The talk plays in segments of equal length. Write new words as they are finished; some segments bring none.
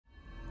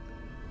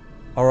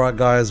Alright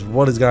guys,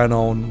 what is going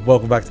on?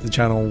 Welcome back to the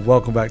channel,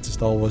 welcome back to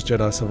Star Wars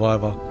Jedi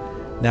Survivor.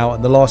 Now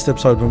in the last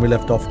episode when we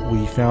left off,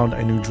 we found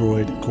a new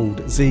droid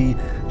called Cere.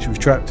 She was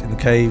trapped in the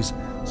caves,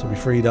 so we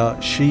freed her.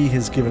 She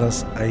has given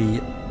us a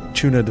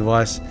tuner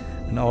device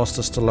and asked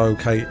us to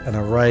locate an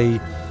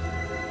array.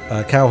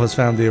 Cal has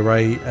found the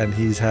array and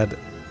he's had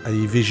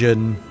a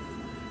vision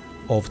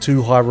of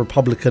two High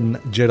Republican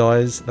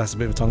Jedis, that's a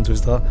bit of a tongue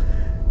twister,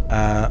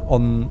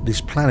 on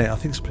this planet, I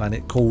think it's a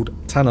planet called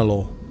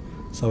Tanalor.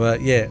 So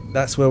yeah,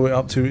 that's where we're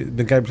up to in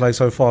the gameplay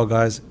so far,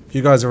 guys. If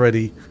you guys are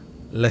ready,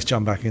 let's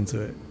jump back into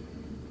it.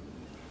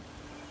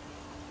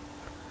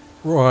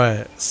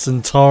 Right,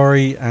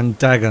 Centauri and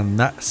Dagon,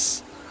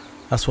 that's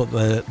what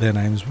their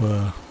names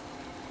were.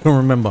 I don't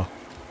remember.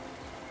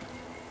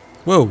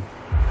 Whoa.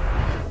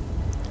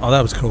 Oh,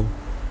 that was cool.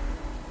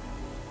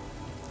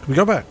 Can we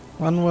go back?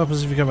 I don't know what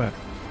happens if you go back.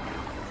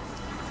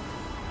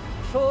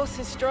 Force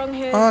is strong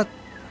here.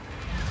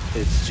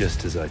 It's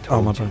just as I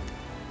told my you. bad.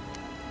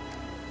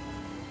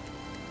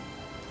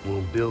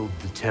 We'll build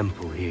the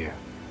temple here.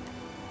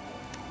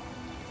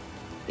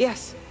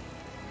 Yes.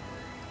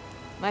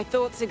 My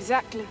thoughts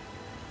exactly.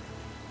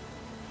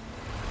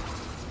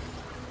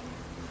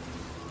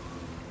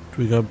 Do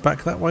we go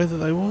back that way that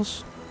they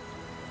was?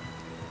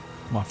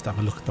 Might have to have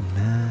a look at the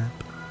map.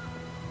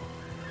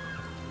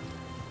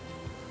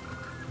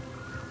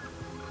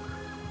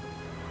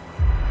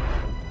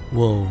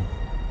 Whoa.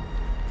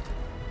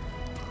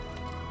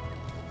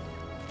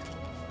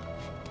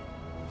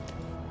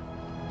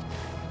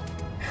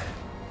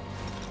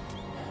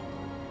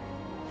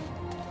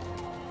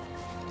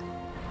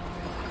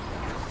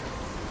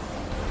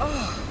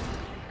 Oh,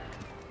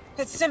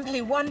 it's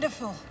simply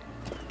wonderful.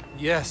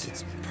 Yes,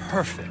 it's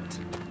perfect.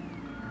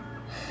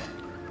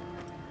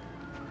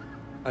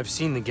 I've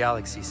seen the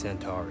galaxy,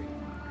 Centauri.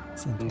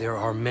 And there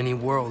are many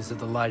worlds that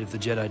the light of the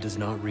Jedi does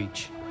not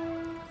reach.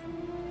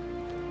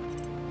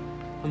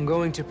 I'm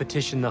going to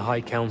petition the High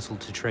Council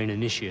to train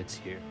initiates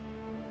here.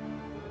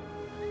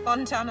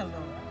 On Tanalor.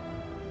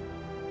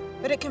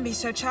 But it can be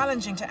so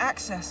challenging to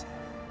access.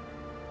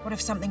 What if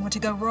something were to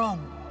go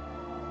wrong?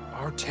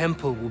 Our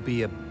temple will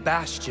be a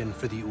bastion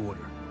for the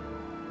Order.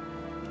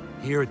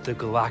 Here at the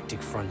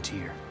Galactic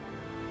frontier.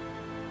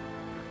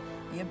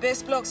 The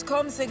Abyss blocks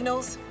comm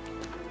signals.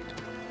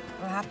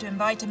 We'll have to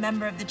invite a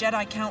member of the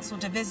Jedi Council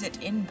to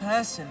visit in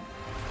person.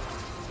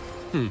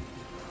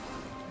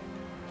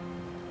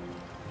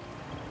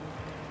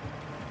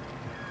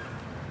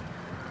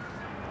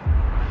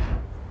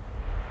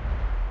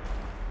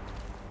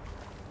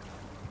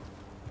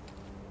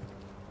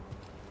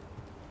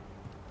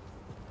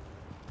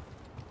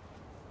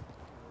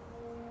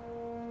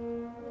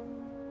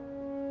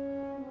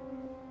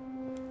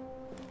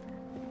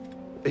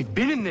 They've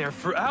been in there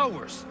for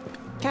hours.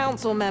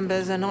 Council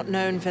members are not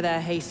known for their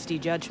hasty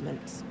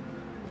judgments.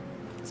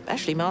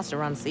 Especially Master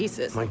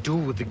Rancesis. My duel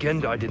with the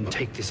Gendai didn't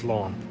take this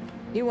long.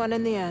 You won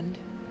in the end.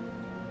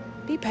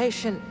 Be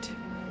patient.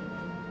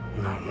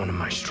 Not one of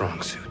my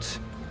strong suits.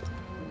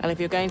 Well, if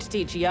you're going to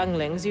teach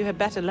younglings, you had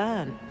better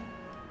learn.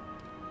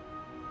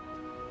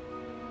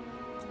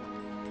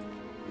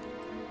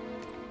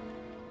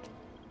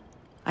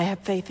 I have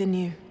faith in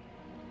you.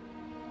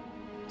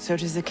 So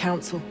does the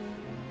Council.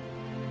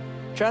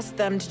 Trust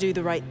them to do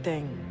the right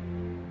thing.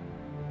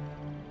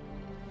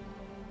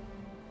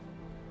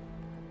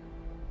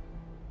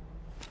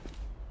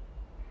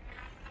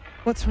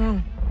 What's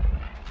wrong?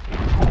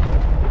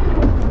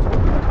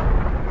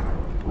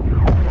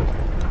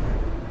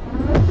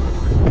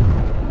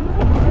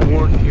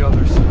 Warn the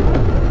others.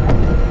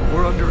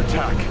 We're under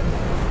attack.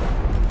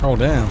 Oh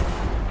damn.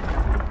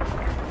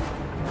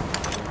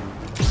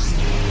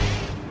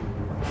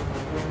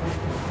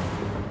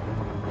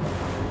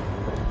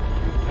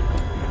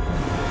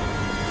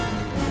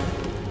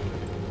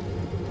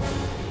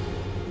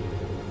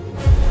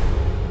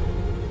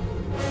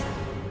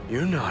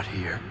 You're not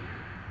here.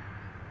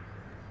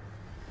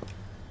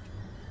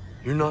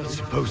 You're not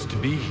supposed to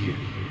be here.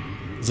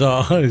 Is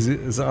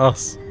it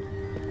us?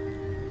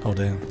 Oh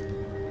damn.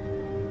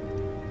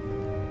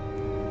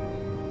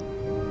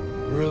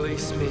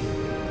 Release me.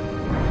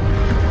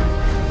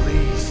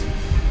 Please.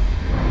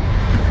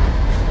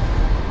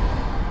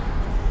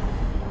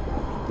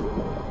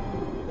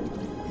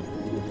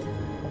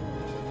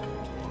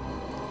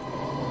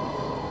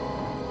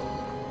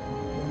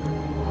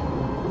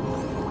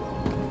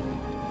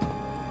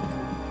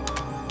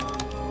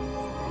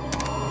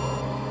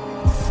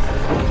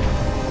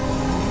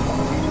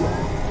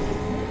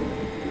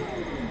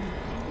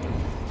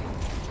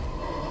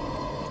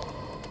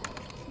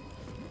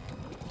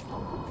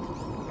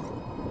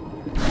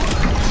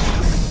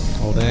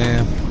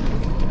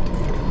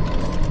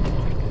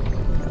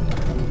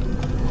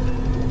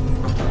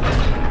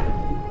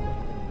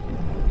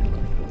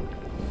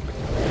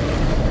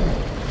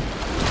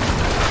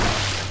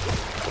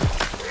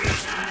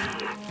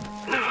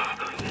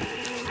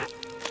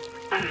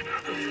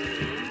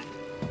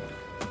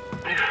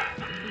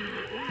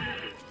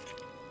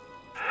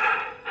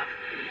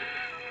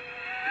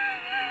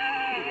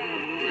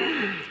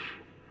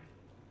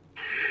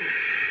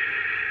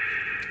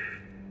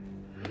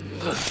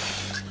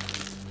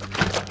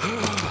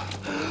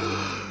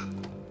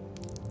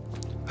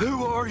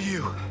 are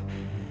you?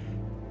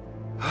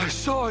 I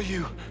saw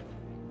you.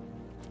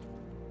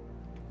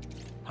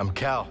 I'm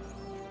Cal.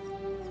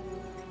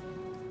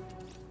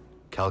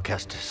 Cal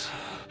Kestis.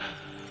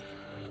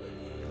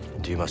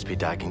 And you must be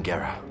Dagan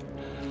Gera.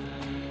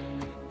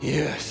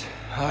 Yes,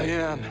 I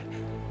am.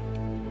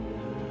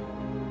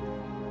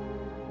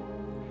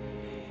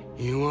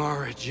 You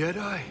are a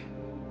Jedi?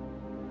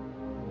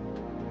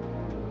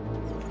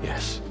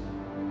 Yes.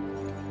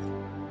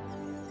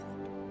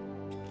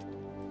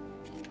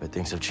 But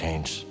things have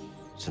changed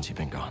since you've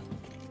been gone.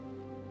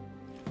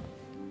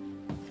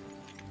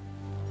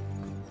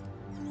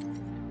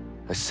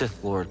 A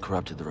Sith Lord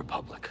corrupted the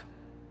Republic.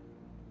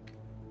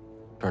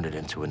 Turned it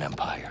into an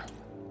empire.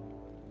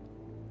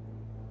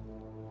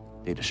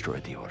 They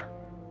destroyed the Order.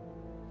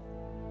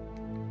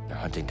 They're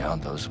hunting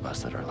down those of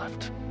us that are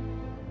left.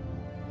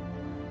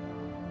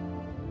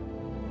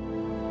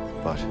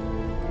 But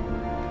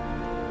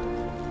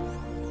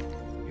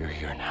you're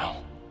here now.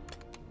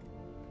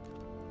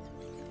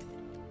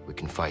 We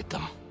can fight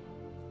them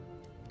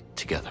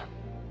together.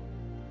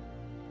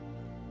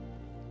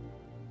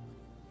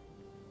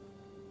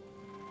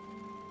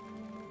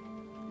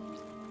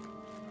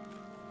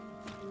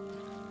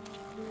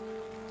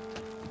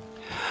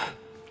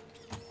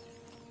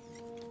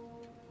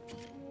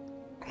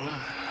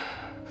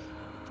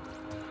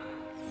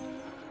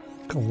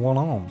 Come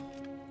on.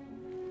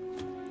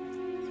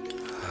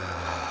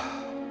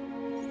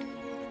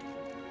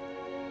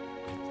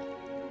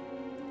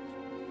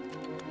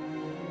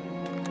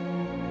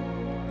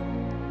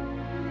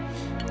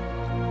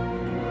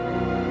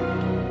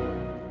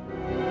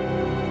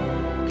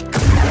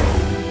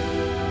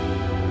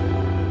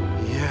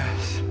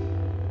 Yes.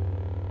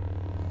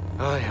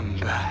 I am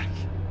back.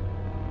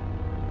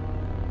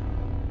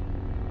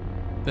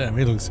 Damn,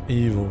 he looks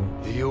evil.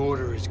 The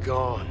Order is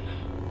gone.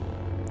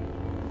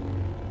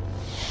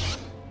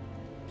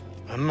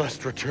 I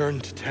must return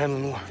to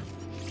Tanalorr.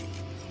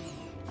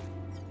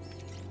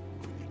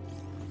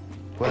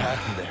 What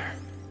happened there?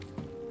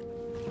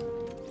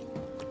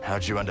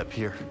 How'd you end up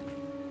here?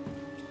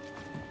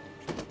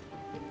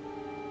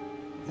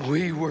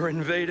 We were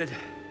invaded.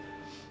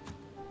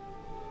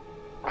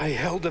 I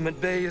held them at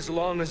bay as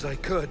long as I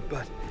could,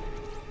 but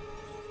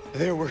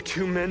there were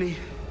too many.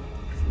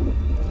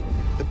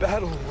 The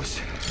battle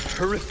was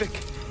horrific.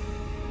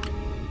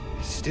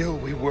 Still,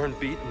 we weren't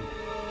beaten.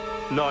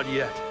 Not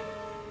yet.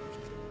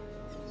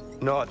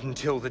 Not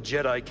until the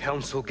Jedi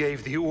Council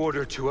gave the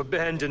order to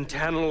abandon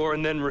Tanalorr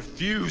and then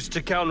refused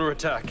to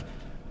counterattack.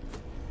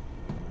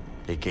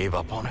 They gave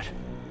up on it?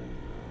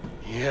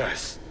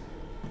 Yes.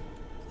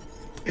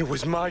 It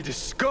was my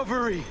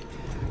discovery,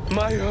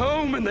 my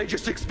home, and they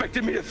just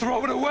expected me to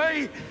throw it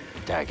away?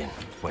 Dagan,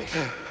 wait.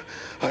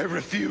 I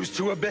refused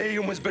to obey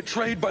and was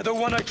betrayed by the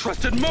one I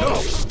trusted most! No,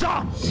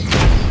 stop!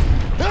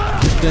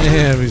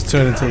 Damn, he's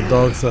turned into the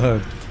dark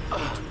side.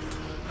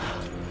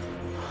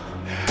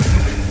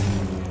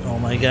 Oh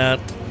my god.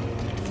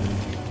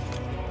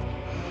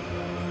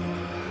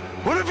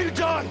 What have you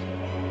done?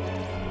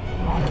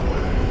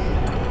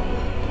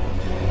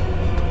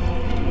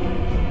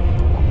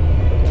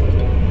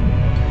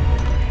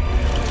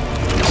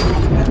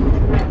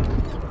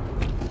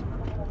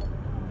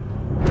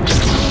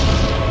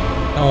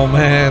 Oh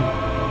man.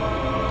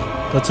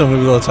 Don't tell me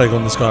we gotta take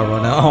on this guy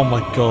right now. Oh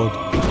my god.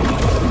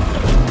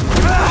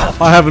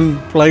 I haven't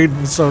played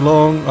in so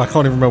long. I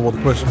can't even remember what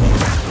the question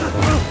was.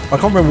 I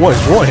can't remember what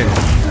is what here.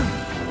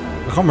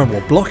 I can't remember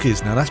what block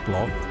is now. That's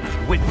block.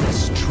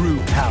 Witness true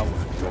power.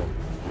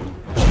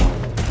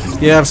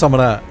 Yeah, have some of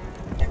that.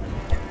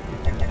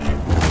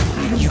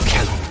 You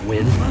cannot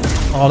win.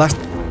 Oh,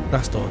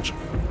 that's dodge.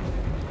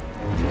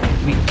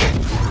 Weak.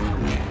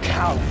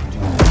 Coward.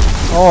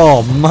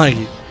 Oh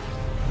mate.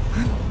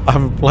 I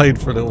haven't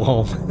played for a little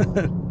while.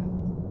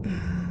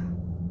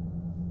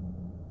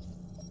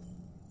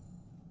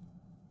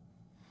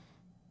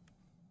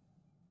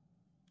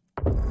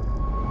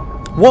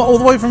 What? All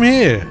the way from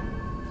here?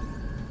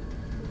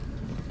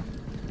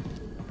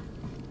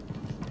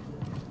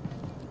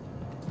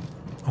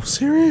 Oh,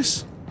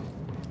 serious?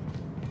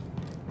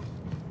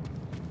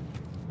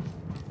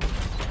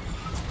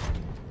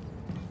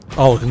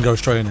 Oh, it can go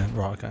straight in there.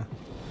 Right, okay.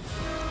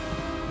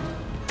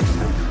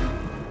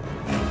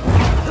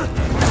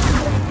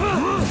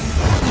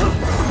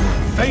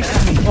 Face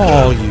me.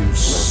 Oh, you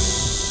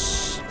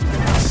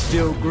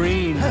Still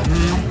green.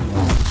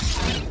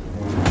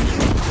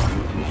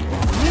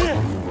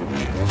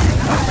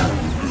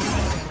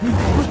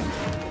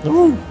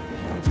 Ooh.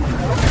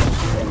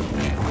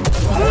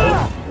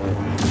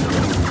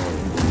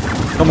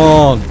 Come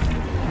on.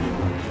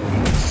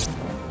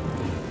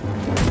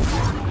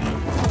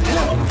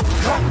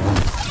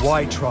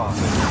 Why try?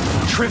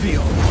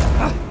 Trivial.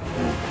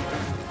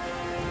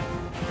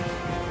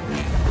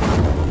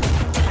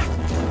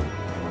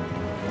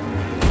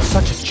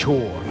 Such a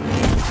chore.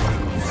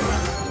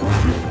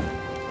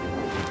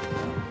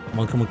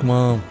 Come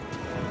on.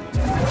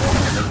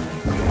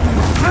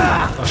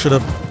 I should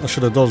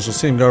have dodged. I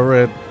see him go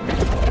red.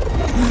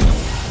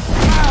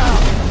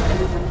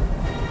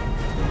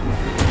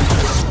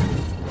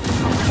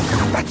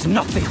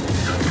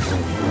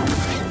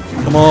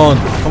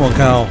 Come on,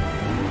 Cal.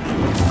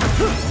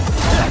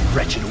 That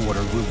wretched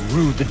order will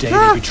rue the day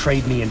they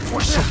betrayed me and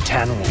forsook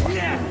Tanalorr.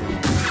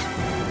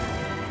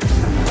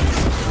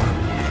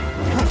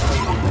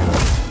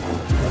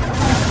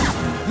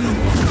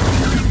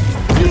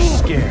 You're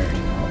scared.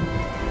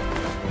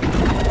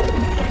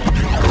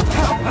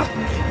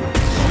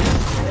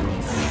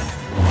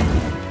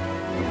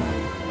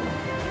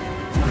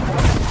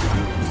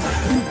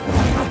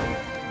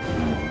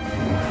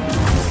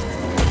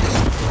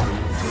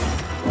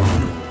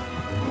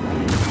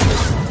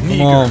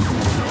 Come on.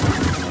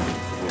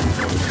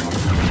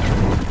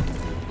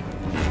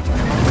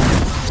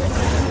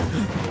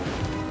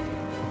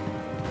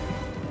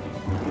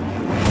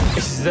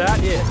 Is that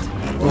it?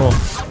 Oh.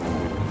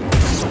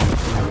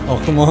 Oh,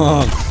 come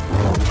on.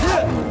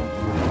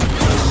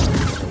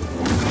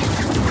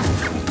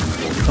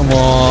 Come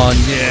on,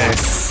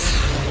 yes.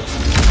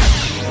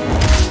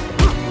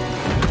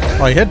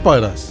 Oh, he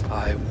headbutted us.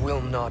 I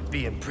will not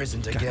be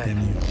imprisoned God again.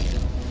 damn you.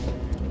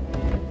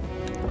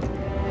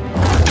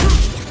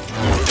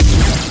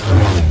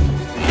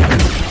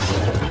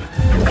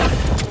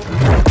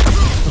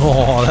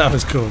 Oh, that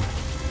was cool.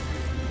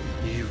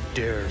 You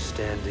dare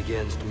stand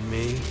against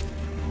me?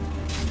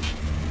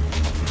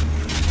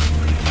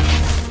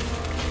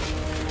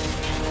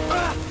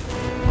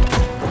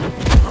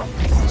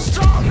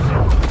 Stop!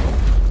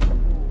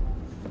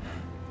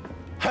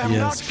 I'm Yes,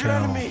 not your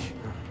Cal. enemy.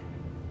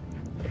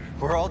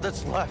 We're all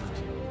that's left.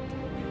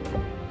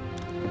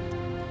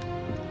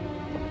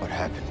 What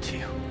happened to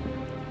you?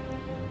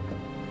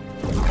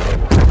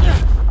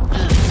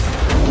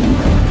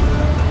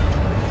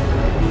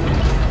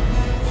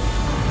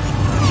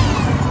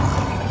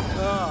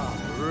 Ah,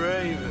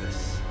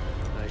 Ravis.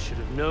 I should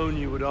have known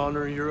you would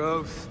honor your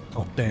oath.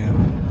 Oh,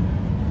 damn.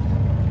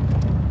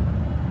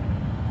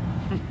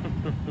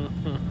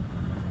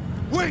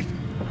 Wait!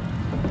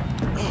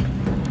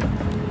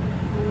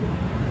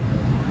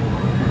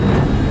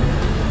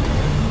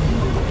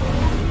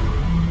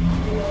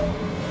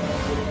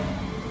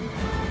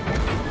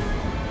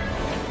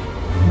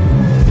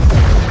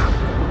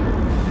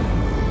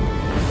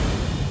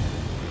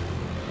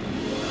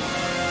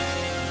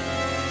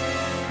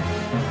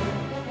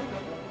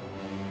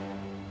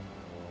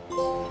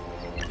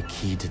 The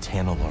key to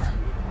Tanalorr.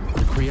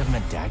 The Kree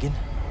meant Dagon?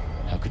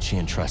 How could she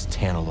entrust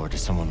Tanalorr to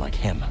someone like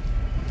him?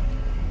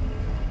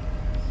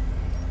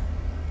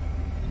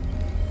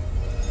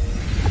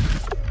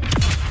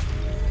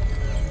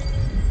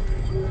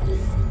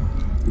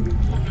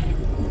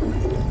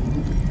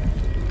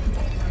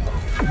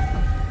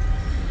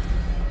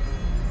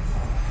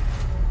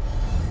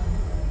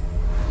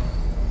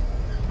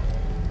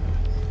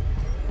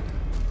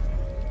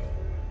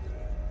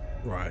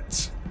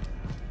 Right.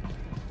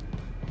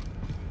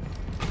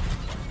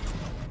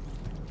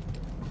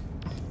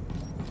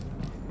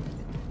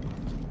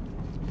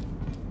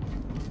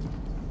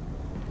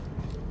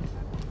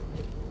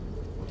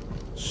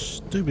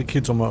 Stupid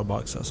kids on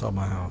motorbikes outside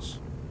my house.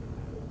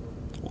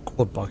 Or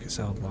quad bike it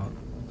sounds like.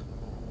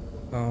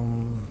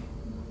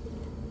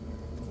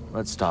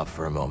 Let's stop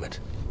for a moment.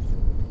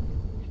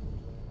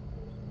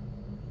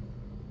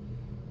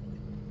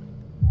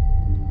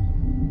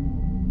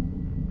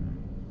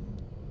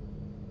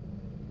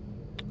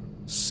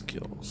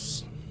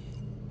 Skills.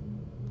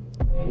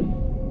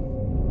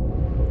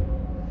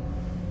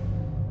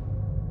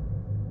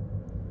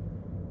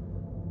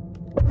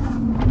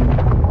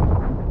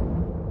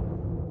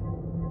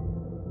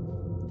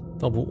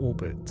 Double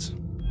orbit.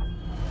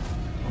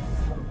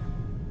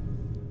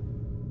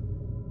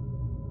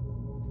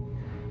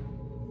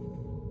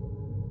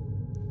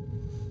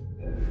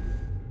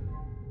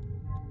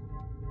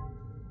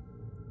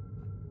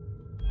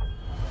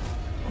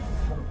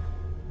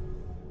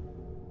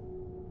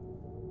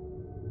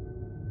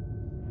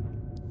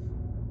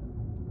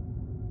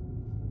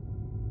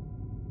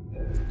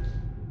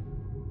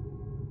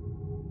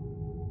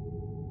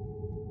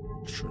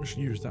 Should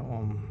use that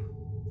one.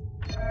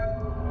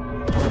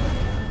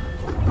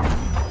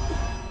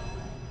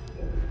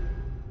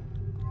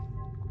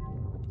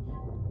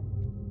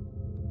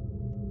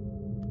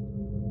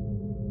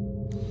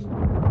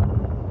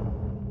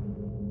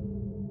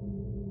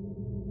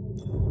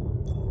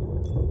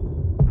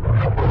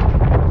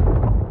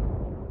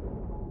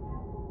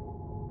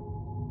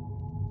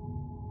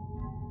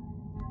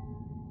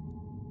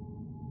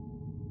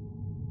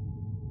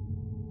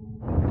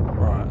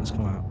 Right, let's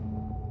come out.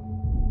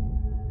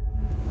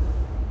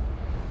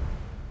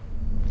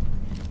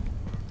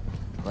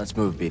 Let's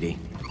move, BD.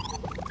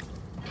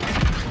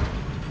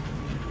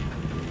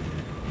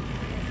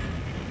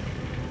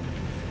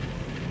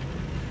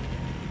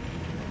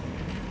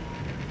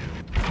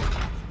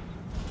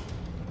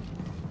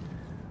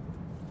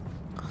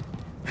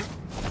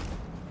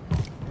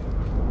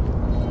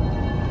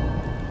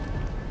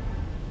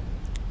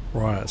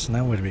 Right, so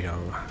now where do we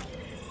go?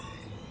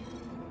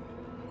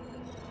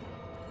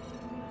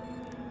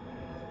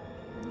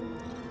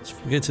 So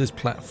if we get to this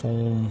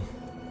platform.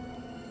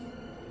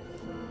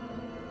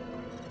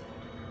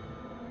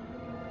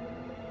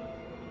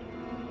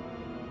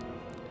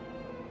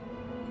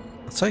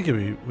 take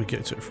it we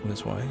get to it from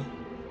this way.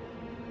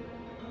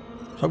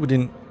 Hope we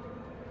didn't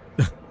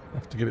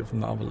have to get it from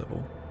the other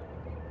level.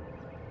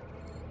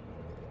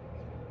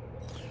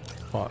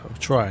 Right, we'll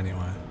try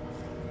anyway.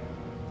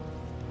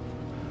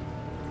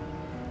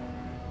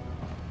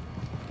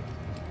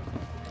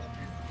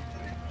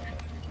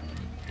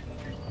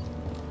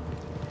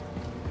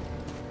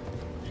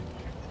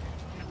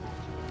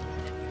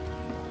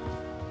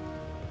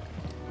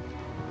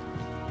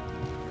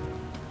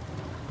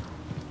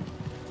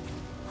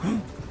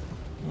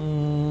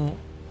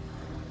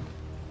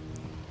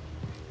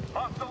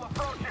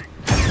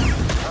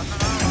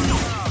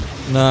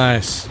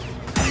 Nice. Looks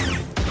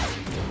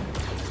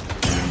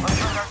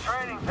like our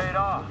training paid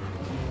off.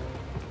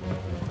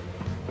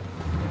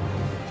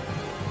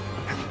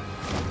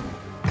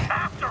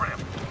 After him!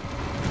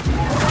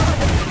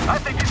 I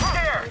think he's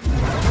scared!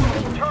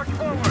 Charge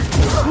forward!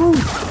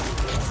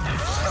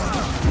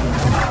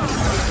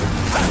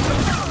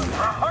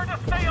 Hard to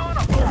stay on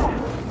him!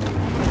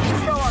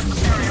 Show our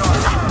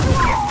superiority!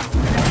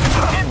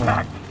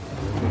 Impact!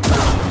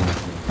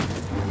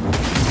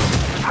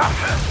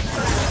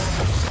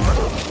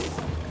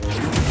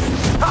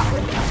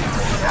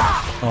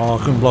 Oh, I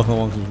couldn't block that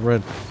one because it's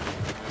red.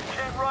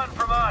 Can't run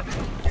from us!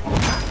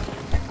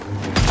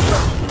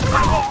 I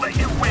won't let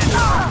you win!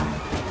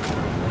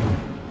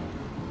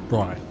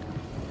 Right.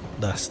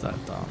 That's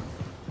that done.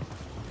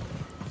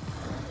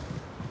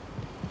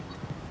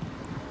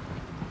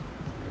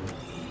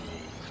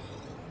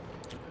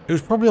 It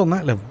was probably on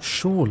that level,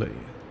 surely.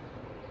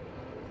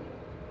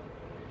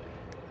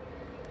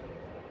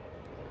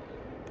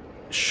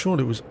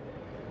 Surely it was.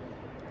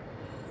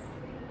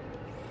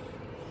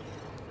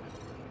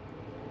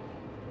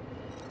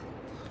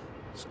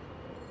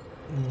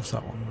 What's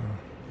that one?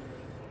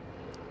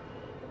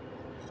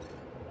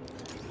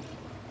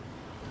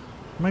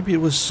 Maybe it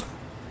was.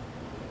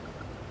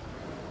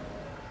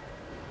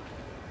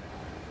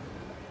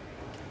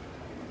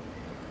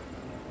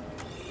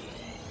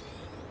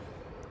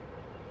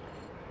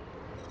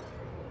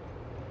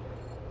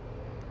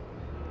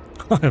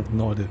 I have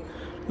no idea.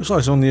 Looks like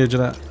it's on the edge of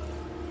that.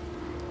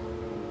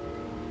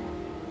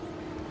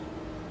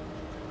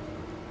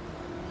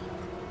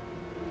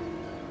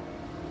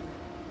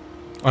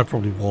 I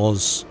probably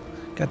was.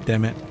 God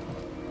damn it.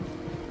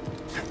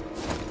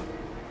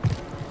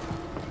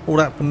 All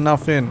that for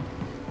nothing.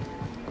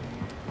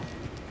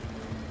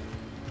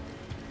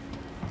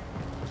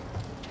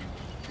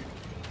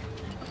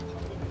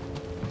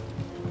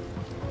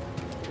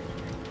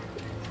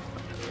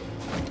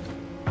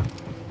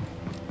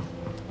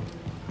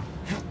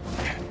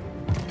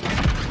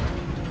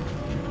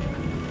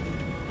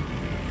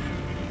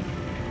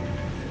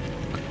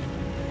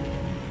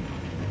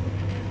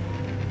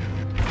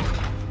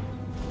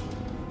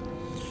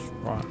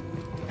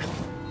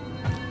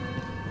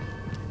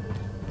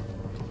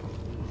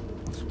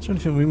 Is there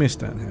anything we missed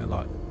down here?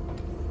 Like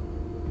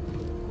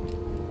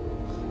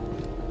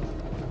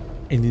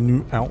any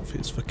new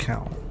outfits for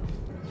Cal?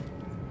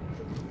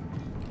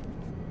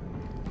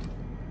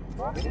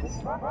 I can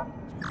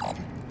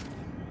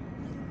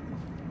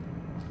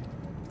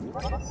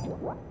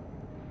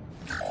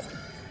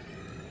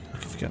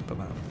forget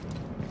about that.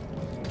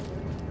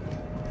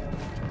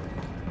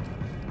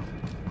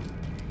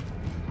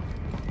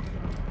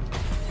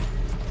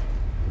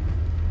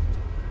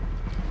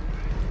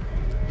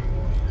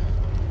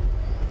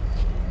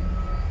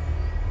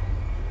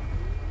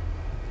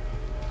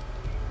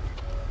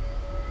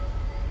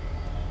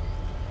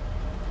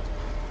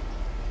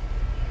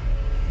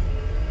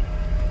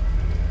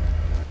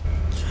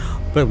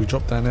 Bet we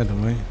dropped down there,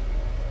 didn't we?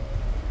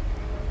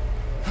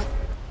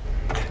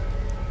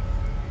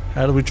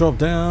 How do we drop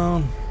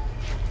down?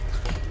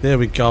 There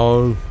we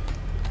go.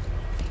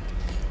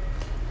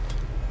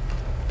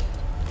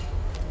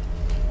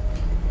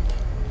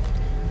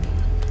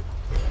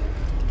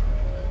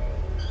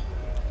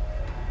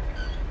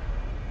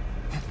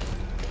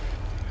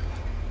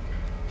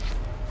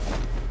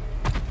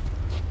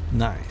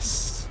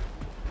 Nice.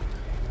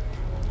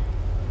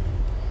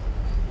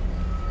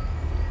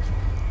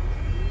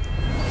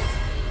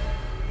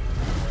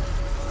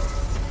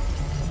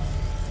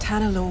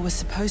 Tanalor was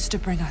supposed to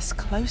bring us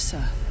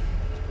closer,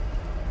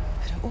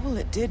 but all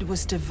it did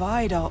was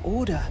divide our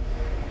order.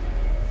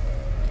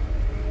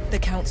 The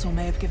Council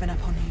may have given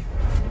up on you.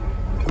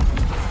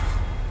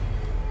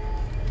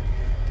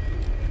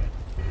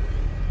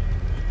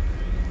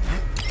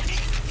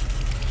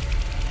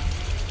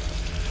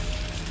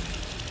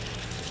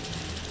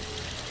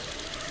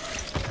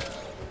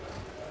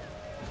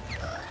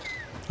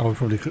 Oh, we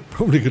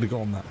probably could have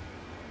got on that.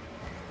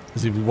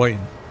 As he'd be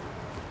waiting.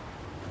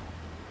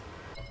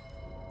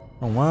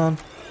 Oh man.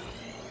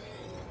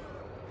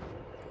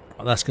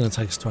 Oh, that's going to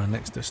take us to our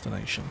next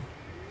destination.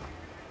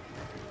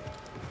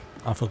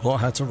 I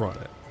forgot how to write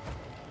it.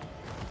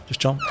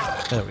 Just jump.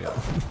 There we go.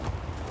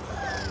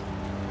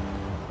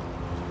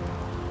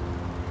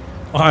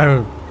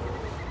 I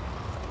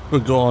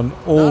forgot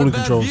all the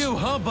controls. View,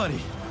 huh, buddy?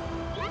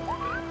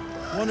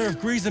 Wonder if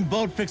Grease and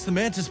Boat fixed the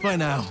Mantis by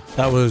now.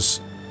 That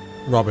was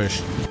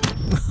rubbish.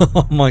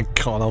 Oh my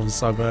god, that was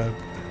so bad.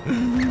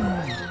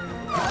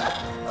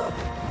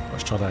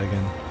 Let's try that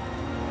again.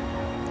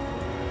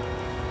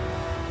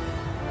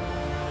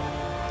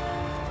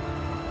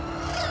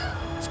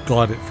 Let's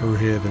glide it through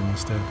here then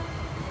instead.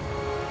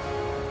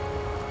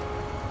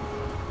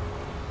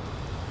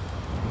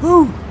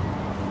 Woo!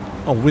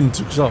 Oh, wind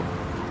took us up.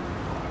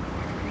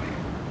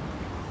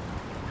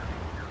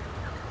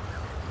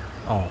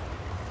 Oh,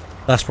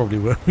 that's probably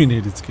where we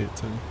needed to get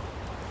to.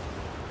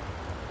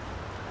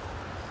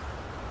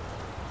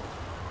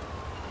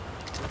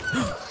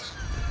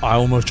 I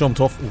almost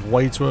jumped off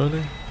way too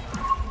early.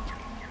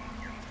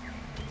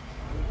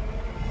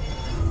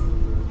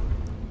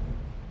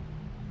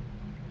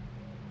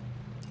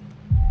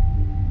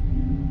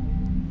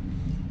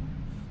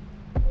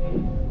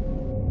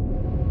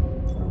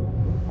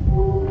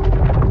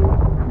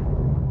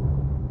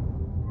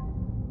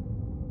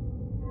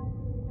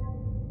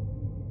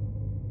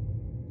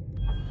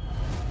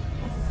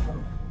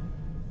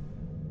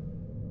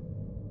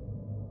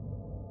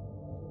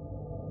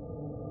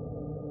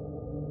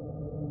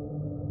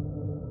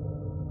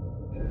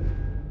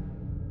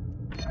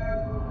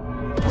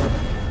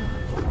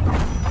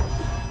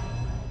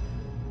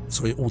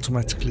 So it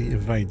automatically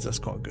evades, that's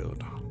quite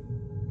good.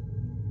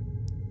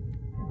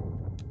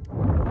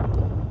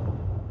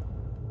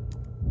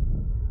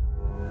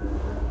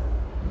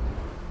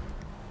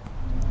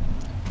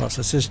 Right,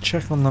 so it says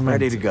check on the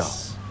mantis. Ready to go.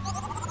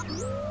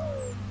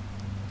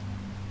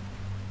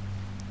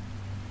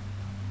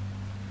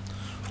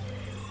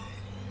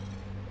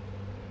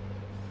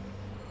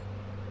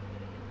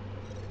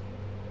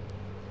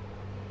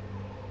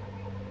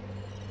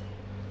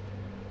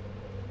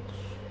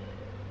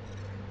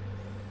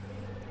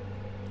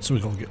 So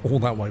we've got to get all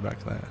that way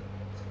back there.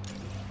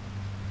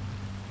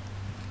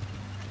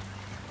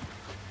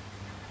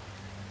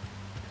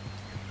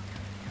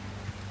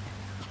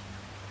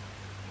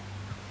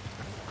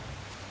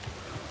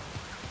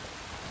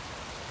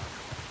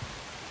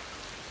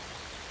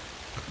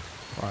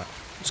 Right,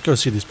 let's go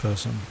see this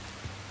person.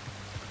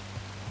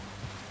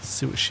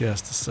 See what she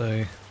has to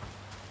say.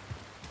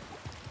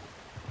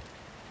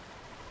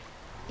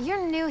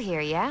 You're new here,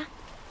 yeah?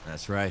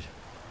 That's right.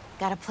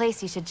 Got a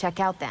place you should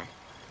check out then.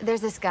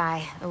 There's this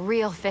guy, a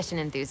real fishing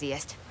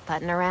enthusiast,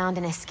 putting around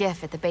in a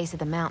skiff at the base of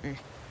the mountain.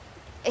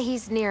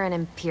 He's near an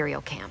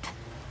Imperial camp.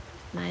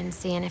 Mind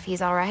seeing if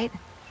he's all right?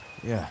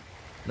 Yeah,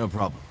 no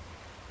problem.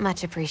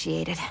 Much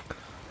appreciated.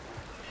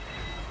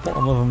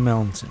 Bottom of a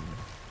mountain.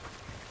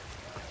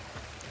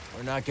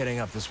 We're not getting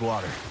up this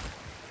water.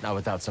 Not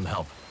without some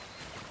help.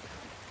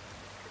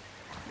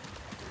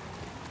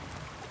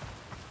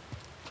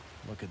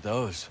 Look at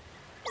those.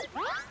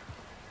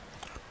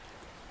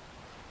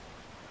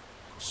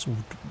 So,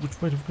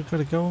 which way have we got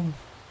to go?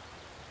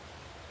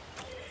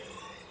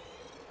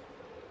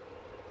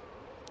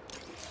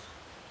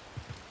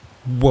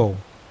 Whoa.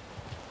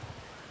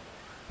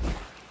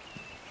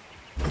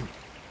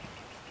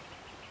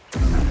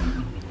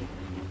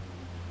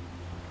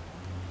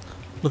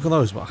 Look at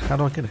those, but how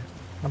do I get it?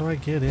 How do I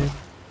get it?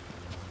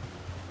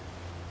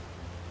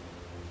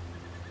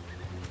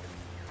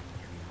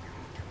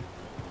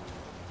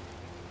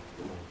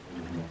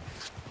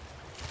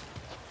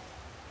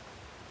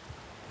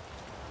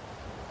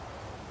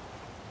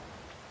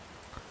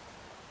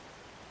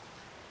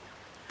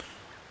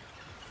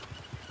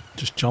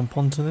 Just jump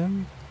onto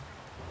them?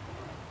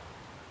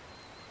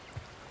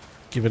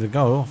 Give it a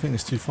go. I think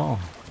it's too far.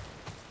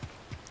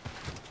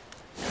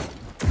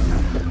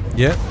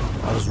 Yep,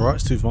 I was right,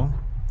 it's too far.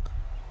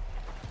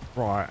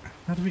 Right,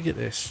 how do we get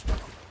this?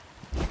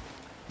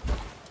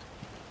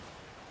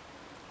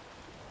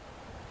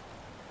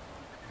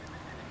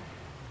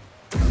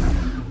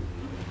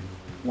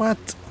 What?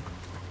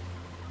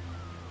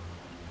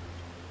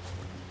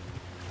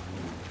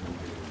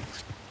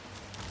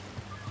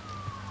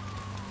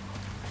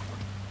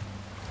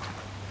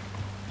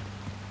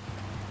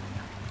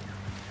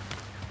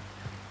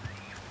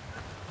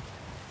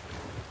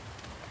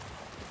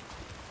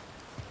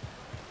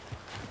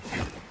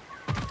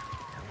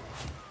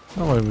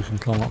 No way we can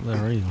climb up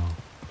there either.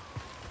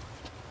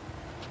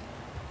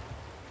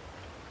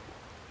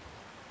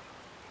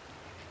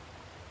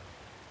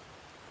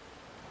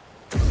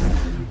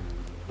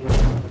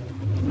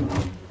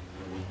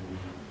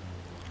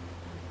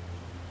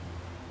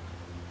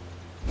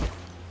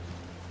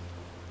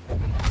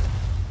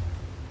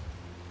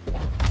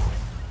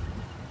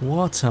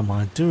 What am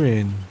I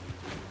doing?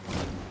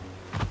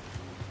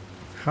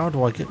 How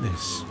do I get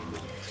this?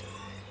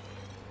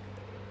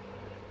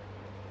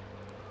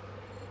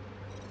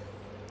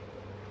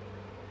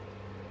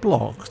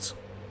 Blocked.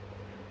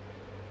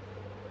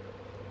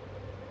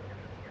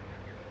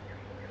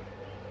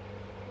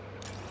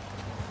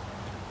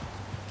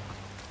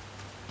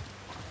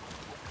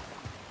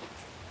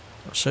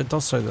 So it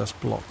does say that's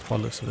blocked by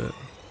the looks of it.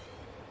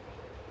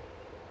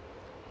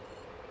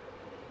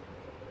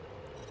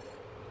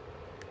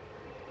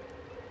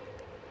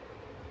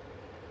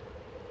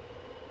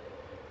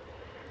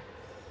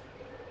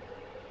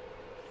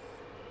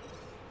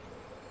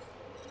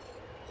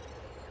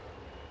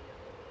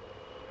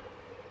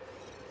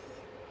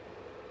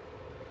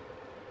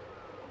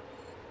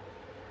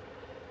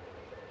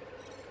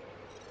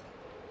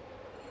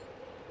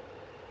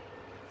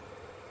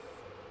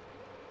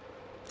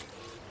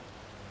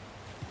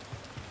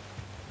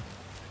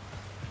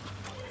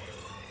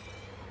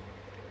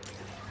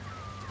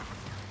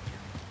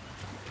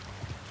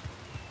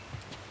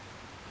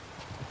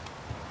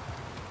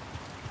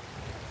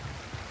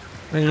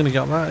 Ain't gonna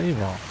get that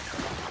either.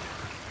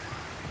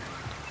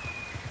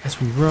 As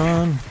we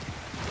run.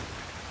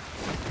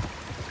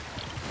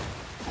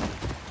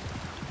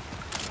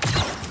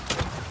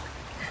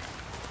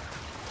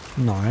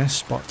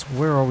 Nice, but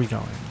where are we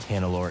going?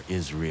 Tanalorr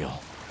is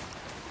real.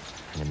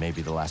 And it may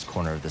be the last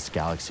corner of this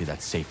galaxy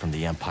that's safe from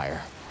the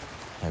Empire.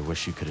 I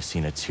wish you could have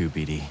seen it too,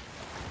 BD.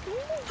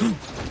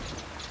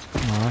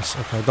 Nice,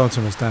 okay, don't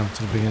turn us down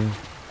to the beginning.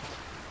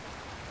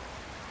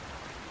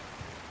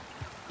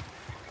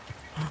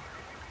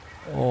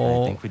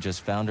 I think we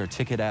just found our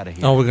ticket out of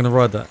here. Oh, we're gonna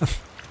ride that.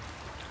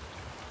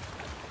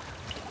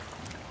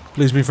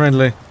 Please be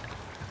friendly.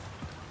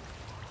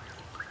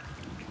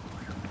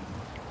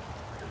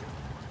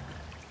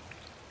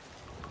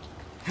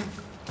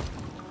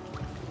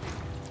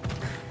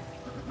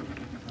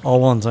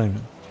 R1's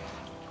aiming.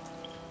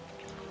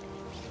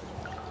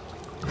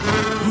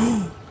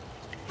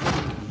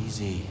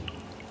 Easy.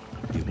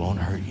 We won't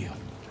hurt you.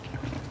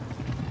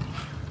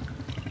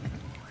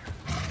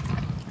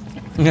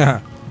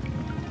 Yeah.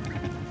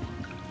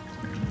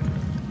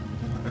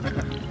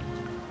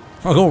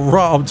 I got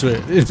right up to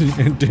it. It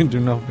didn't do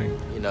nothing.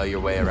 You know your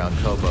way around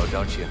Kobo,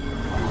 don't you?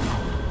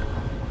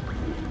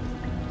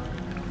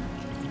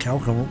 Cal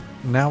can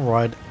now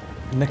ride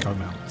Neko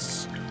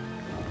mounts.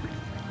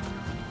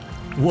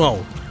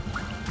 Whoa.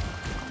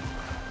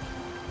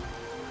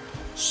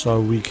 So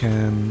we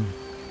can...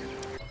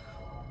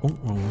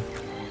 Oh.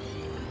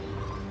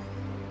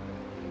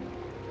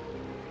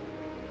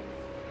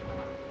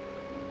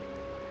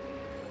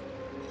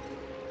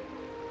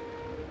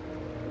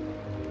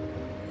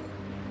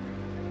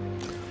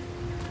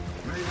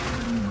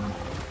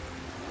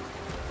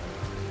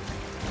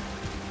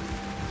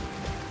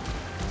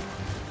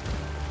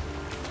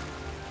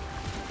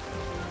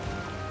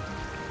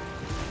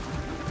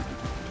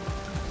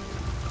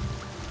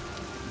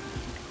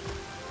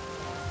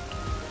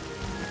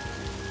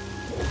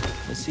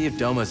 Let's see if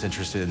Doma's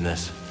interested in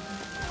this.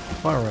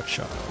 Fire at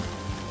shot.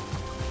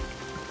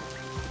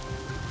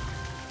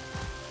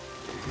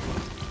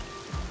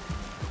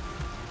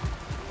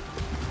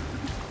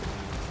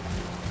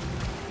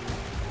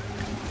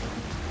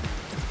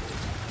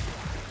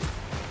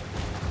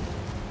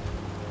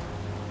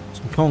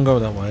 So we can't go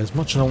that way as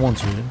much as I want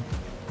to.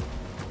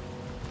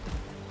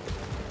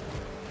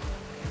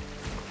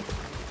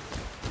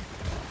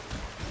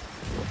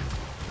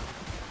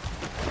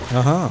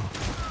 Aha.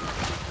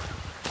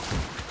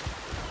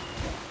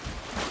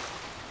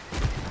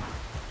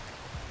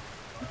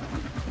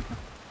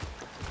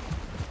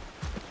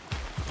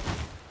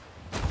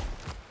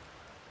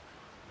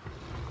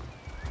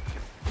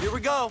 Here we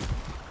go.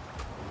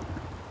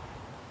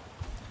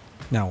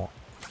 Now what?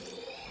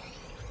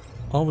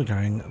 Are we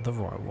going the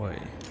right way?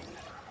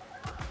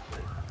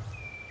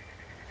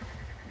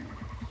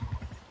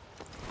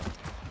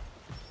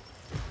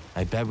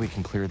 I bet we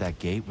can clear that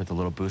gate with a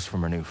little boost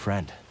from our new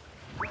friend.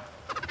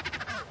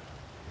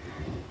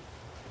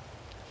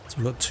 So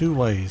we've got two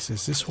ways.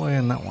 There's this way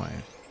and that way.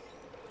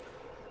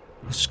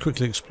 Let's just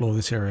quickly explore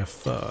this area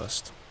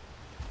first.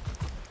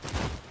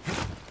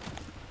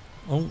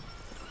 Oh,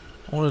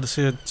 I wanted to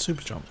see a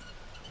super jump.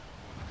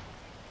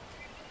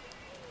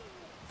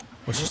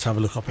 Let's just have a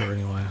look up here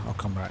anyway. I'll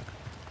come back.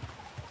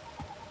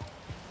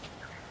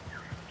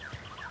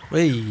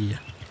 Whee!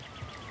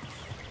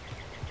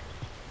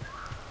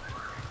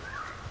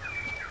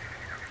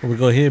 What we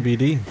got here,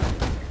 BD?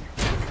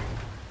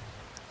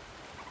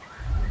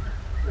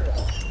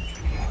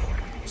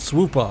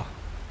 Swooper.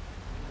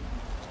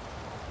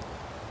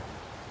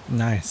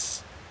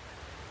 Nice.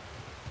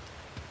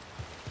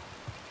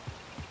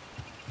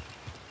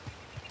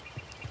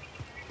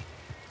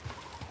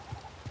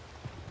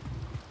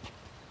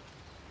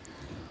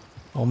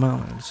 Oh,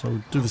 mountain.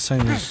 So do the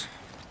same as.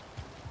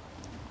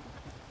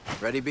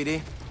 Ready,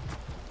 BD?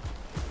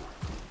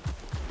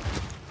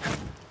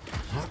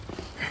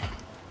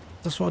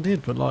 That's what I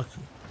did, but like,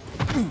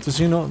 does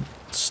he not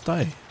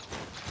stay?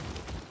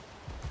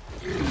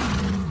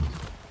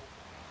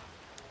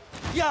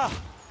 Yeah.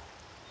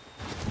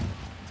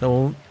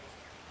 So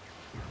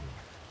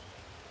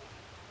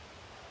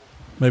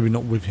maybe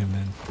not with him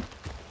then.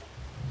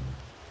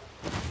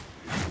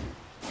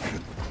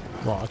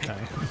 Right, okay.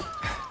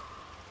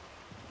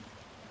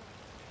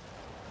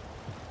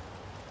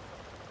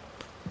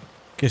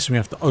 Guess we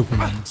have to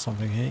open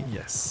something here.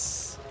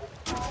 Yes.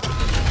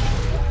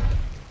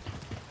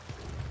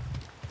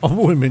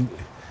 Oh, women.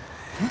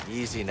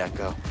 Easy,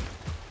 Neko.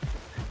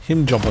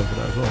 Him jump over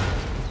there as well.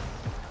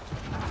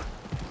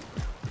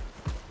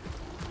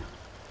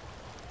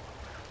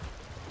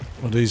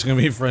 Whether he's going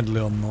to be friendly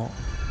or not.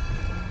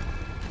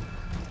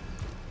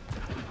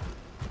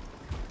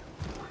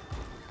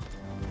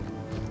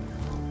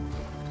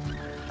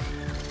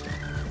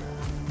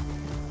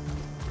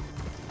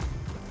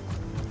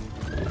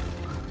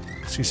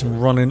 See some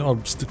running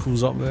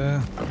obstacles up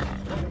there.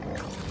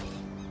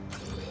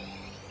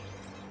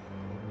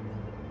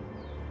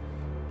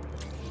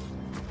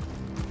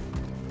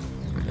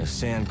 A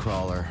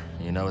sandcrawler.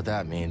 You know what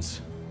that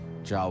means.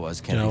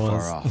 Jawas can't be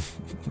far off.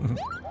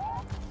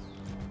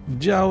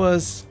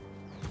 Jawas.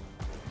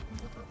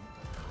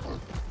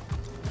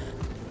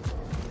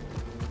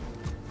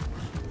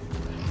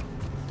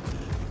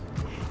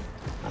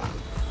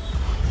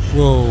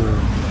 Whoa.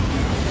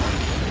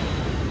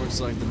 Looks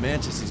like the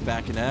Mantis is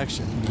back in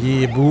action.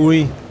 Yeah,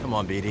 boy. Come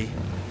on, BD.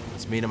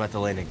 Let's meet him at the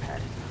landing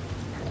pad.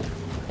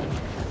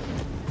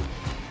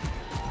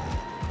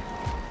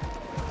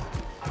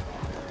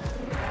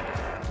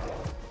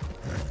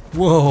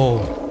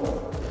 Whoa.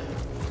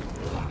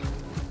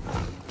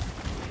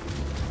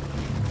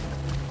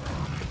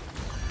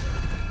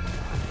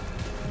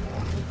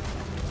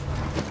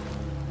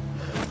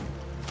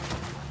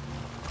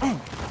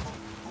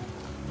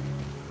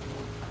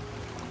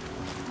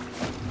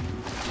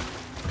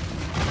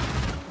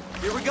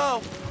 Here we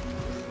go.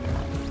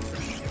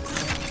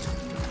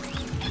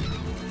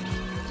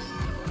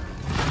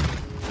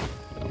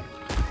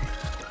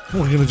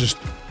 We're gonna just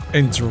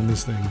enter on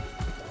this thing.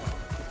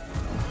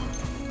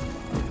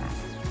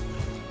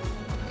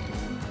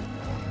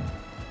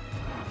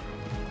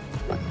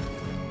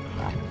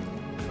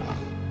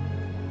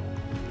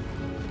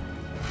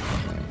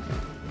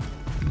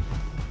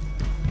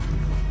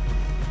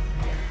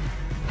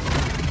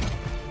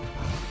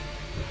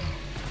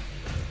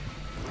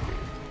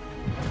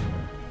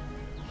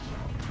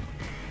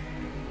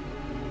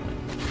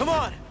 Come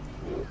on.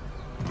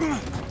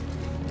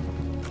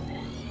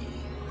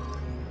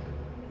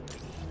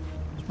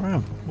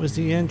 Wow, where's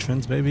the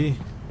entrance, baby?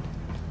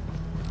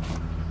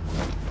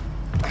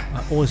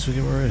 I always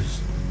forget where it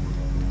is.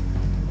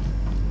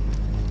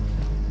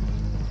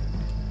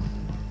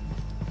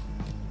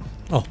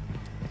 Oh,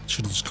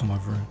 should have just come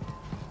over here.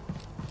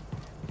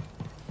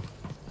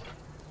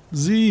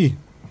 Z.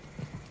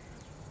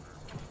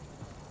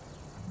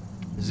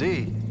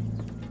 Z.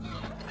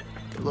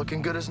 You're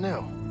looking good as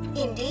new.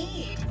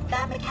 Indeed,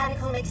 that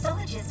mechanical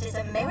mixologist is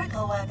a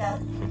miracle worker.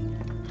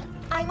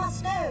 I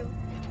must know,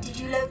 did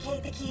you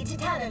locate the key to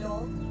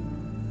Tanalor?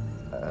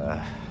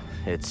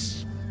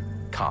 It's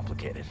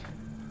complicated,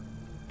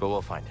 but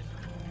we'll find it.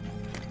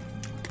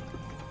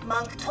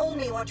 Monk told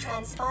me what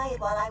transpired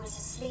while I was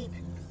asleep.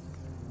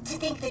 To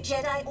think the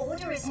Jedi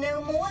Order is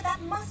no more,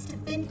 that must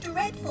have been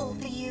dreadful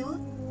for you.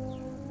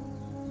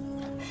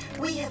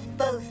 We have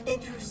both been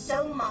through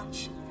so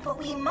much, but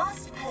we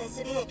must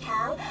persevere,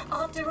 Cal.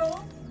 After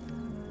all,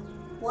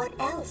 what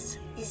else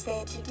is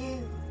there to do?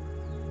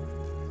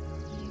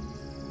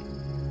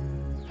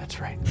 That's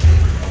right.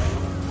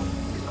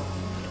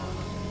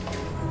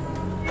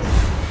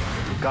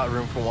 You've got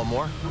room for one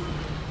more?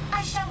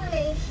 I shall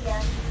remain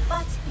here,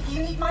 but if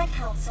you need my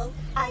counsel,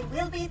 I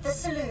will be at the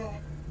saloon.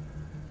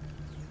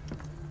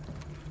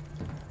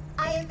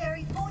 I am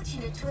very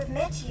fortunate to have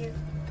met you,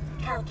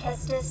 Cal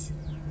Kestis.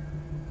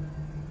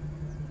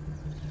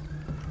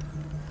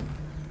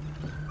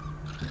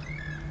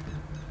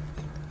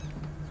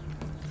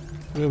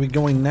 Where are we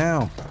going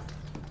now?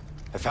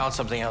 I found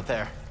something out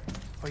there.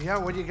 Oh yeah,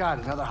 what do you got?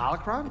 Another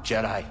holocron?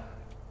 Jedi.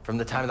 From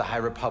the time of the High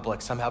Republic,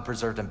 somehow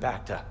preserved him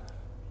back to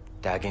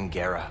Dagan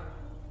Gera.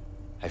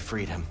 I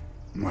freed him.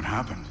 What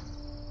happened?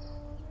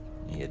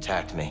 He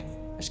attacked me.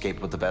 Escaped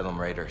with the Bedlam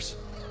Raiders.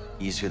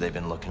 He's who they've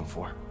been looking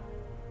for.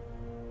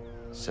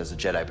 Says the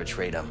Jedi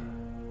betrayed him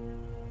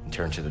and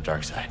turned to the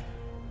dark side.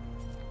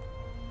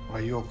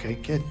 Are you okay,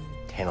 kid?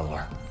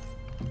 Tanalor.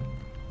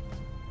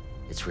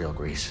 It's real,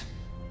 Grease.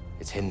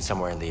 It's hidden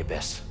somewhere in the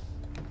Abyss.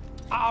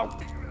 Oh,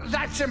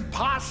 that's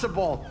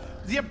impossible!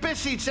 The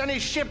Abyss eats any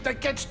ship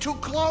that gets too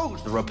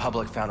close! The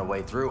Republic found a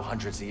way through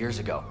hundreds of years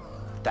ago.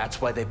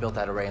 That's why they built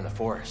that array in the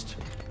forest.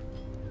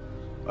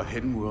 A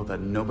hidden world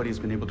that nobody's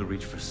been able to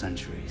reach for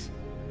centuries.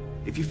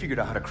 If you figured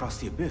out how to cross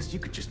the Abyss, you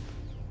could just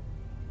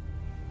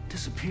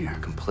disappear.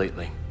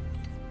 Completely.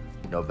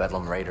 No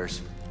Bedlam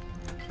Raiders.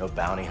 No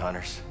bounty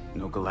hunters.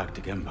 No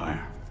Galactic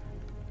Empire.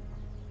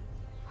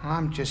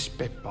 I'm just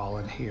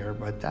spitballing here,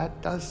 but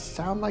that does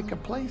sound like a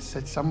place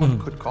that someone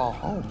could call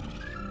home.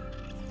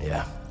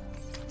 Yeah.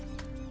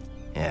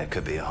 Yeah, it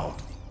could be a home.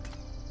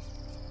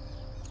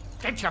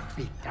 Get your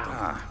feet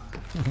down.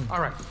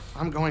 All right,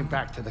 I'm going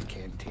back to the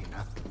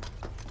cantina.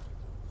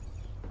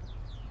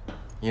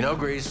 You know,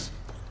 Grease,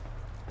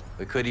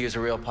 we could use a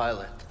real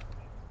pilot.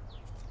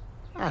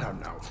 I don't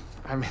know.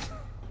 I mean,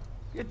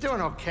 you're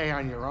doing okay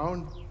on your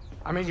own.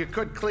 I mean, you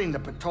could clean the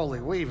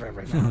Patoli weave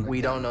every now and again.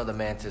 We don't know the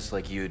Mantis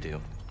like you do.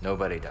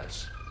 Nobody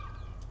does.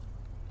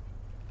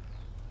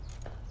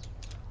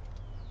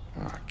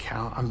 Oh,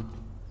 Cal,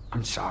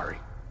 I'm sorry.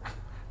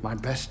 My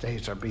best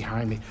days are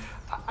behind me.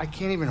 I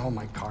can't even hold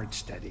my card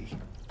steady.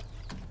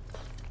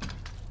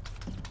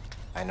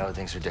 I know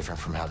things are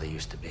different from how they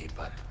used to be,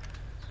 but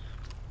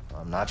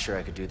I'm not sure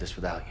I could do this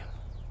without you.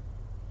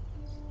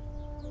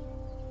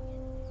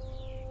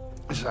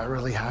 Is that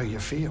really how you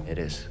feel? It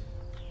is.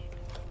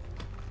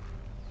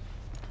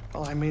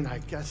 Well, I mean, I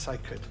guess I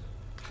could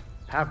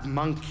have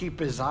Monk keep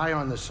his eye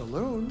on the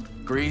saloon.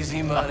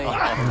 Greasy money.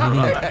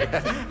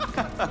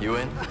 You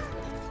in?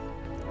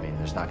 I mean,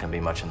 there's not gonna be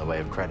much in the way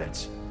of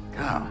credits.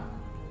 Cal,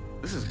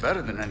 this is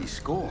better than any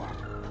score.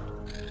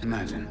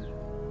 Imagine,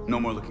 no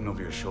more looking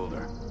over your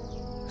shoulder.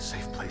 A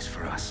safe place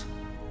for us,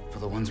 for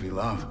the ones we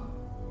love.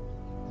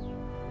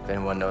 If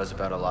anyone knows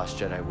about a lost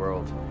Jedi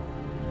world,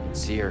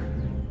 it's Cere.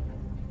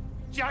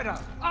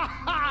 Jedi!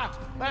 Aha!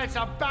 It's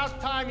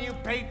about time you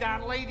paid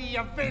that lady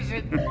a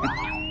visit.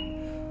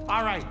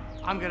 All right,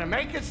 I'm gonna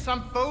make us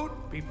some food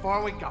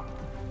before we go.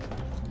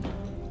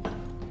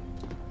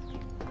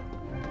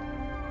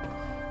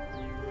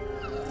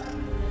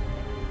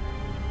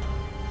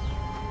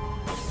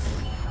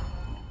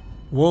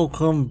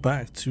 Welcome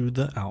back to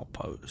the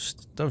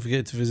outpost. Don't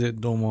forget to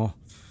visit Dorma.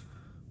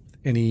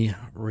 Any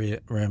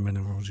rare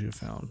minerals you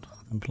found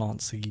and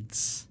plant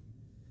seeds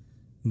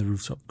in the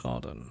rooftop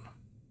garden.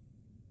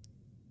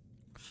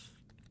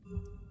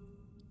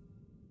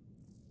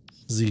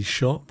 Z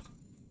shop.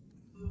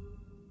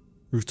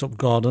 Rooftop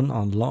garden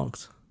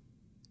unlocked.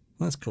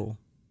 That's cool.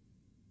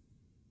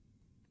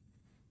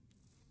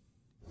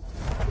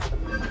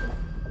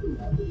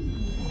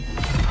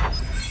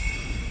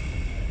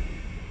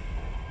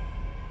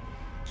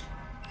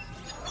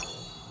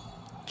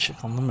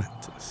 Check on the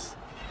mantis.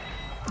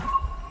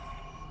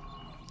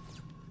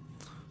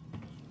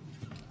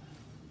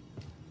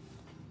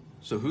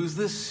 So who's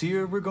this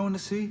Cere we're going to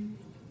see?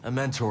 A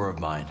mentor of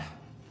mine.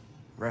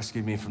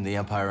 Rescued me from the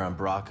Empire on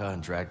Braca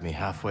and dragged me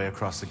halfway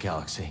across the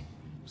galaxy.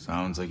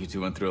 Sounds like you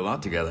two went through a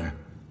lot together.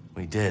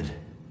 We did.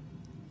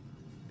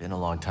 Been a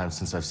long time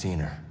since I've seen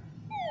her.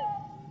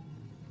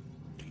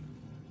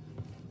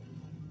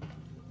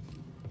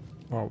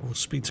 Alright, we'll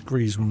speak to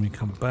Grease when we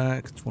come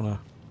back. Just wanna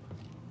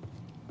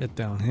get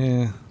down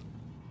here.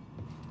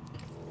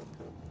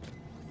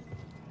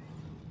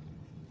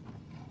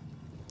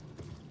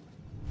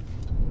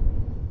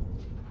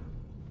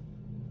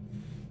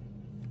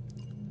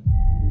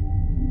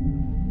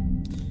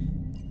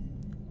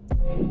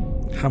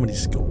 How many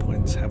skill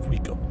points have we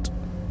got?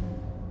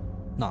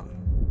 None.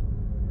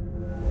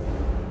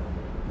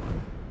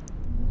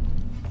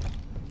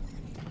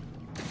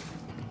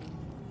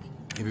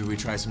 Maybe we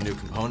try some new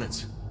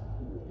components.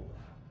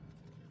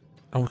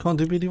 Oh, we can't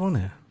do BD1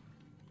 here.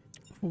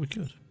 I thought we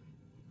could.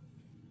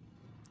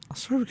 I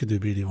swear we could do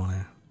BD1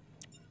 here.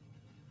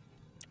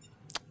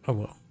 Oh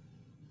well.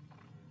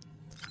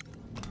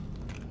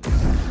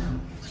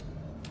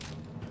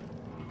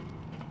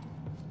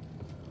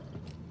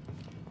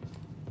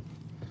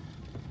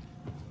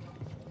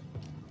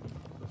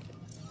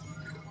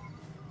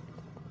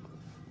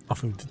 I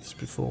think we did this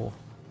before.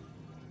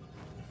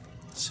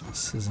 Let's see if it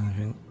says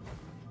anything.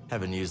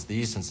 Haven't used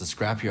these since the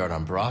scrapyard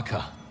on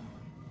Braca.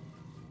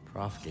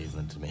 Prof gave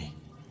them to me.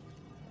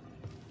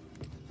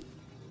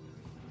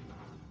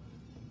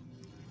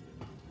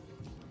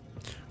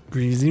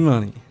 Breezy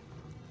money.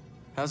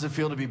 How's it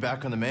feel to be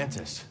back on the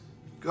Mantis?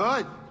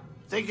 Good.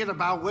 Thinking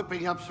about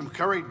whipping up some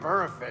curried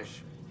burrafish.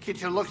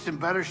 Kitchen looks in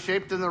better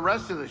shape than the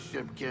rest of the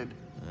ship, kid.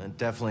 I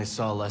definitely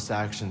saw less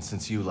action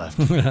since you left.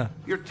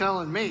 You're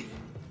telling me.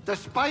 The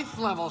spice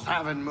levels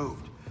haven't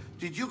moved.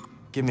 Did you...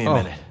 Give me a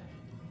minute.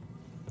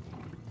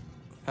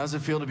 How's it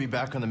feel to be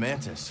back on the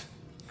Mantis?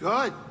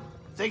 Good.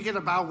 Thinking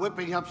about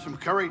whipping up some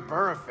curried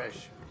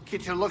burrafish.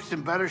 Kitchen looks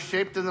in better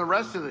shape than the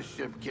rest of the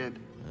ship, kid.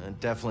 I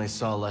definitely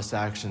saw less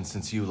action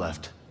since you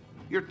left.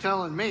 You're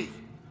telling me.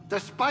 The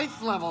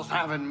spice levels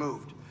haven't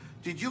moved.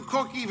 Did you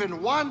cook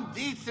even one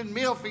decent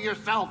meal for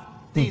yourself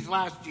these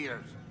last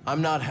years?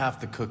 I'm not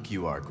half the cook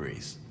you are,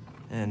 Grease.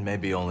 And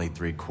maybe only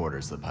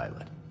 3/4 the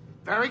pilot.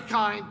 Very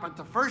kind, but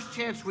the first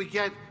chance we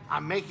get,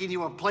 I'm making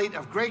you a plate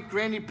of Great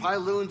Granny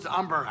Pyloon's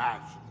umber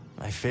hash.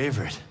 My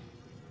favorite.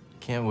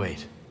 Can't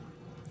wait.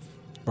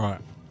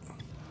 Right.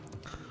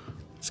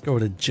 Let's go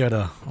to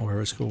Jedi, or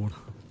whatever it's called.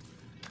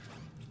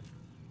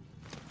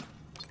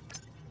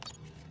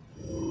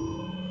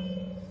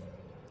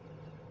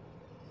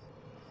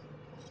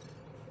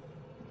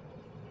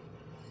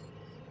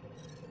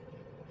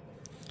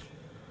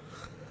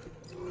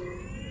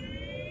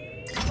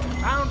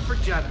 Bound for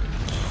Jedi.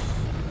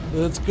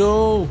 Let's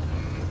go.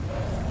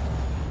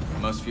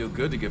 Must feel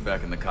good to get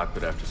back in the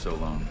cockpit after so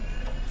long.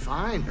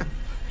 Fine.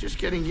 Just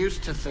getting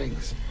used to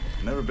things.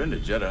 Never been to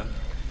Jeddah.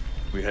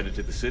 We headed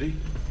to the city?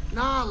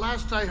 Nah,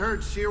 last I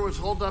heard, Cere was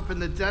holed up in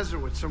the desert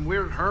with some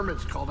weird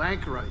hermits called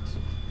anchorites.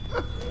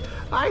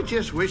 I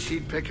just wish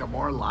he'd pick a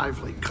more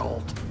lively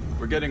cult.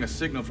 We're getting a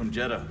signal from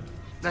Jeddah.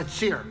 That's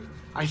Cere.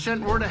 I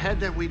sent word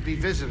ahead that we'd be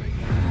visiting.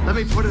 Let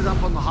me put it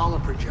up on the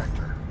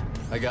holoprojector.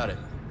 I got it.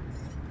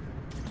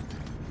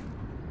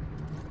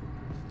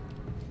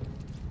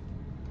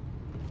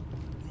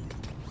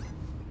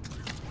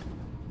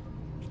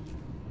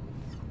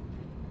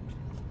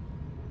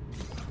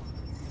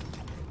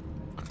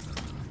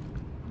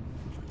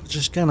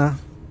 Just gonna.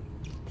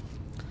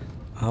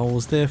 I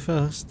was there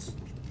first.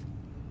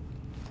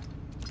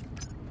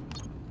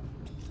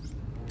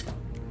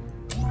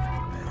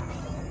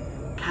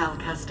 Cal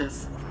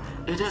Kestis,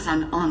 it is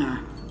an honor.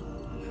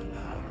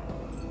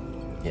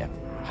 Yeah,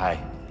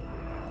 hi.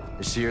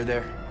 Is Cere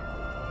there?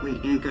 We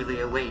eagerly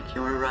await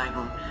your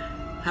arrival.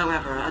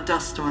 However, a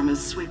dust storm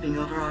is sweeping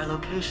over our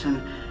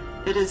location.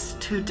 It is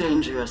too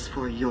dangerous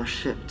for your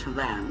ship to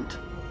land.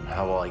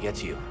 How will I get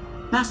to you?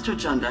 Master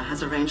Junda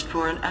has arranged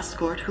for an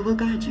escort who will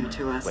guide you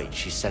to us. Wait,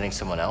 she's sending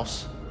someone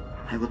else?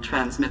 I will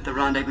transmit the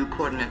rendezvous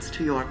coordinates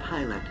to your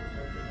pilot.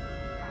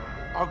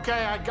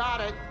 Okay, I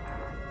got it.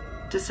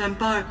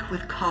 Disembark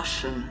with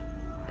caution.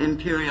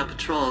 Imperial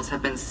patrols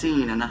have been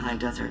seen in the high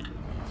desert.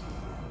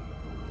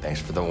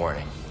 Thanks for the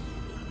warning.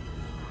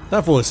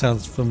 That voice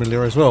sounds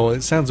familiar as well.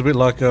 It sounds a bit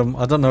like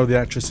I don't know the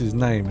actress's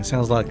name. It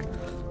sounds like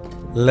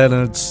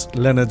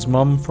Leonard's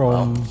mum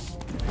from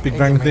Big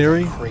Bang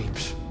Theory.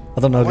 Creeps.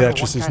 I don't know the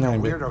actress's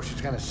name. But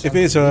if it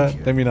is her,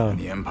 let me know.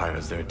 The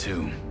Empire's there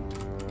too.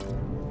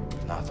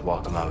 Not the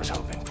welcome I was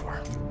hoping for.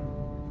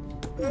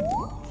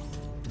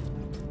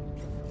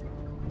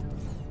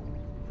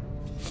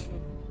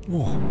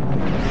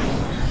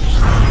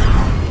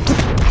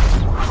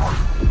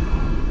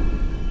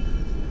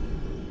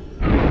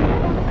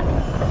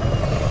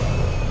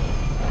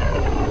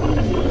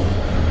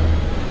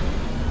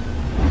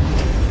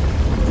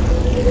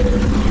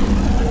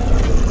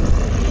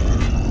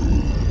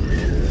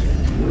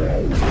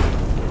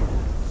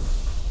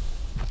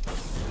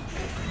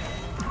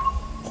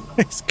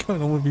 What's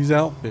going on with his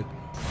outfit?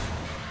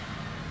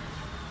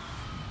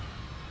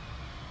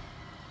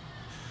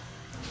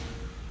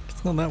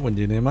 It's not that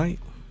windy in here, mate.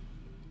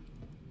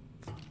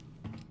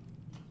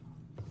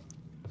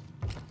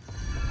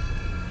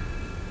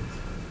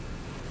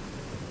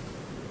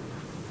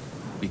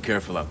 Be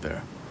careful out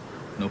there.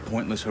 No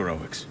pointless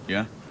heroics,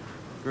 yeah?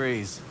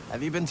 Grease,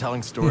 have you been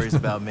telling stories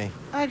about me?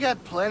 I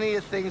got plenty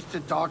of things to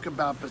talk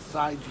about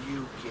besides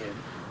you, kid.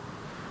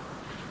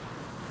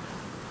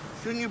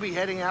 Shouldn't you be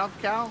heading out,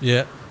 Cal?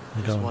 Yeah.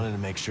 I just wanted to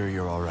make sure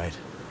you're all right.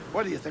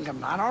 What, do you think I'm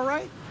not all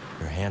right?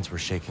 Your hands were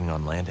shaking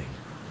on landing.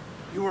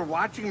 You were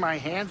watching my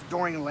hands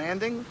during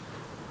landing?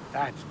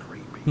 That's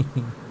creepy.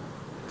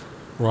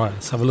 Right,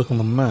 let's have a look on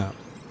the map.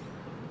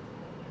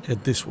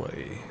 Head this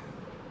way.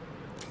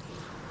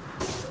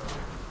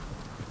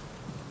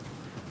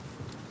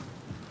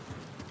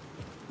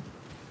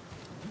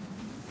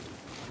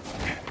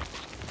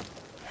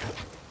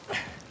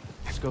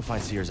 Let's go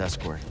find Cere's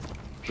escort.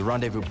 The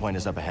rendezvous point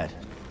is up ahead.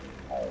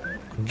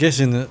 I'm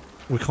guessing that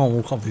we can't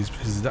walk up these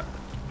because that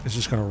it's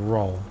just going to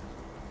roll.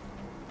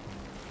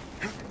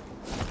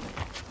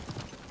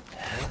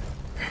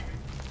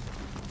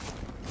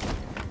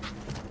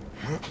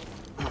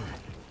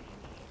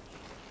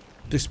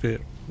 This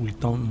bit, we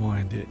don't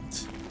mind it.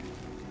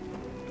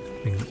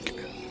 I think.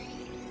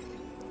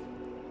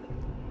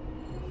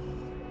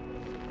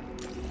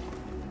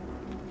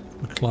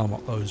 We climb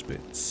up those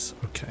bits.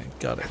 Okay,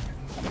 got it.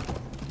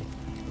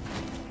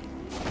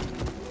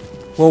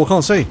 Well, we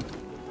can't see.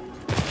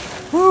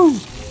 Woo!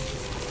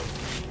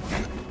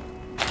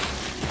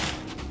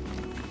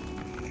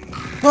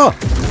 Oh!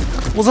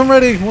 Wasn't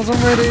ready!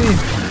 Wasn't ready!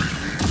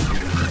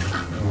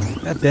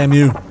 God damn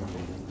you.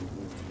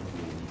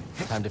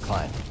 Time to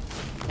climb.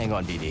 Hang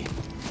on, DD.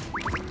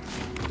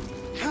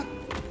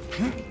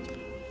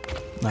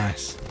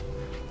 Nice.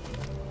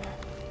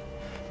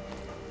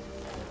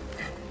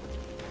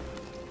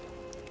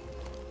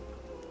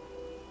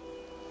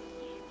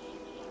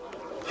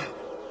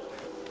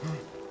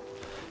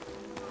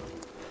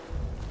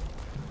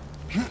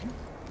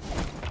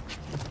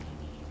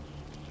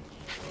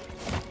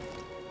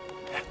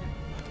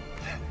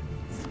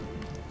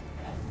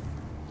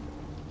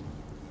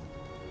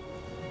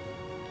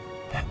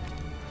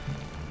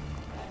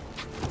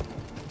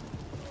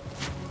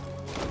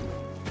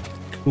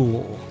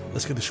 Cool.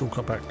 Let's get the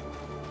shortcut back.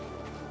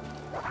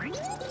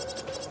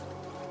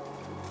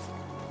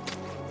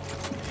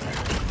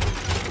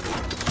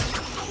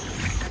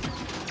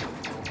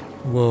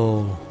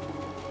 Whoa.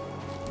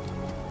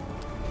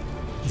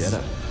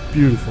 Jedi.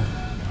 Beautiful.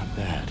 Not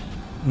bad.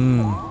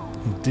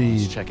 Indeed.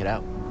 Let's check it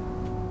out.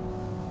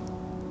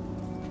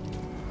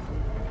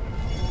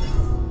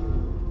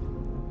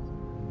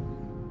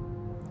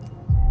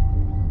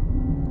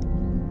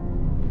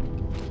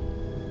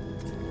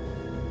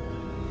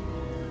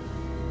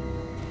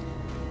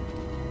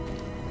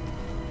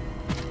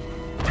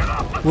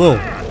 Whoa.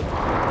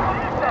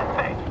 What is that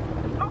thing?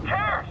 Who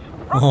cares?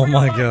 Oh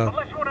my god.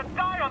 Unless you want to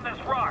die on this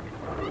rock.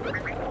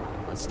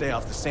 Let's stay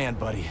off the sand,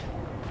 buddy.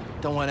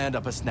 Don't want to end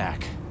up a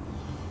snack.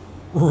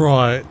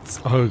 Right.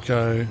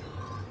 Okay.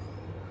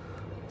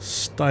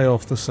 Stay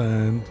off the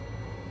sand.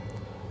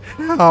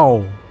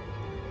 How?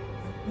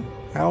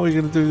 How are we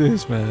going to do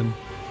this, man?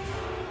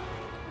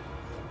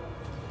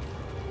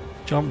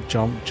 Jump,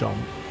 jump,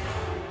 jump.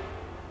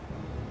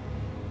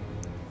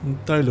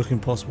 They look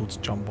impossible to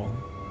jump on.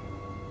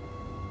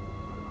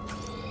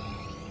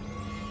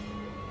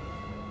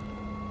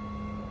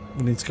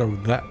 We need to go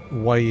that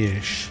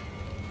way-ish.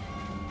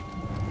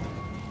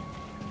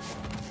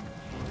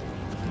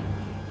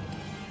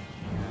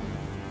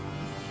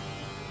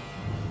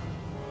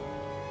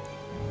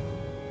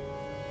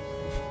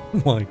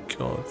 Oh my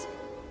god.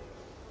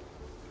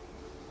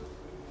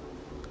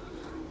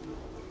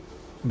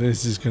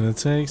 This is gonna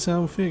take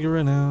some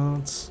figuring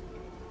out.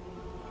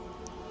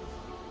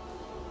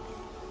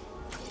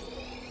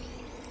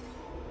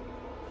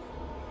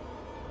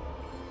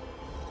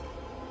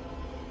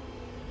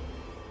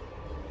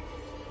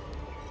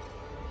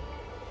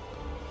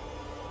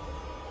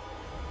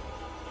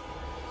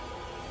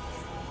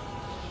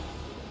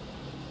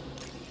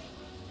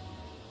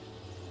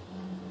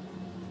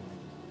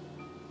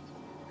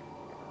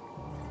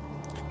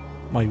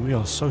 Mate, we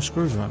are so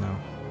screwed right now.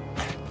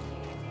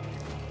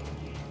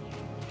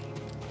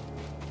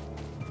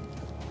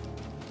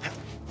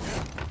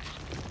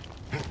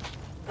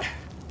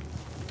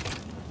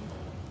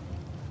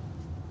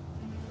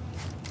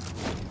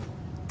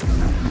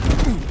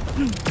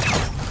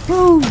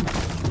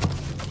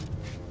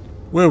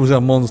 Where was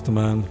that monster,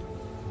 man?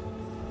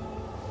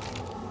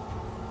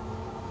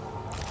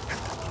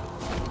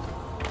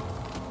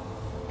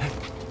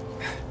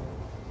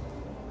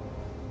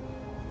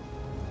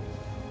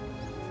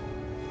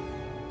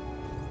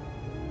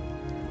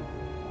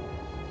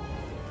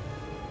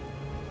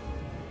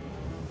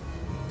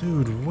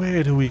 Dude,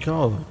 where do we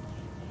go?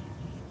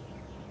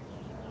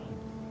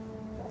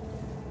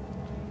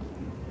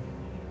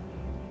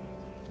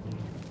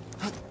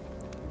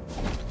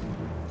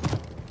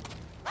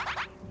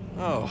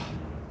 Oh,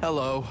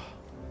 hello.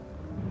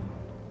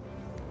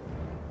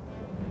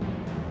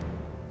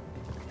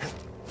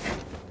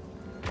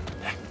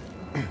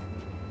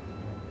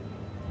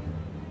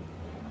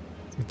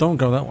 Don't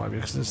go that way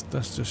because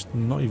that's just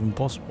not even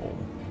possible.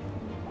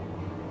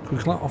 Could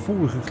we climb? I thought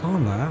we could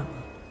climb that.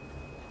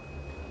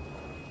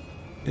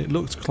 It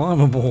looked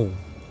climbable.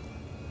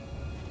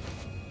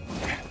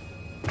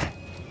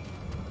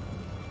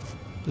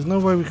 There's no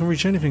way we can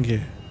reach anything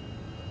here.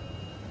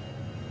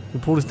 Can we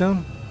pull this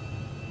down?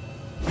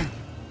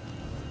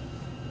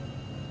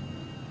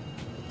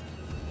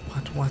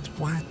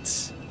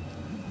 What?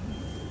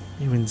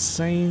 You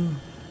insane?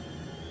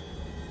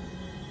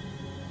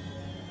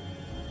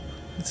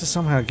 Let's just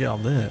somehow get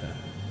up there.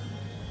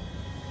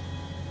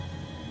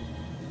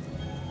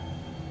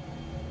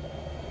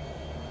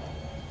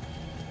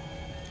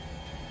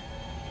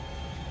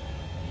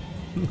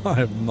 I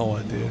have no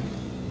idea.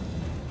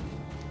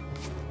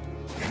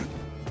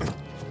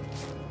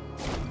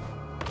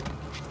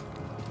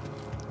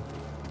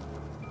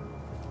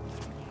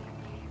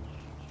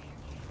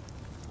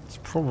 It's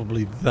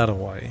probably that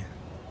away.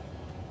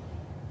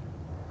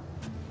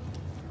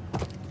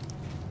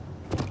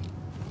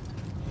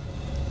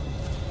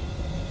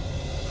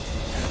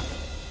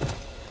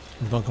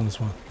 Don't come this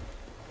way.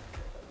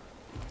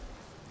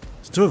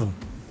 There's two of them.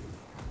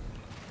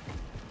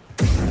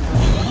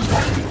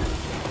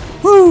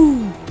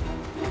 Woo!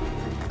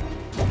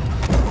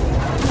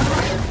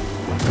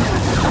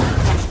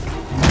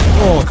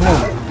 Oh, come on.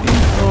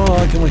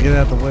 Oh, can we get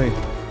out of the way?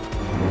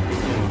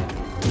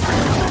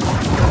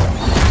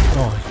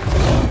 Oh.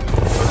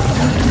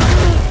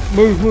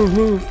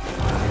 Move.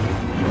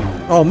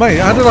 Oh, mate,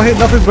 how did I hit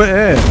nothing but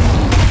air?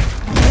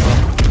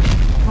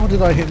 How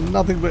did I hit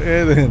nothing but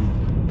air then?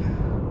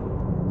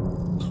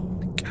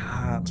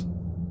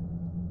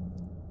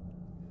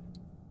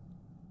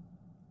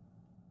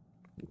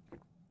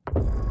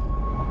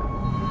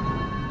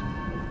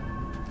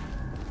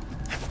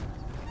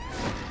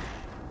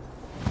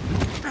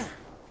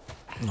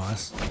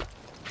 Nice.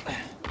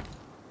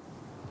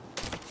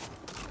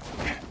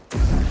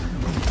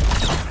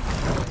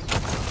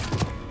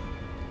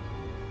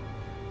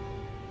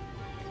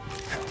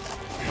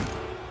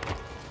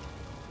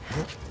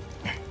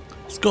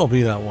 It's got to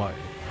be that way.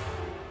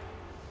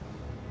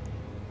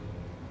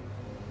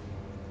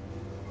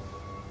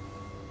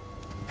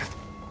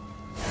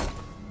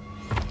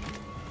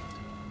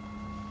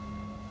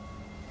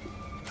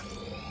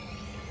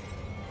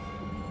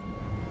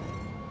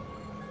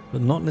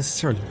 But not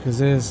necessarily, because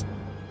there's...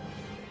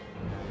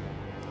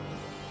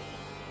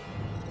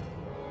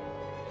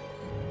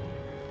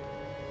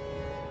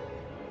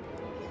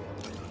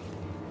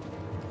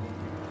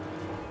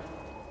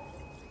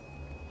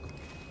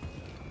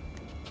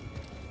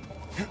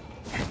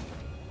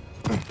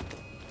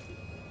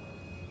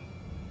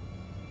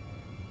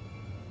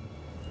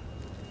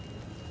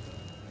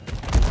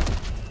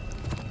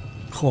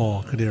 Oh,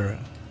 I could hear it.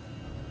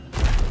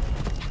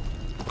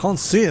 Can't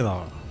see it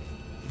though.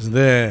 It's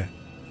there.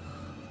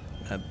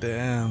 God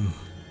damn.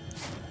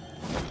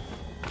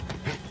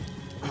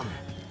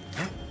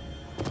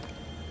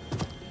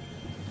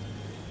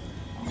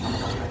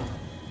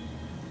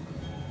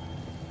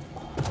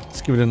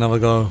 Let's give it another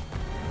go.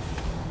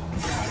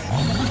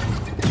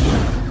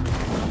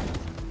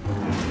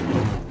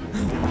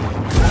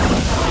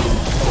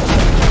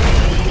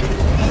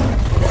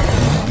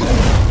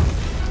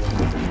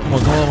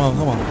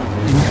 Come on.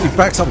 He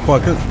backs up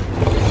quite good.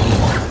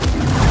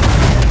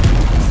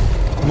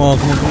 Come on.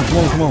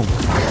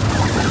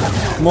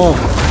 Come on.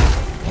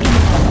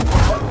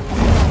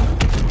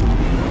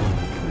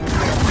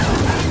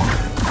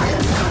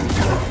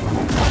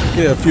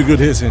 Get a few good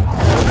hits in.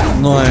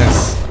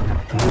 Nice.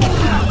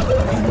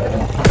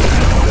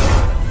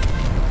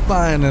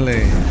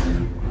 Finally.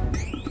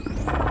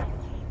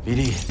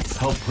 BD,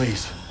 help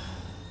please.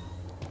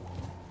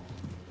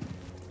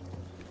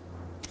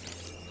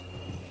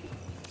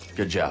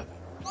 Good job.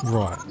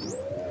 Right.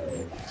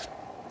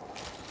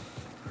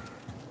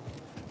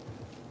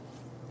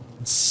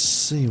 Let's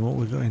see what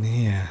we got in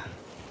here.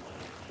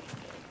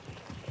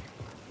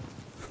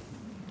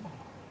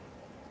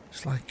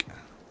 It's like...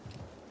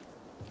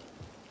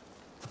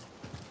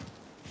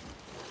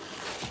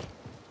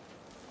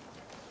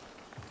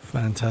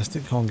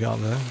 Fantastic. Can't get up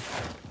there.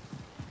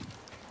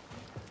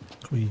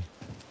 Can we...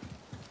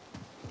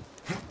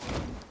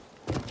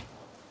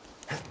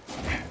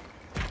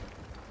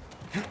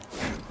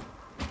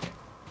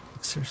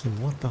 Seriously,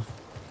 what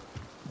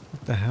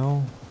the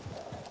hell?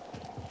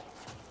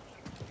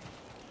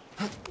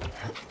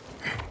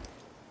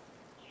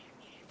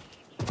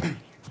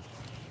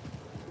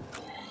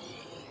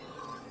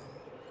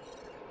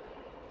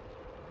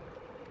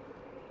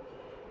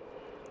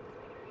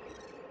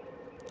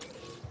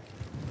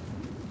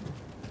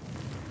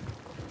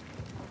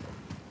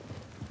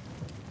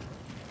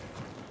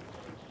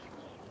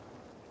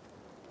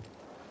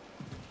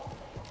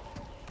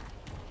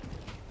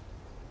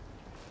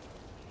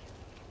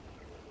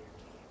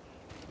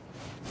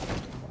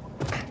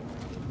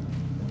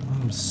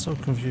 I'm so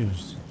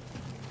confused.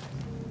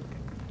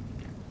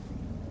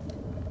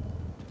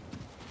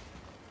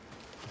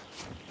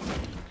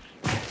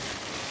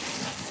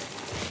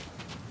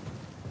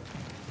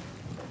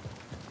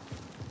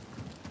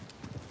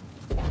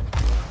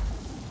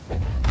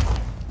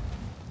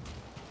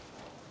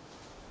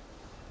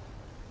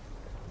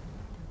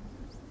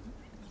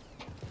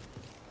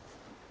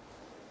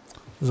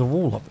 There's a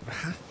wall up there.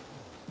 How do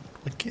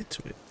I get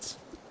to it?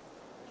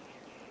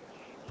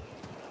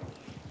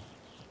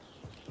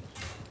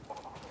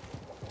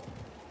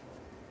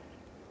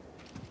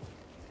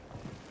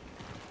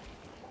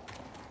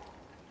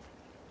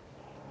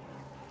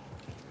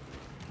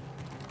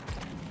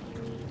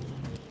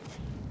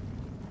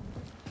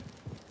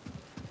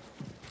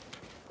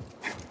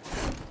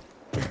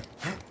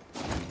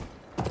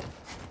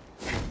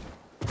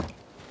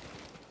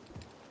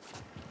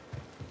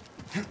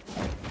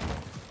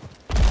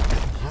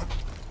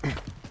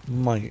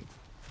 Mate.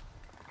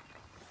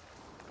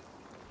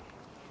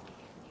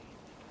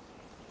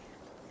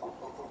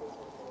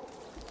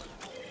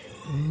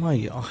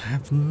 Mate, I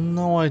have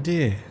no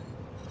idea.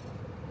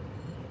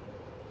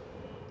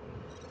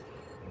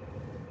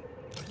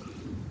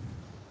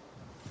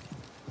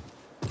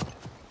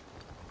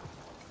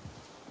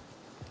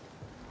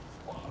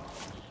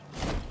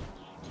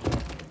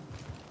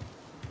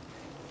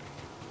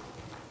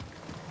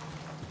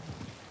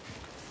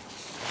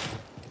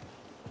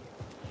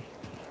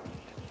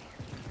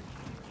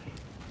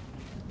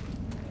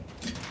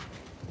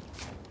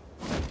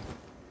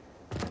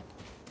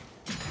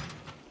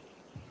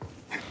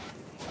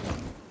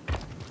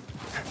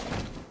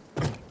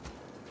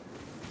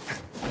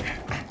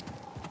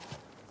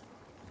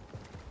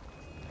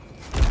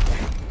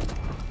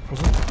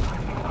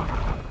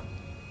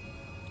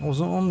 I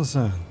wasn't on the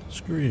sand.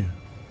 Screw you.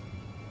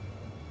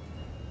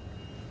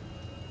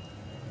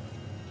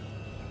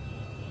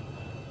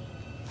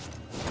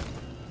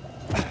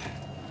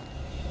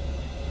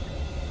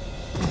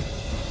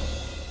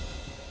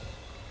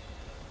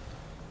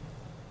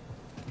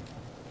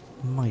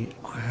 Mate,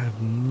 I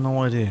have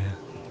no idea.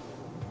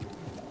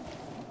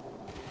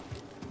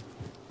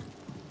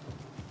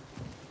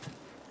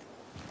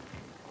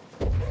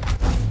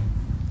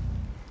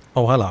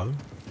 Oh, hello.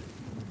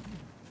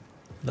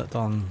 That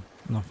done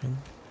nothing.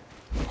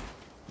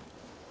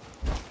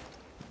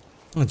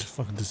 I just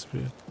fucking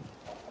disappeared.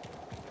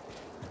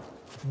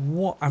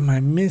 What am I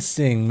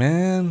missing,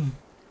 man?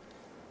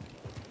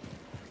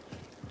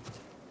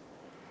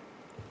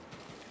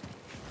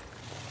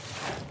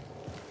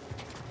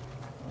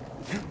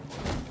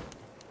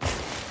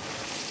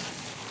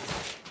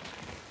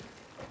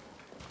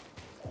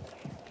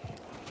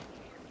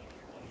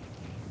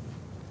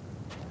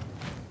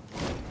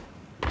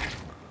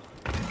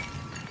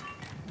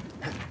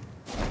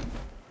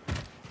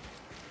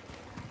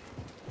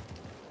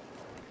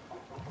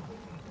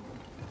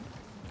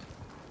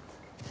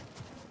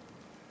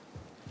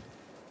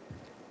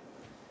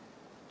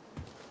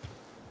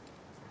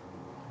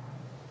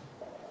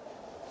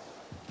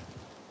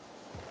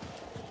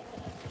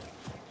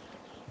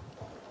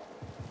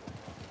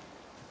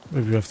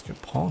 Maybe we have to get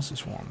past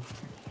this one.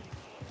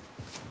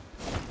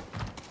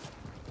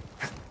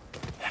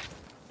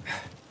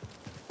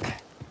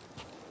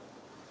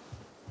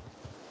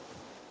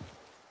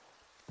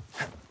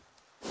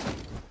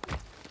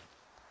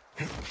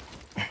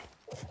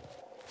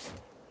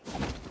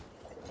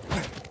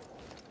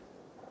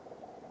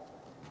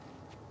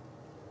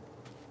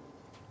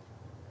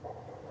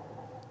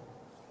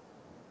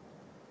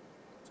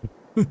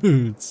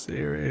 Dude,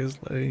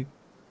 seriously.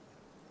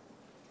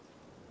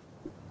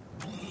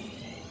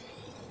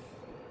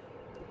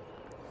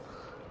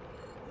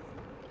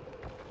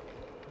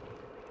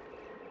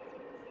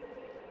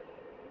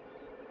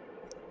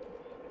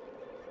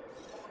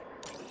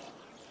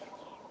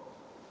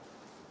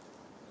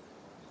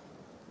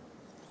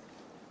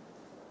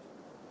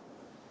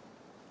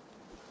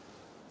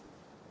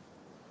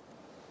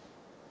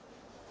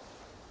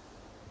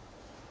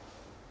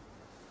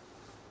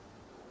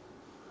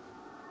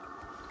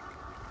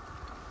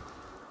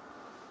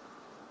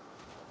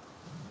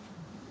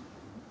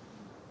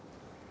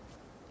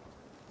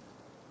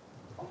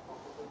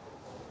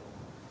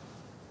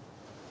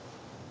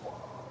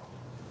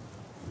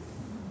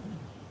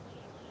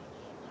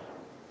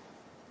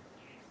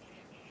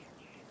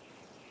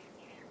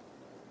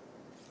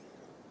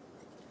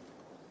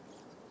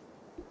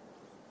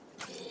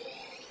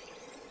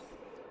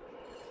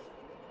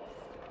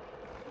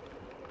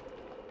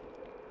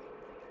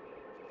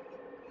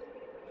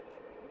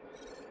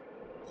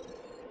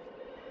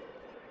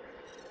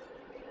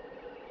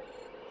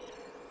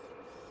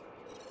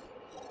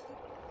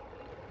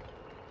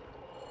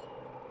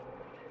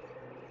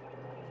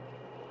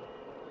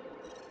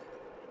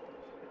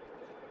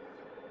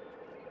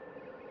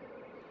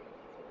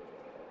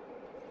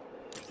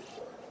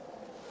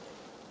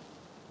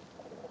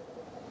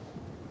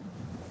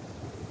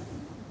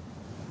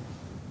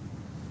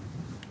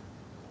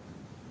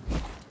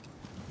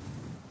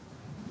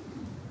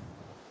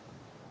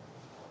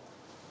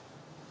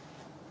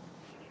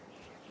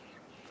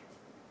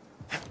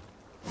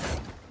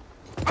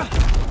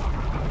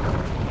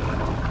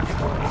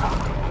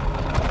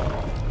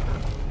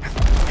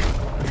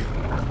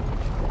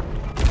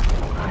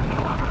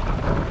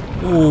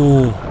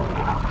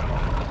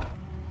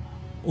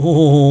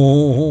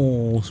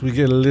 Oh, so we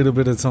get a little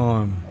bit of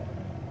time.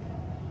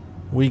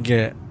 We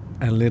get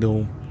a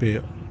little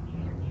bit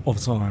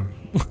of time.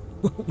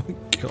 Oh my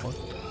god.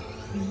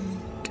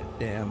 God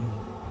damn.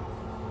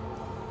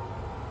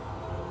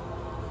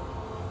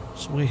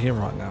 So we're here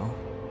right now.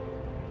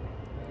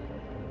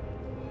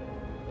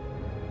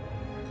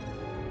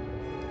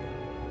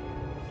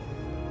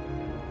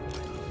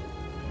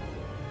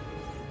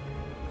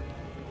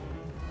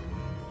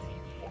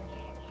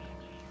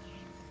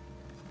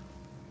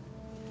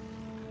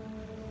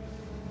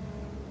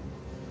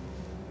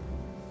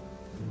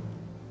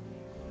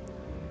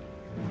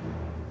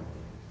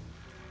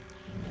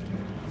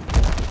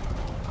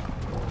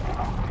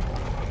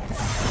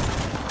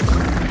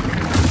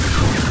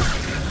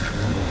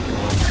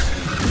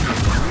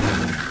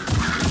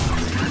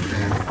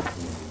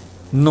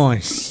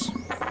 Nice.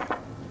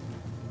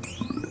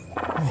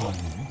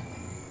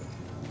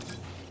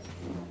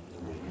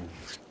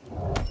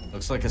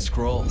 Looks like a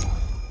scroll.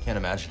 Can't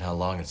imagine how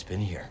long it's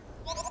been here.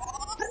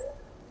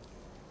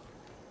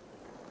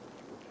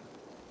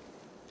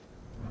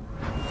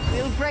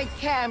 We'll break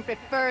camp at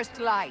first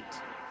light.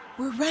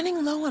 We're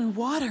running low on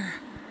water.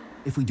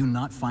 If we do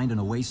not find an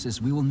oasis,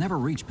 we will never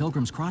reach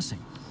Pilgrim's Crossing.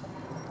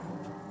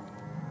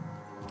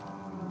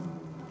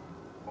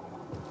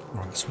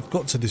 Right, so we've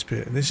got to this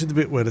bit. This is the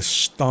bit where the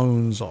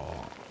stones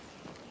are.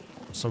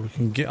 So we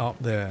can get up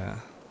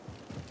there.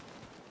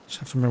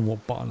 Just have to remember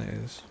what button it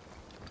is.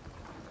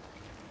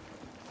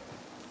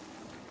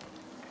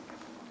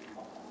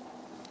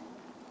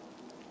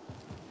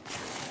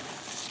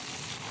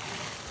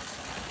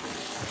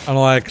 And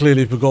I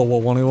clearly forgot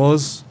what one it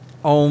was.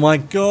 Oh my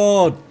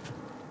god!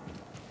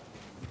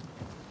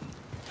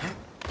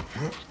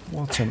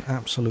 What an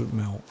absolute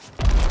melt.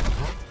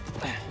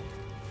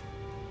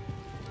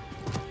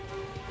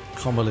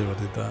 Can't believe I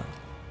did that.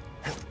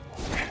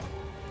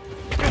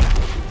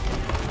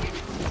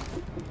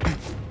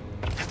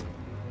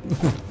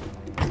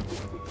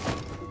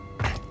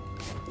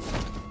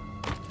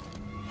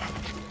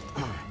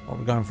 Oh,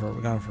 we're going for it,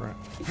 we're going for it.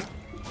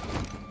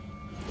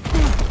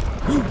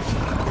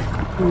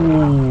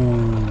 Ooh.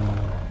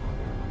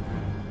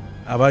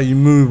 How about you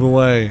move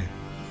away?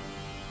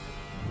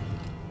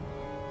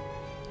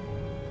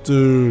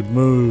 Dude,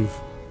 move.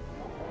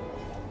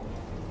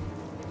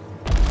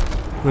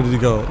 Where did he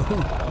go?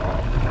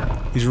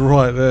 He's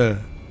right there.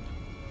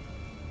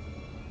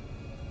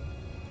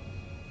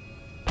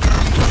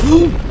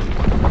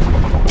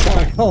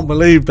 I can't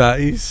believe that.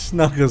 He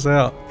snuck us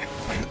out.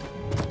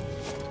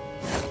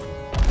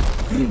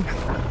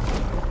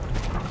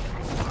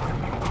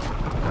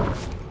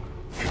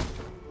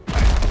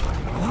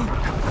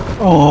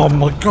 Oh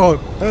my god,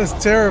 that's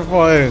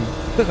terrifying.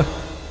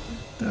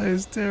 That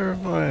is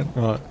terrifying.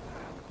 Right,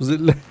 was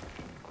it?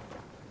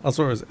 I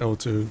swear it was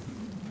L2.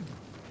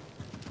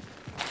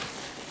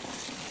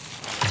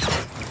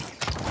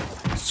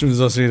 As soon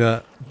as I see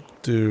that,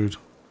 dude.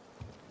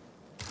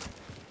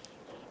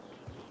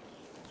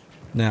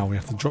 Now we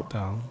have to drop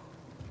down.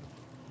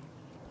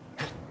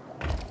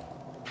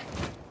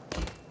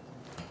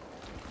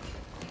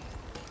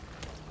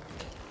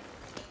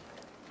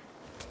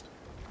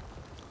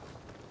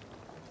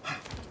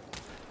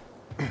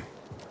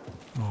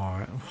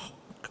 Alright. Oh,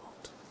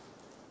 God.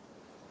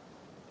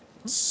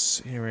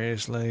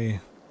 Seriously.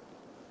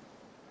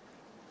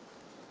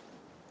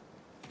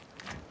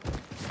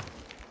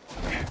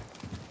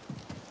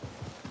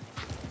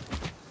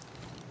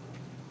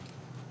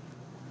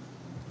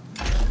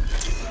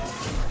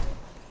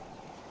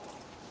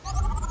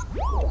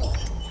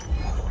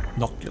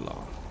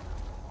 Nocular.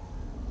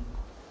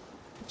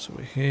 So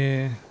we're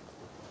here.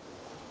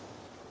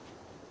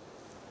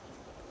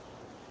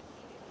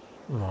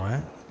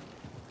 Right.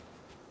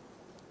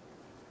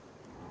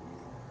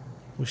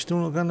 We're still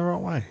not going the right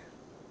way.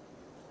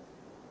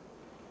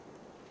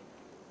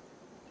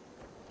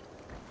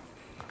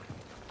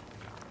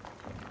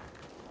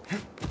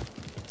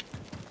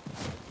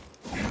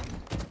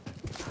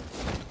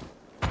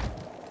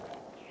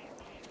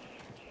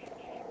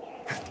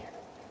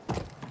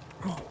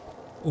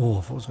 Oh,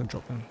 I thought I was going to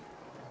drop them.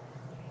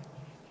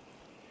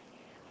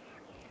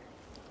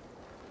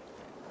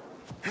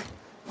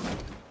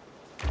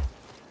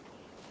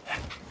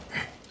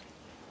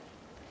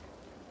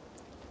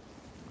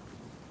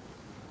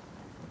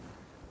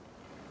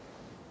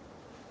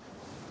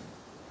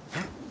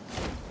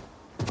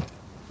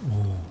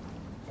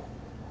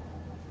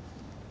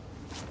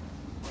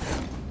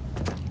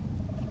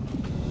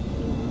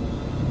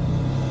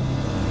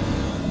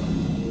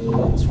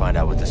 Let's find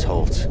out what this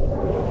holds.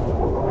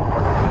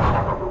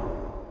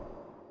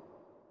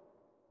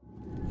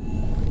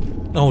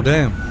 Oh,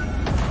 damn.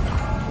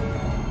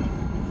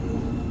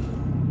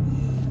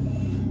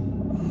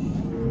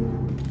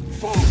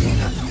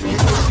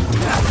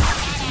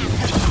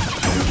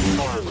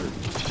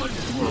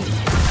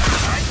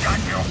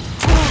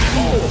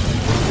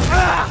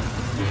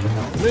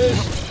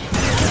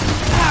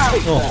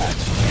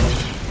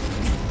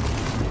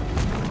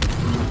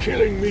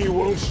 Killing me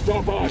won't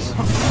stop us.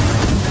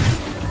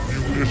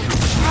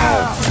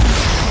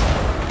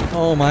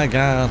 Oh my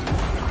god.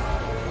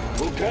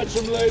 We'll catch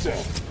him later.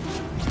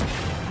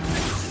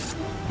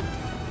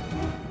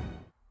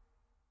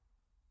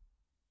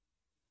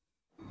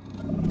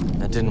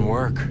 That didn't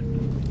work.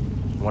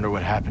 Wonder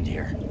what happened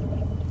here.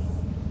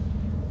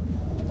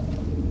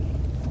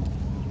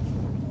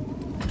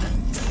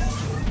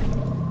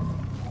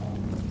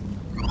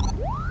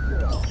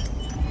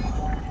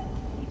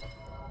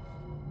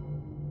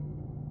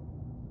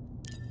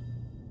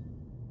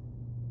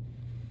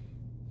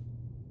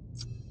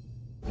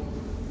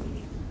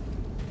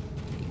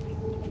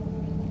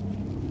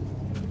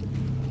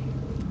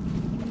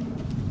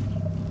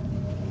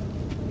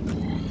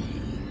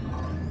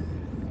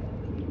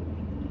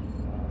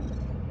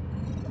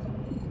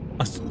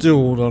 I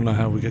still don't know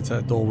how we get to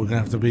that door. We're gonna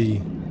have to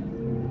be...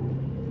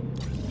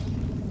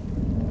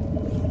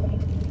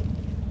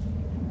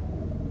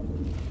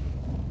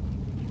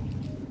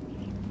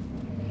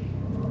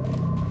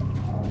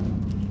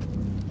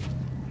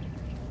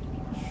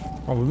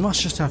 Oh, we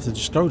must just have to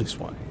just go this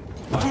way.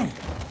 Like...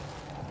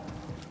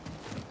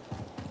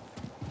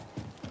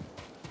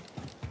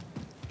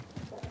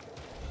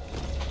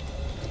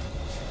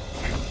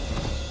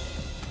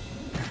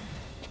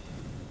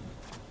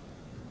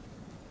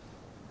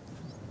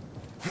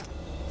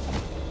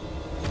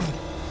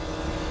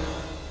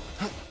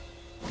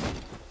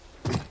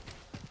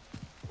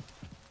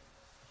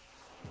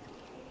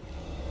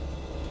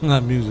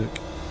 That music.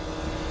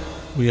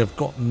 We have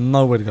got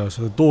nowhere to go,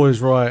 so the door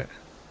is right.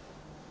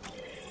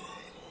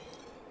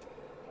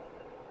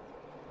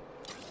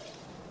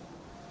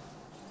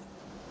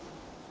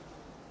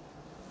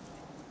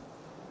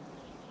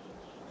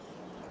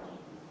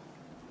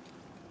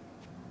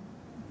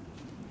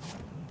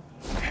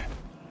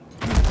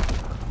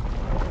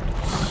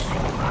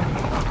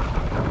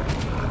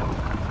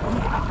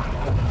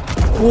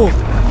 Whoa.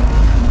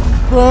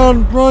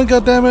 Run, run,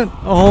 goddammit!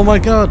 Oh my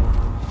god!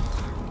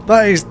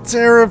 That is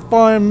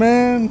terrifying,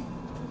 man.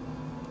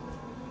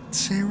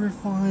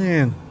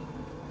 Terrifying.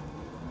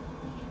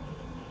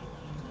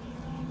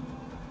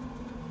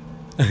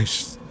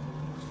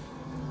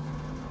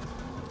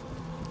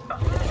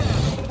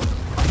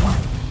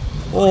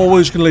 Oh, we're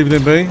just gonna leave it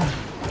in be.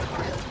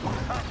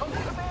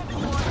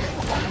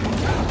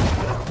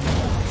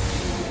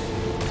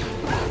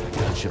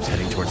 Ship's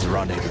heading towards the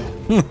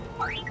rendezvous.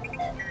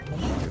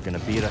 They're gonna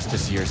beat us to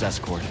Cere's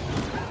escort.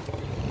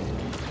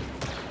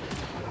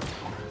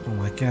 Oh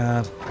my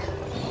god.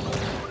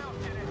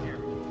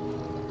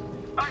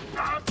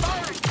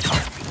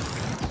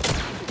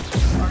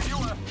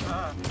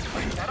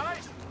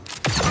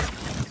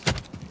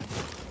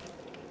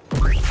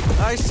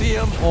 I see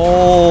him.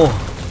 Oh.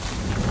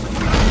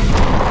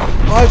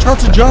 I tried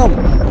to jump.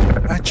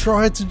 I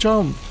tried to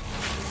jump.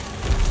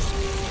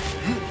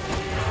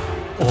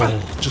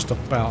 Oh, just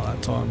about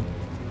that time.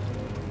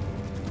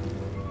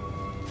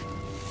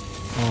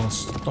 Oh,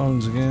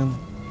 stones again.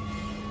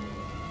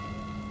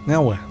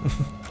 Now where?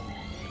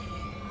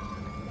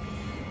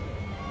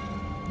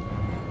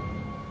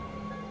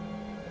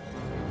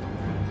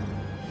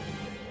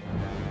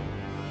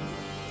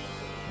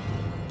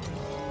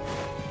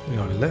 We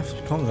go left.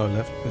 You can't go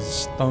left because the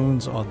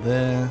stones are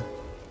there.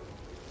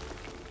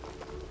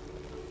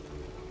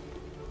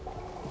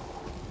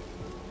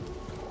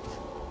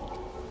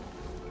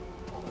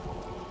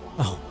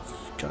 Oh, you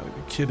gotta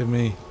be kidding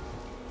me.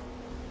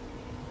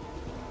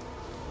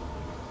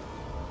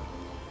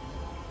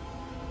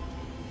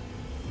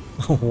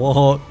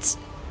 What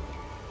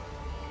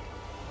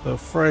the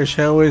fresh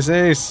hell is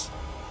this?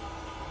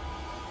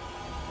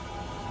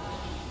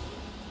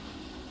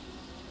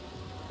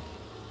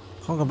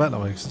 Can't go back that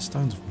way because the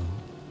stones are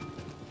wrong.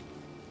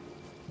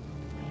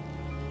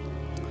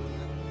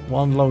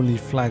 One lonely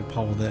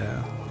flagpole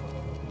there.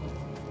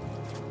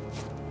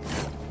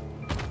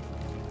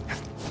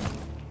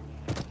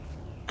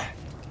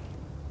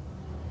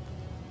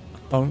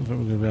 I don't think we're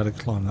going to be able to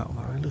climb that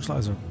way. It looks like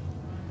there's a...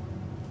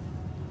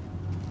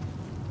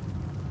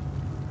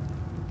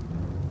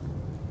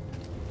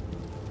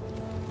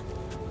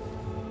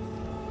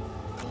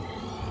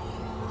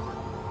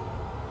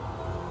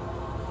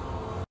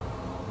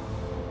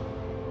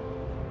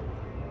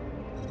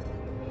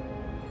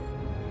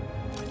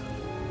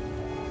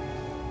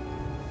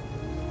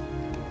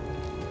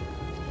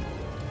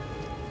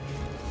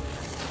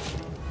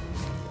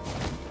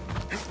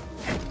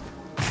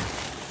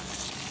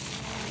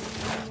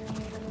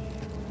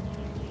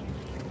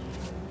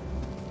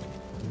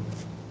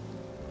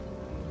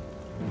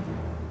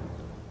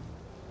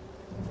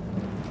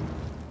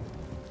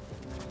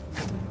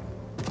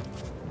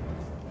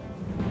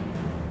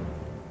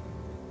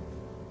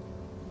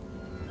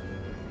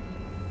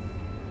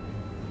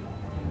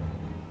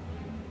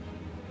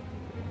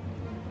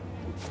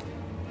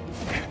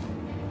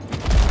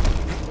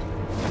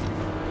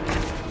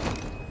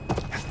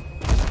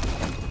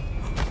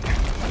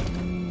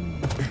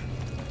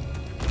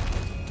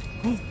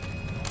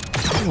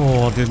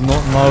 Oh, I did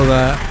not know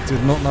that.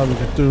 Did not know we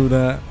could do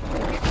that.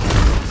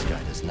 This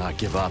guy does not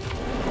give up.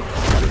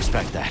 Gotta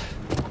respect that.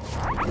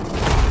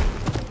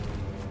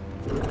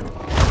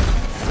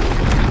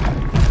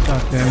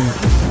 Fucking.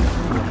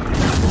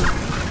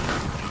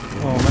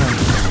 Oh man.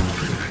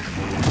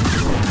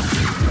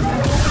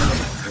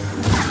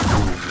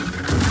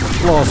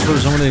 Blast through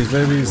some of these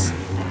babies.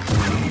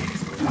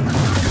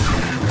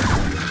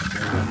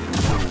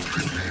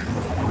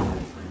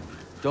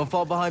 Don't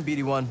fall behind,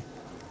 BD1.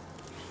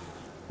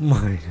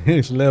 My,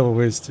 this level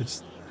is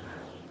just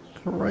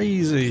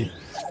crazy.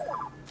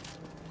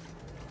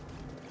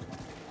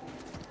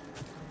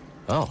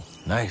 Oh,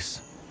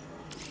 nice.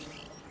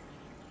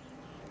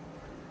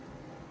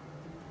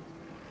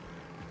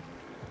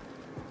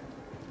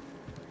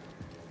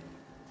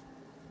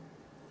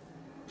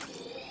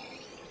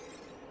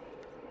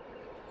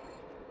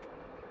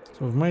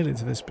 So we've made it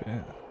to this bit.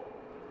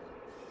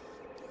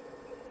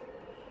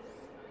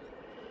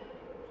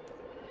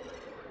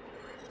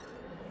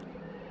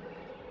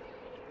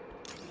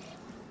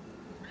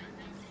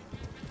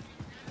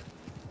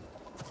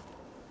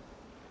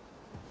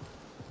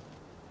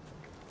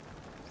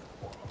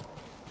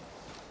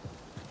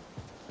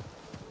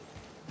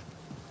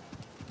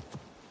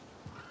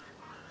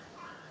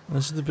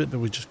 This is the bit that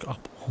we just got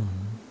up on.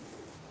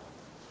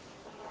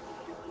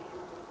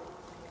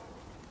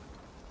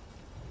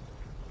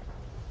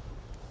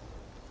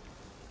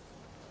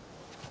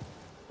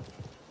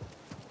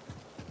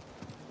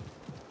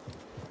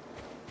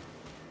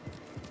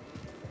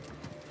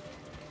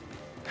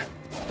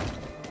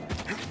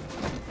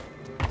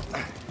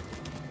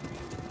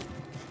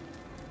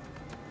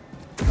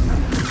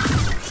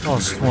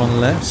 Lost one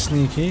left,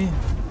 sneaky.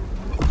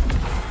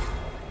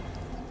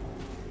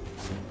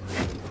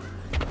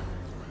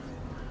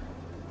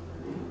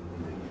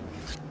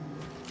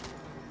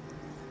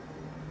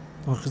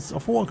 I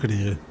thought I could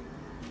hear.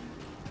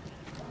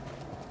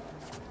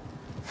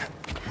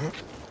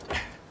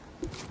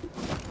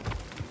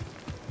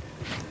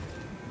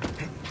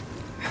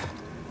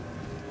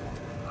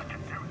 I can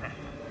do this.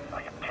 I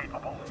am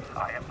capable.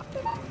 I am.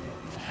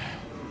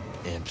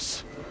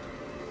 Imps.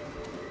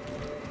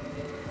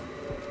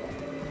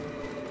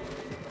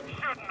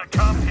 Shouldn't have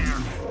come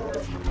here.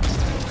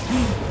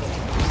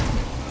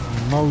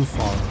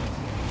 Mofo.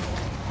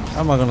 How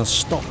am I going to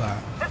stop that?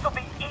 This'll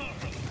be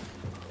easy.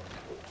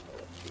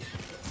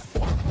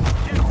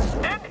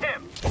 End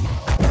him.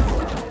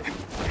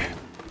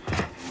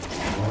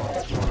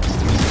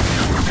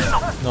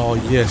 Oh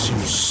yes, you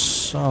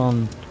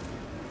son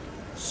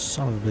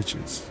of a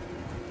bitches.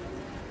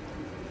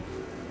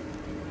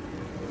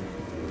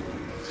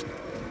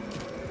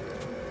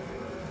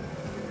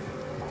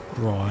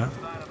 Right.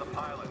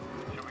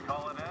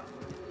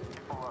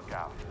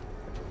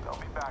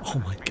 Oh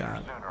my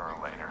god. Sooner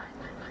or later,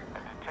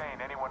 and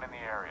detain anyone in the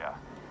area.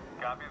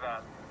 Copy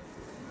that.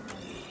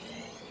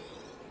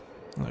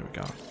 There we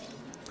go.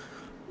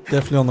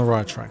 Definitely on the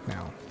right track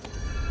now.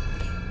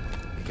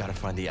 We gotta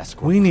find the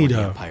escort. We need the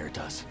a Empire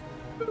does.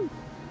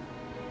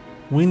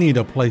 We need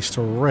a place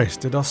to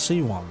rest. Did I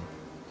see one?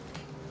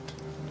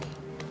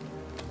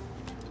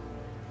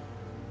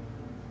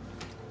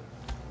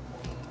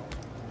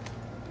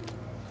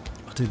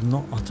 I did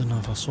not. I don't know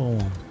if I saw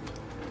one.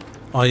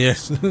 Oh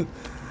yes.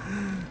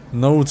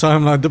 No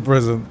time like the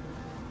present.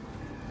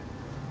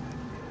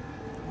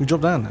 We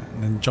drop down there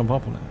and then jump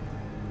up on it.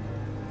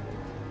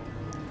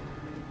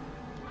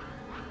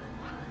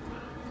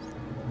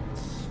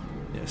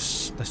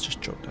 Yes, let's just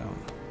drop down.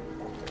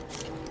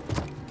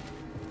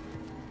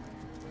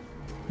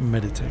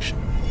 Meditation.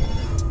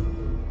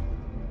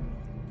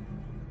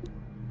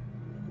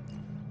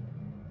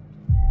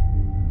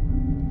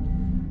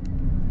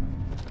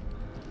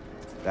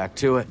 Back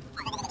to it.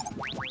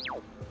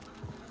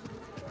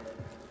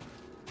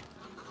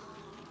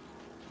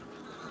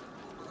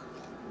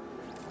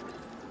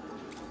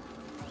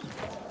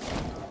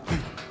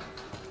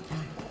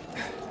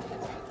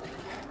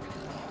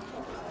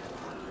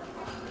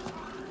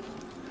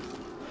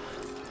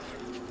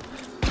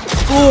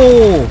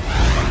 Oh!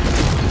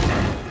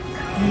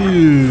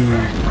 You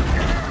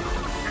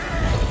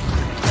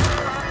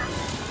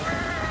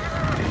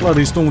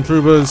bloody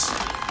stormtroopers!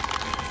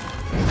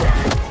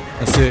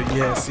 That's it.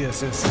 Yes,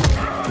 yes, yes.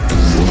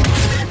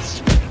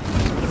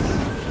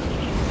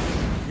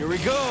 Here we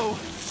go.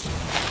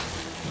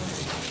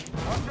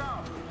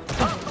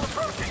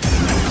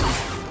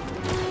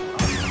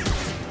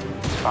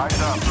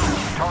 Eyes up.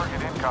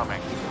 Target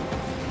incoming.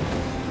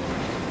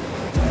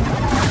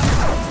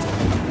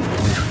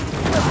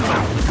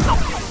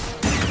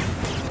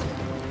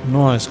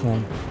 Nice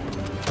one.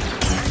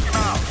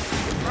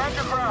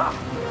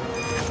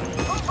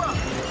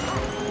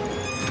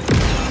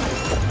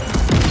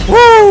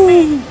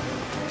 Woo!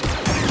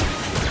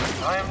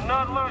 I am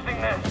not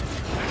losing this.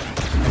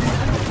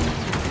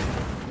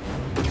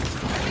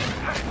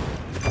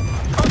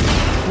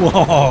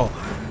 Whoa!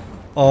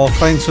 Oh,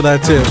 thanks for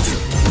that tip.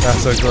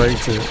 That's a great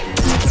tip.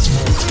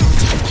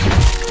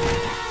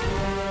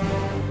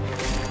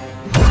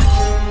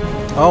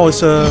 Oh,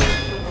 it's a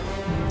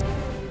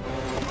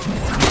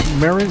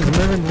Merrin. Is it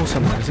Merrin? What's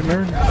that? Is it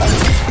Merrin?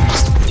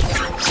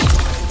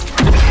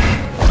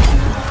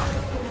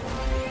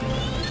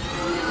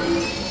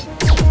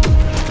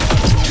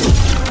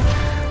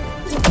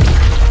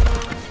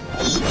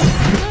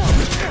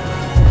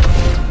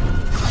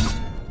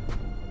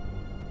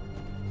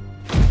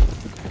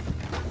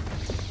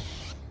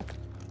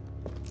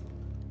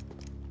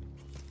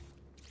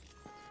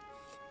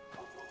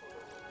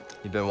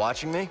 been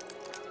watching me?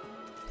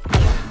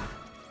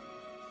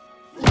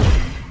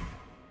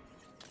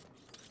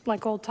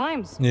 Like old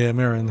times. Yeah,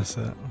 Merrin, that's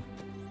it.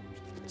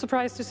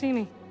 Surprised to see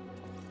me.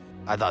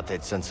 I thought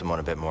they'd send someone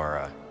a bit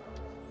more,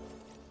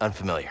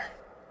 unfamiliar.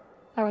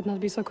 I would not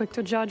be so quick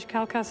to judge,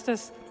 Cal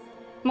Kestis.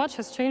 Much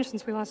has changed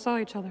since we last saw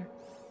each other.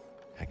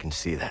 I can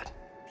see that.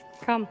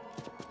 Come.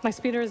 My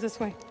speeder is this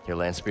way. Your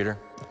land speeder?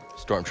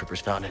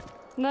 Stormtroopers found it.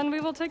 Then we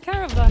will take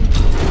care of them.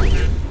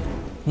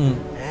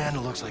 And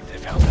it looks like they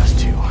found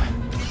us too.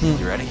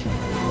 You ready?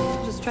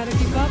 Just try to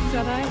keep up,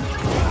 Jedi.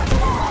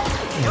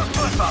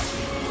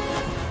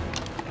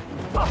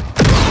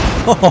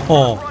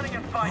 Oh,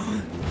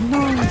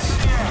 nice.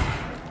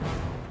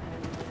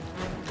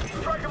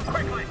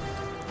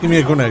 Give me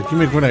a grenade. Give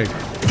me a grenade.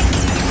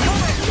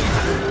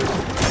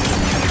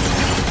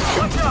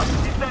 Watch out!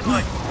 He's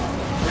deadly.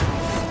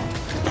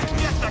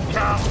 Get the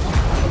cow.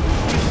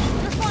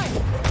 You're fine.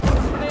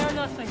 They are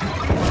nothing.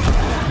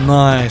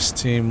 Nice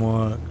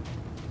teamwork.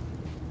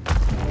 I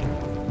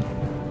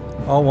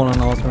want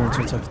an ultimate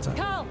to attack.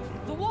 Cal,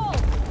 the wall.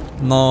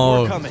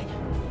 No. We're coming.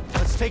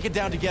 Let's take it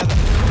down together.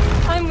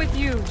 I'm with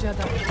you,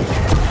 Jedi.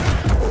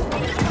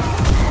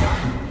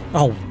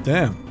 Oh,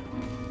 damn.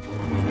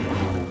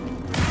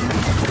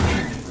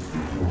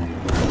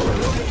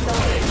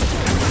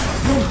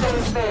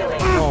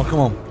 Oh, come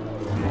on.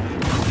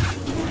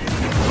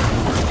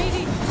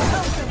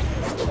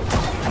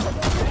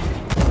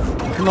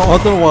 No, I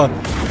don't know why.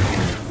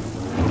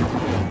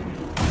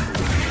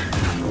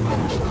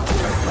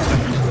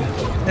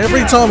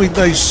 Every time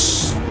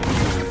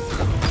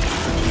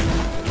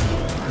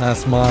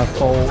that's my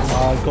fault.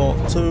 I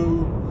got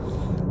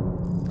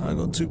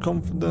too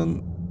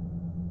confident.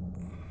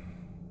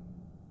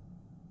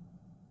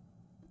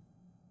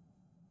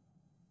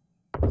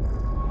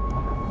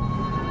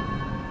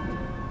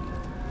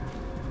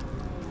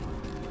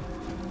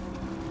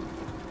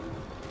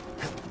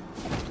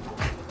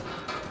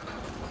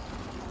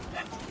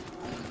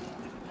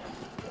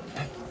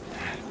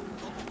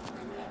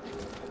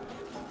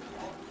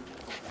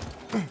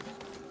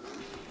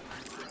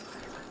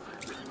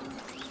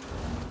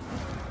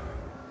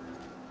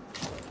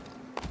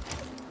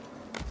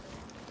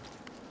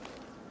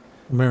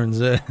 Merrin's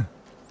there.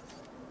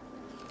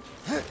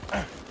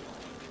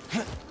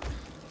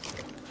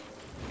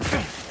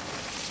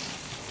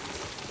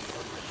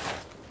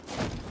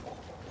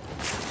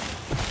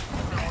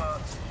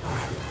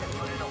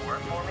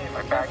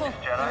 Careful,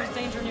 there is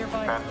danger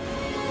nearby.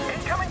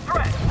 Incoming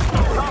threat!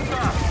 Stop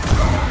that!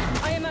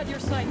 I am at your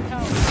side,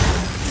 Cal.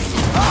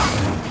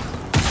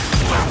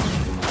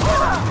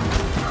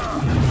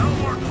 No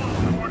more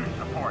close quarter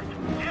support.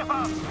 Give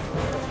up!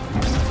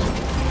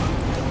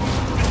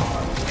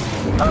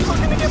 I'm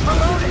looking to get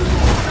promoted!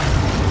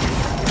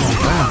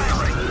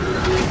 Eventually.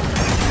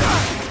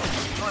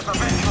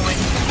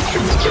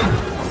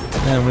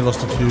 And we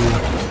lost a few.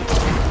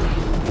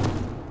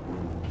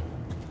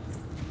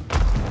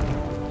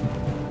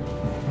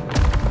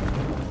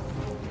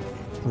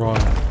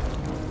 Right.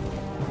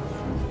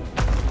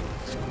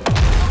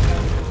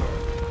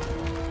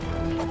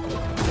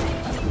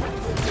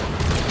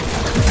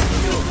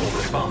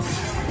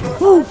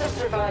 Odds of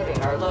surviving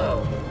are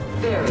low.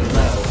 Very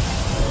low.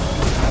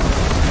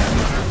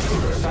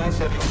 Signs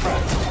have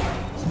compressed.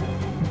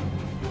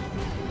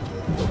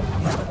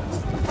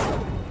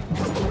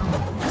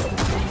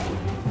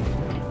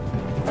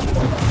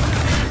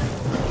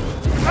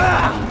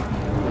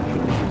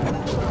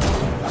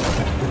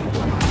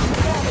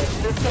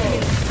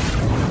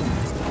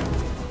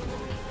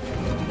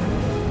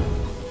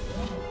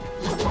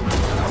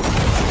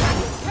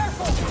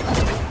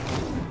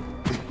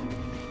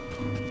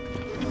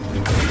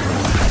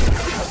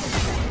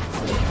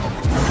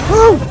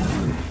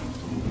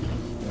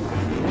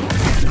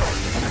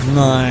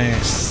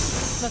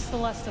 Nice. That's the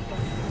last of them.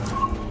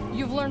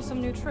 You've learned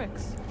some new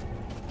tricks.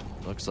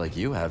 Looks like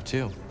you have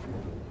too.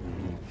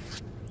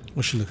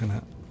 What's she looking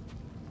at?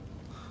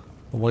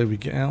 The way we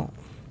get out?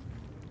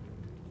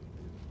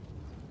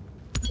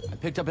 I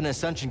picked up an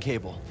ascension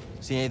cable.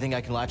 See anything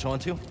I can latch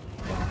onto?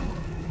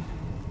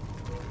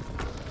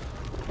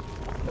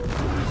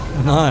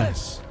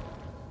 Nice.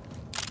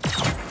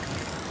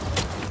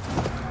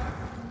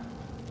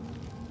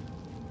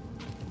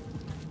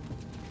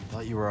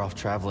 Thought you were off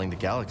traveling the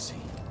galaxy.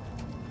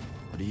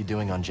 What are you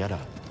doing on Jedha?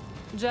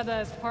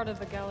 Jedha is part of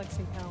the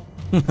galaxy, Cal.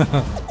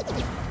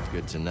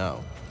 Good to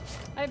know.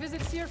 I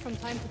visit Cere from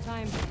time to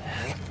time.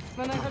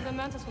 When I heard the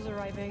Mantis was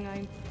arriving,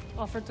 I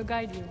offered to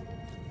guide you.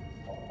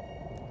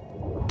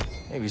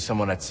 Maybe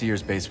someone at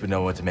Cere's base would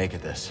know what to make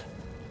of this.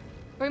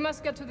 We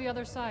must get to the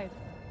other side.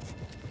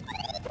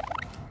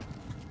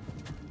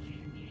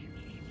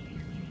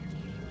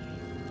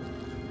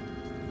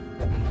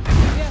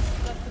 Yes,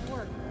 that could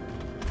work.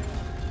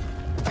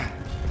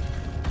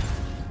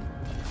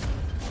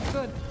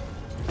 Good.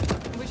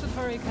 We should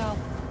hurry, Cal.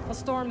 A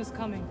storm is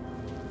coming.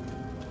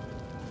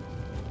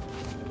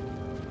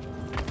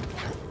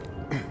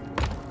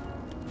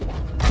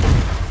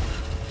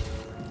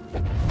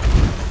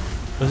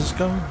 Where's this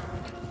going?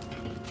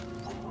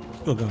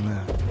 Let's go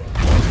now.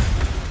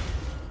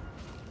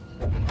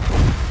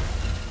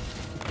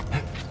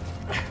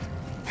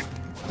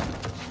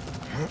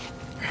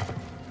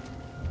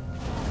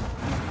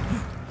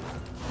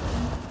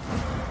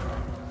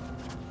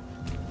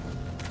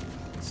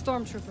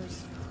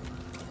 Stormtroopers.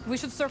 We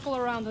should circle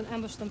around and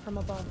ambush them from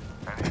above.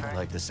 I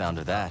like the sound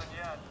of that.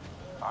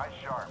 Eyes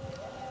sharp.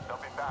 They'll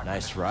be back.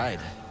 Nice ride.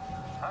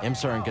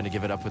 Imps aren't gonna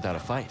give it up without a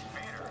fight.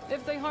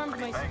 If they harmed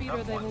my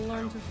speeder, they will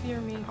learn to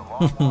fear me.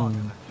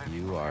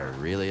 You are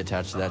really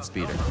attached to that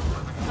speeder.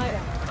 I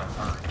am.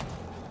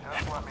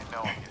 Just let me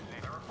know if you see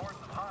the reports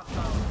of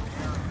hostiles in the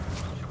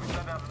area. Should we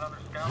send out another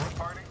scouting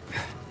party?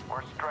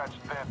 We're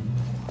stretched thin.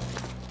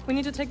 We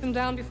need to take them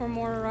down before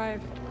more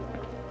arrive.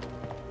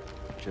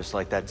 Just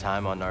like that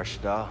time on Nar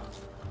Shaddaa.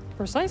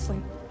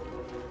 Precisely.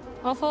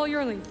 I'll follow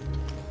your lead.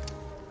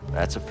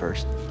 That's a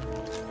first.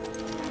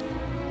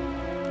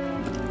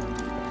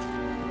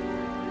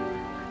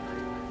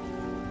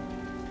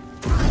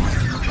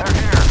 They're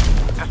here.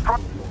 Destroy.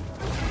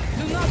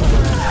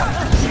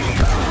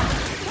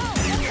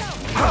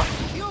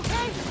 You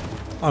okay?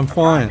 I'm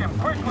fine.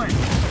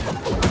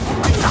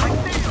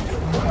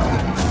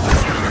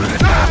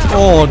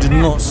 Oh, did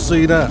not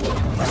see that.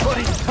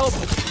 Buddy, help!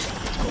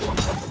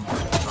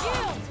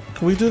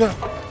 Can we do that?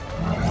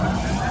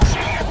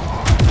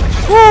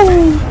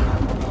 Woo!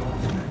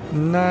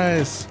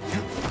 Nice.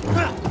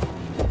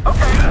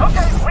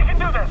 Okay, we can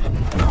do this.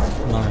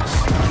 Nice.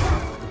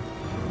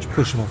 Just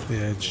push him off the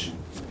edge.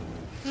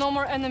 No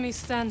more enemies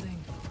standing.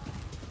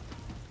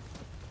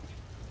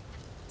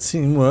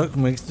 Teamwork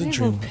makes the They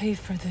will dream. pay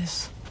for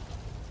this.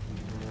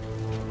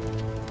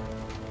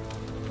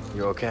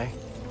 You okay?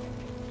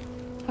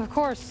 Of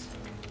course.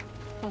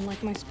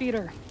 Unlike my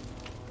speeder.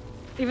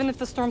 Even if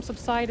the storm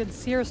subsided,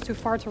 Cere is too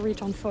far to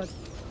reach on foot.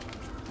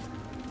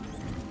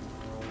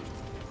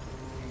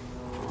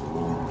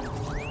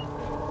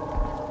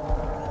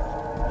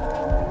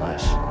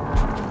 Nice.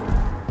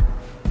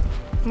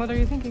 What are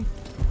you thinking?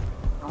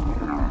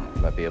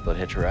 Might be able to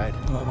hitch a ride.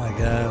 Oh my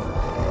god.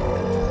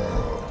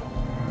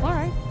 All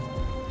right.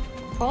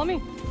 Follow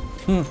me.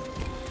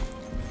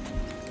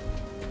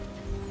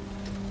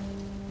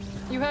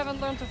 You haven't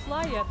learned to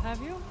fly yet,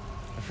 have you?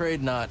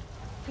 Afraid not.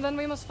 Then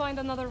we must find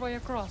another way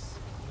across.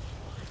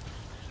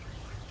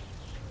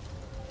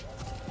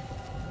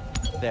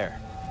 There.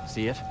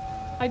 See it?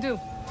 I do.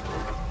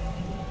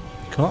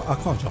 I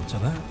can't jump to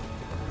that.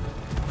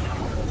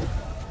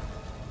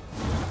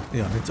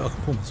 Yeah, I can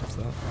pull myself to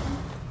that.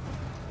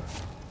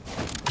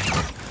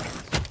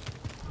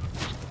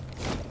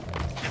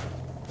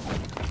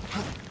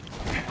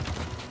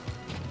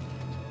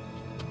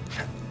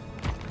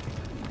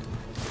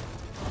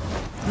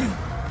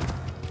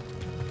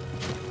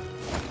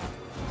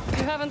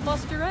 You haven't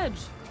lost your edge.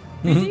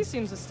 BD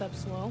seems a step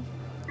slow.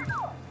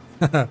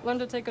 Learn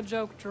to take a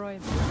joke,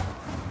 droid.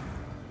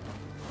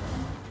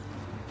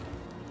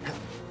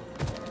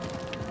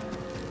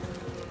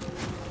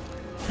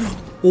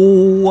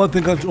 Oh, I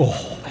think I...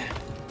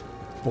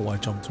 Oh, I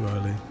jumped too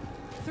early.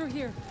 Through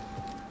here.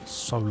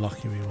 So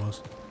lucky he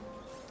was.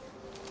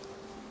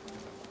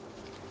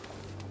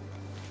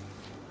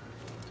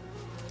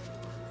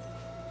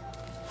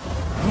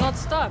 Not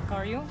stuck,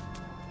 are you?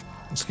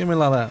 Just give me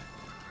like that.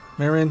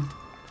 Merrin.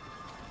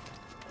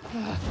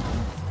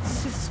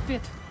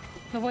 Spit.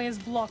 The way is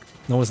blocked.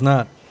 No, it's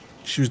not.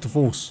 Choose the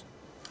force.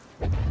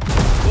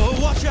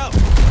 Whoa, watch out!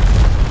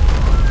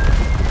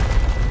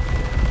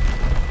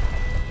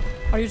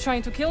 Are you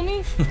trying to kill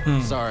me?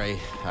 Sorry,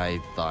 I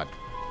thought.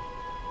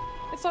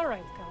 It's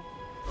alright, Cal.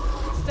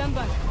 Stand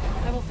back.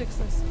 I will fix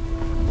this.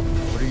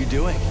 What are you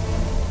doing?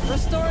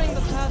 Restoring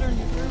the pattern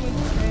you threw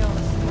into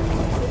chaos.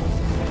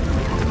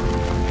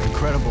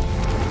 Incredible.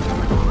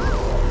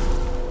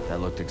 That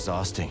looked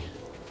exhausting.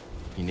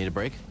 You need a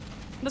break?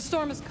 The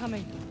storm is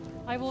coming.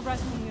 I will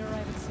rest when we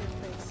arrive at Cere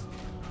base.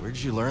 Where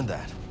did you learn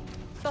that?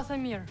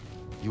 Sathamir.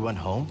 You went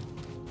home?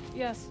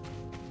 Yes.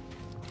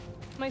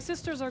 My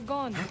sisters are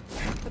gone,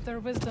 but their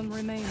wisdom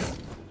remains.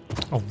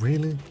 Oh,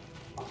 really?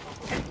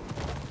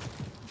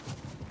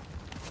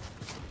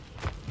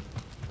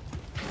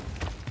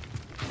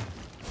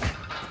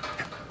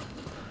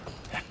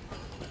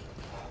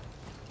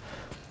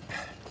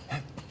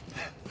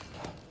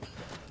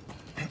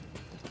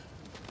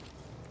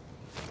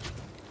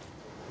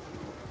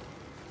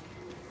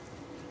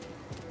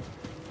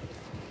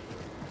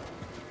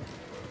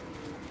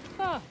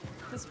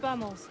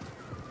 Vamos.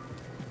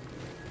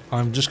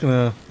 I'm just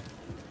gonna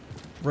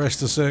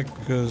rest a sec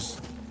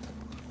because...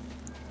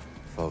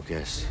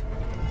 Focus.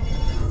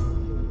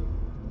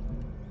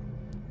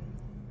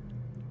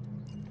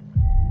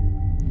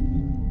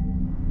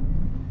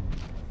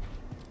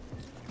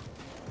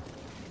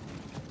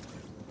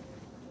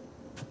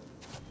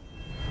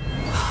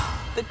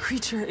 The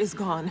creature is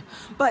gone,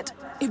 but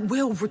it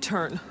will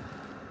return.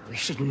 We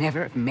should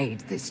never have made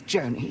this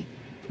journey.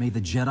 May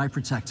the Jedi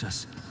protect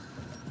us.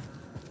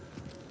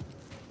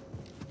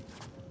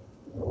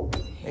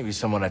 Maybe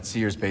someone at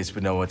Cere's base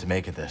would know what to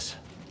make of this.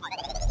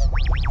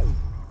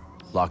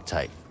 Lock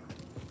tight.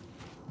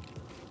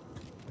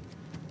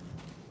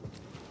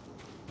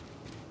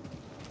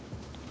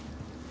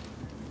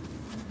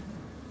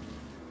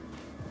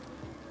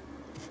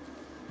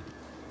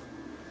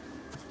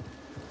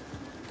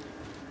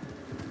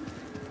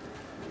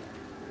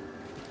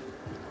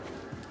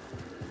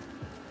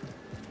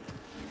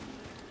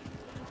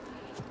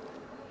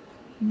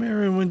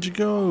 Merrin, where'd you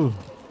go?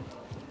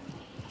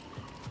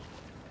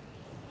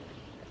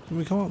 Did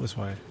we come up this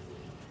way?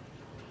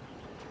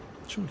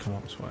 Should we come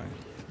up this way?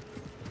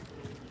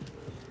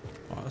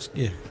 Oh,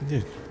 yeah, we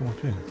did. Come up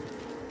here.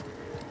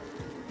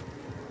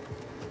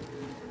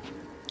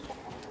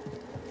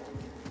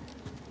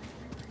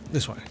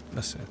 This way.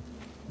 That's it.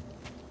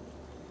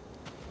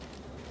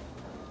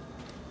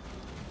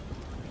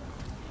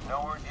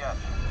 No word yet.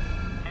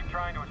 Keep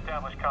trying to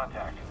establish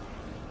contact.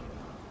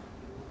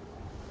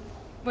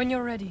 When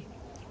you're ready.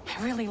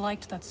 I really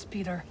liked that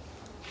speeder.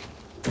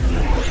 Run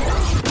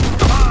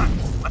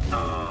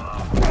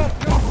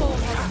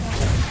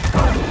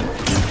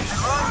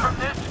from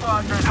this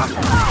squadron.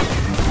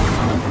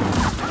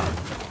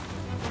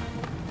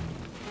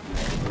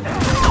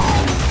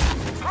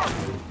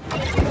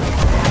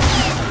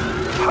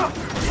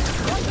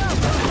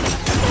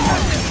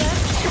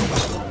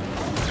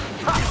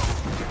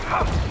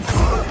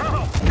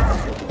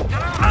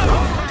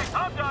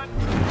 I'm done.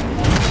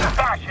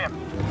 Bash him.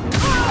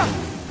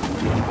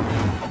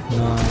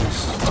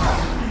 Nice.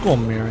 Go on,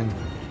 Merrin.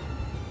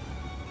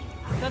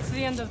 That's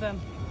the end of them.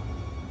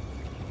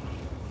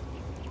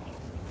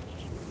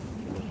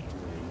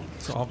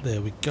 So up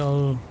there we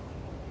go.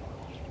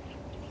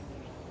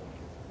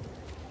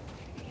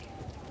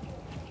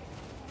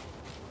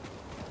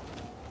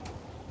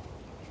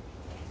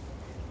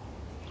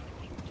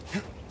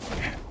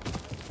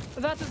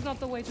 That is not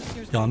the way to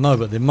Cere's. Yeah, I know,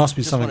 but there must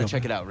be something. Just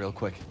want to check it out real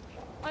quick.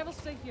 I will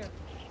stay here.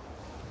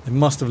 They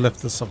must have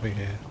left us something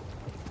here.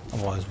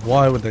 Otherwise,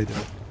 why would they do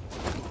it?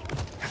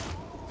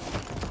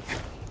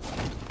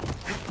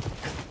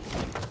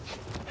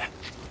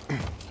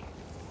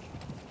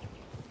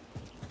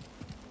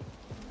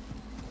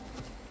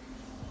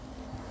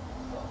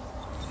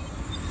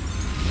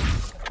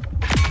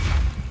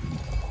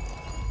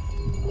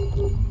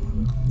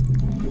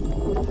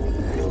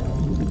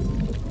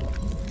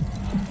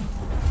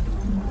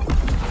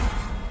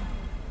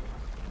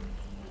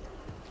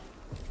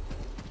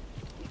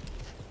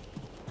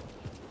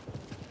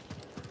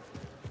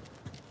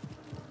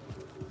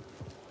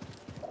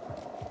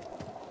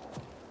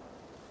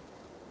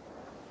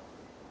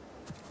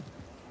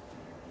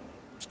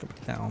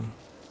 Down.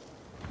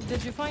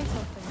 Did you find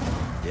something?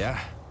 Yeah.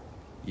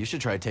 You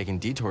should try taking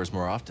detours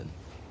more often.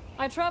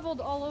 I traveled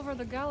all over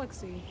the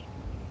galaxy.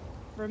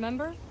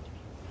 Remember?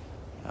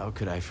 How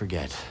could I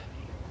forget?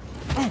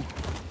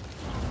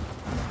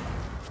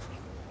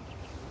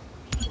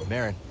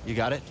 Merrin, you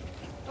got it?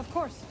 Of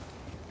course.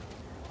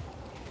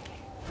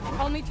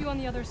 I'll meet you on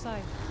the other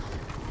side.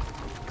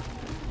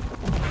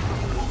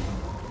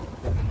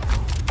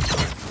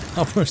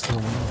 I'll push the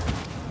one.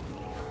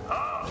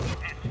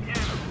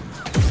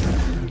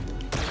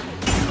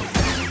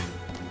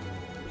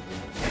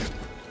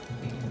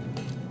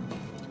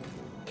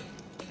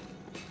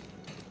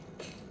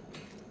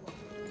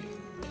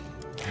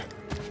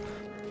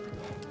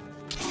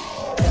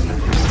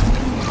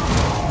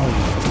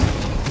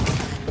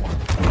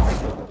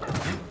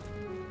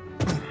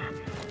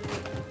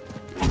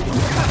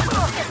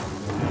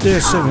 Dare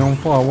set me on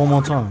fire one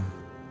more time.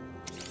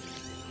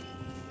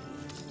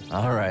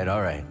 All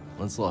right.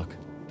 Let's look.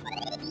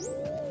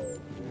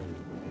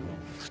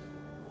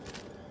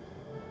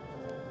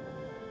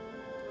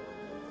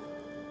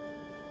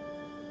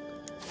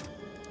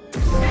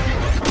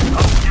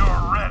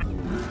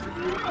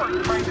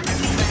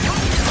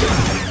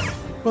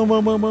 Boom,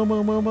 boom, boom, boom,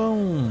 boom, boom,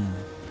 boom.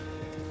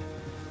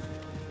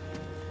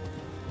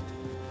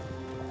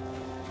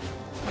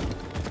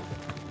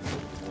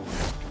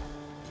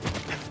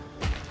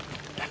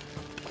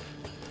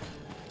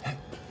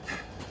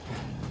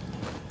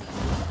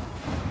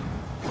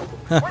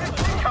 Where did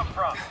she come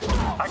from?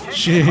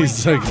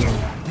 Jeez, okay.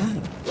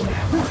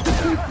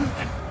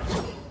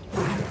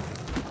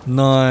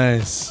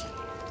 Nice.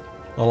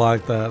 I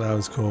like that. That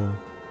was cool.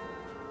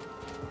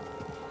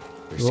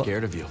 They're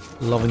scared of you.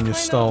 Loving your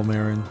style,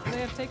 Merrin. They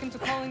have taken to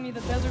calling me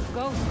the Desert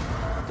Ghost.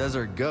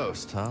 Desert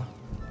Ghost, huh?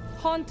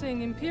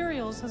 Haunting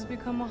Imperials has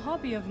become a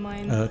hobby of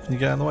mine. Can you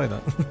get out of the way,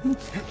 then?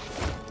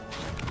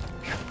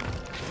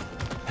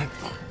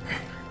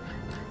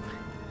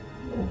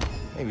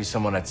 Maybe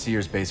someone at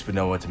Cere's base would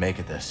know what to make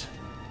of this.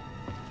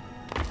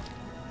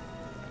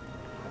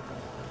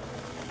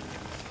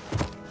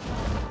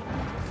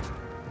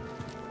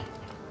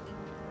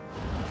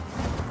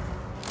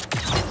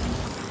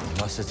 It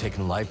must have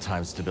taken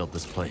lifetimes to build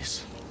this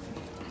place.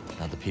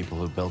 Now the people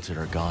who built it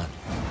are gone.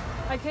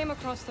 I came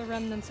across the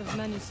remnants of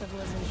many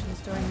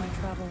civilizations during my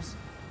travels.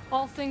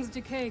 All things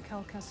decay,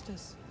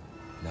 Kestis.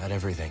 Not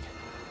everything.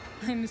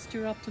 I missed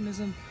your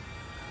optimism.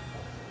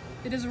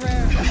 It is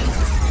rare.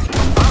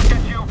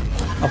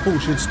 I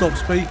thought she'd stop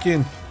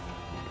speaking.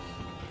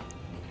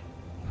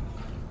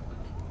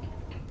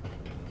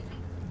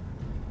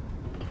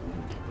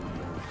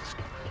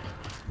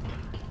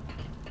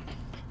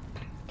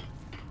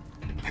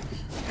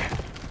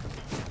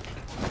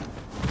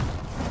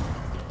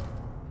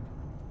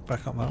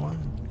 Back up that one?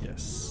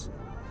 Yes.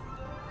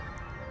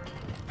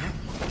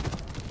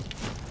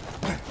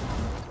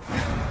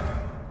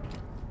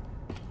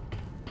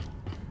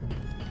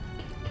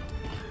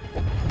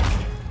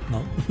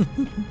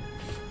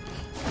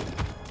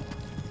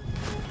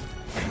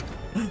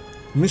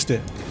 Missed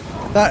it.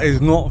 That is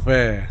not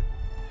fair.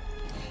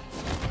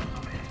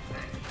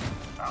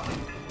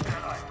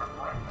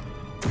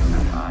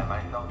 I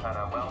myself had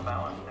a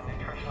well-balanced and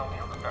nutritional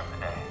meal to start the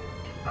day.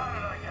 How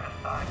did I get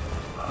assigned to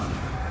this bug?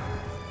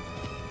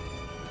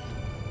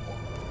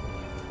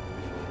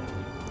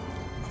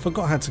 I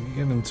forgot how to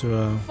get into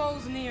a...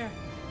 Foes near.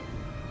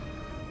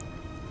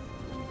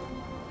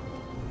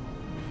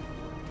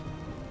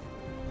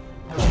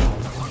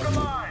 Look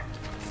alive!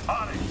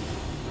 On it!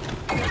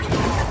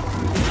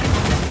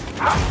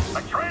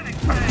 My training's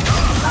paying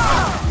off!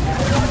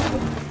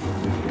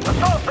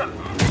 Assault them!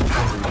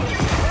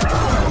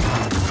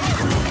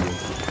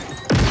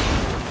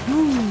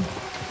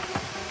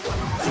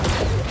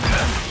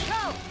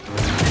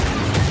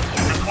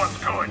 This one's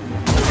good!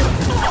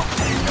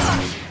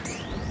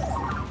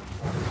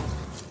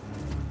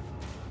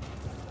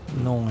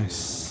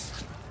 Nice.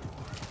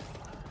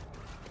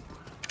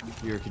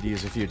 Here could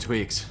use a few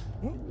tweaks.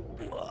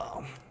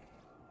 Wow.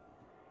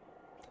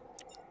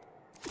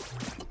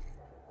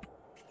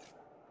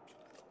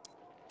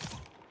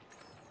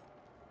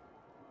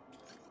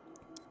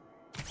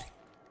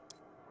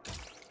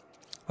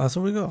 That's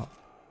what we got.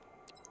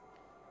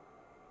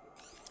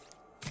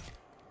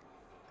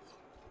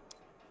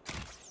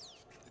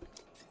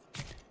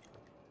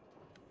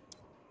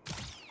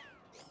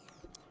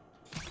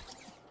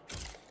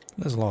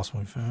 There's the last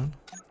one we found.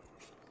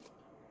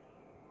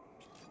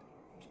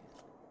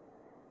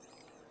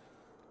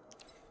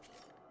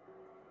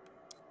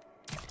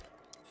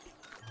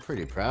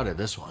 Pretty proud of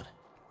this one.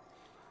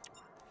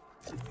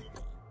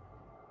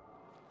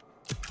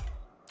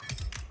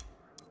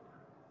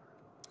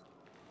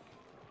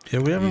 Yeah,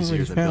 we haven't Easier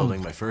really than found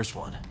building my first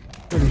one.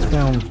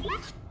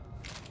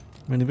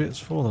 Many bits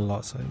for the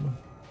lightsaber.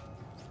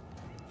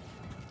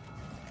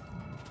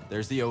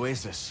 There's the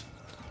oasis.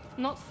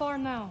 Not far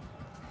now.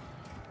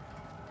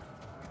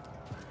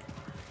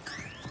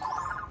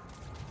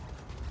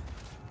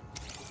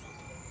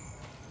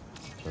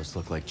 Those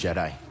look like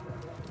Jedi.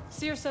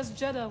 Cere says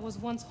Jeddah was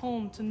once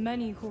home to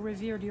many who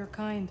revered your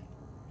kind.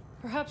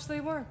 Perhaps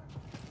they were.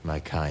 My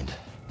kind.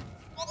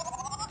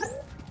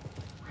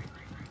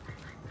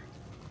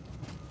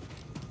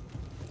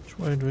 Which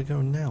way do we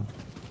go now?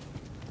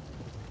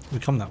 We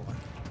come that way.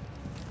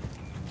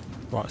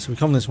 Right, so we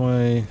come this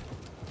way.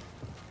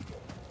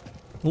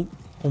 Oh,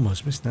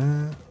 almost missed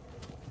that.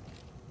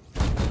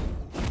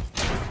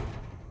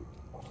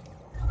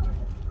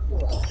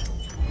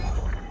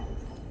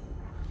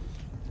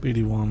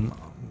 BD1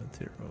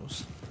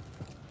 materials.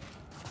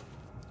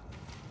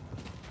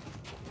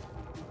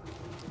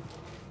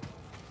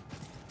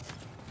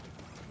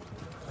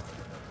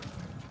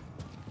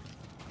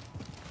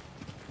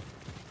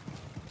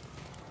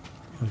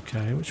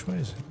 Okay, which way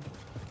is it?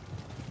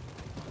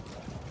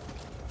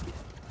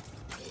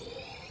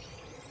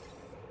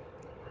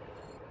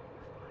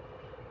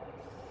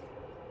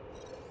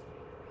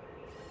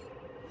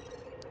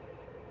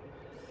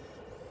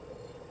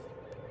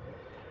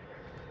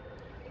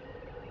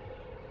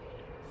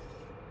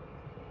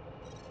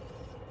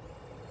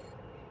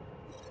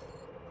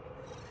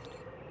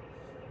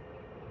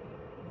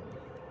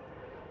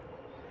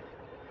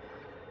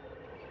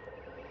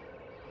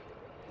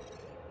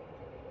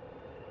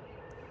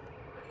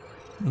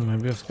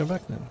 Maybe I have to go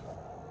back then.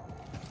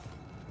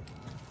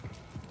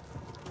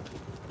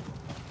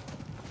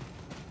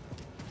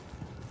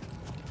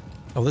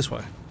 Oh, this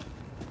way.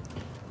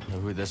 Know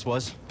who this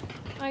was?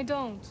 I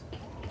don't,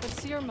 but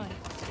Cere might.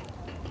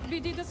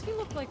 BD, does he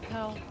look like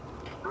Cal?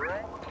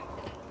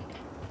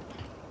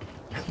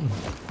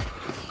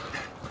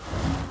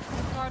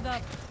 Guard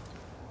up.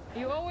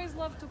 You always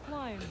love to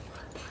climb.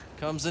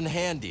 Comes in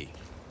handy.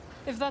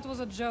 If that was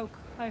a joke,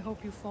 I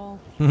hope you fall.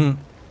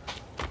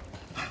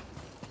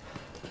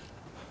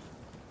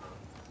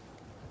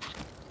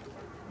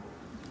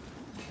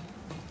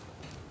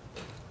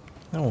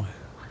 No way.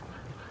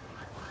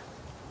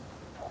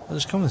 I'll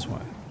just come this way.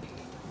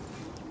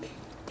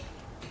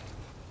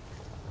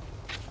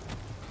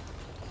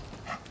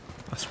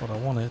 That's what I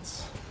wanted.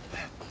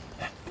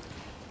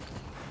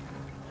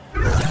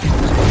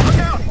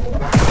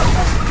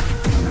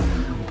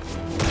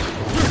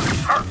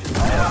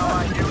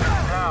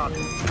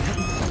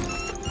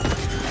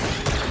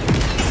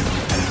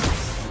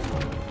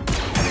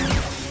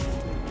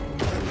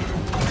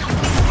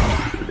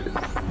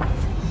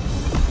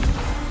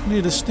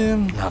 Need a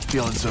stim. Not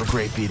feeling so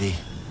great, BD.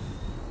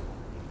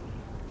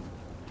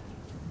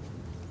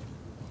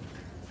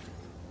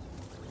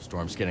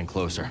 Storm's getting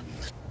closer.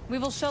 We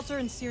will shelter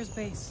in Cere's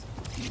base.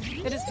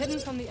 It is hidden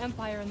from the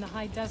Empire in the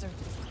high desert.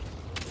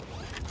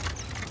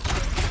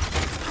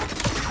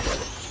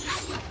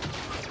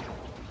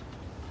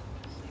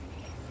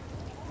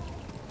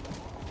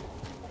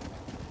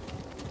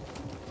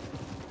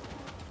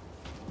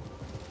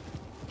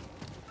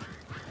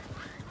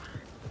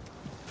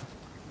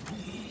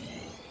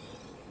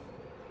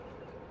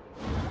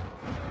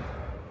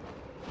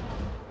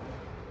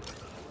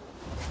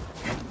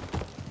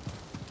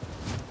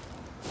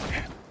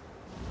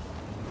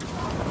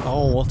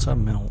 Oh, what a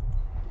melt.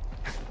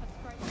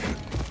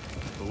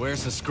 But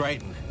where's the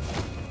Scryton?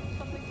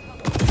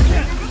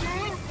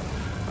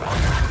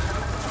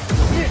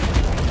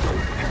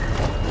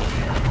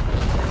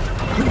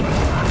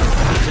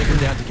 Take him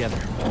down together.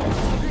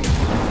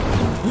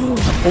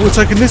 Oh, we're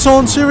taking this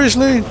on?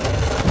 Seriously?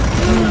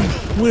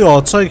 We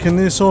are taking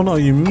this on? Are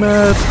you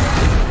mad?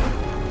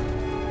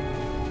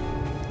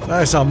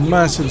 That's a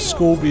massive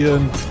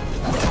scorpion.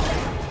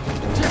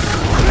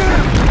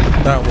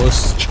 That was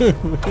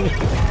stupid.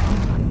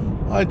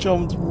 I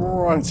jumped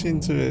right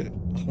into it.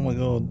 Oh my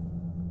god.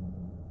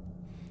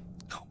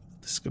 Oh,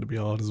 this is going to be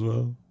hard as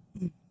well.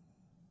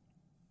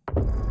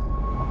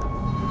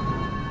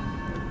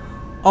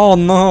 Oh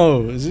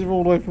no! Is it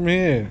all the way from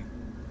here?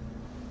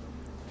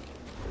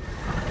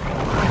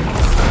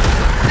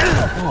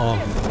 Oh.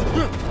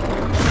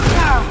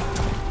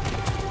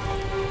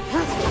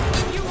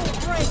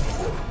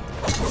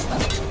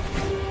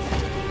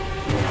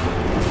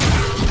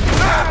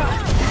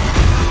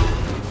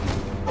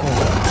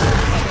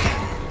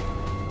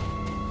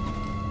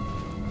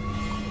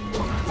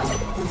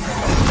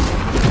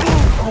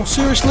 Oh,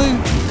 seriously?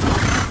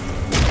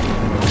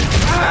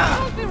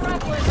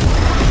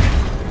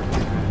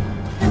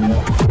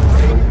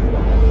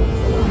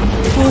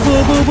 Boom,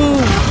 boom, boom,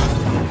 boom.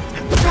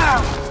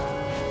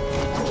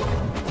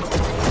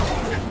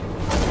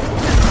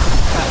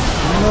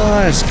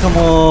 Nice, come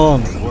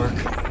on. Work.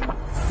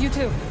 You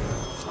too.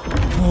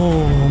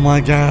 Oh my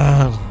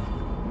god.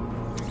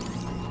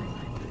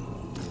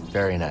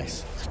 Very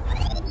nice.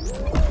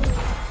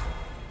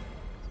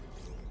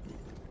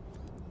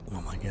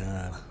 Oh my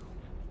god.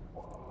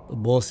 The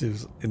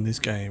bosses in this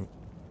game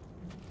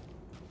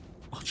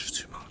are just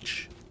too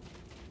much.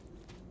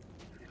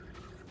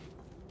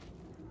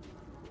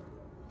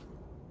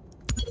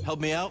 Help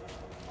me out?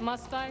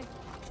 Must I?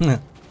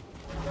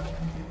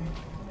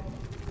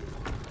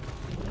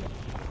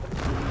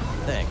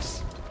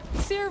 Thanks.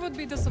 Cere would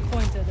be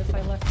disappointed if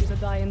I left you to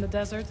die in the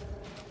desert.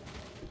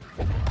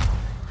 I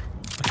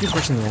keep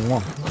pressing the wrong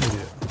one.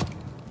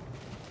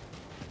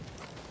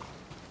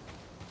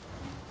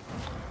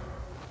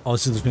 Oh,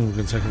 this is the thing we're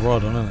going to take a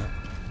ride on, isn't it?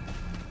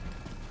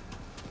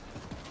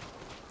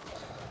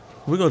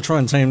 We got to try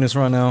and tame this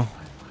right now.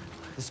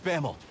 The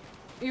Spammel.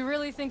 You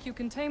really think you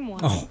can tame one?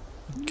 Oh.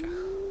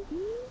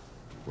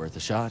 Worth a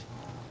shot.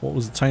 What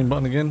was the tame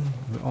button again?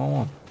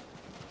 Oh.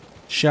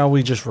 Shall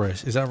we just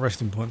rest? Is that a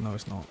resting point? No,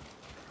 it's not.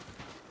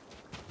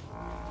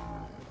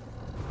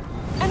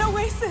 An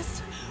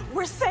oasis!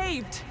 We're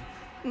saved!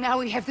 Now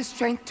we have the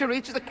strength to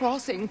reach the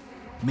crossing.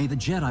 May the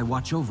Jedi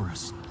watch over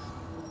us.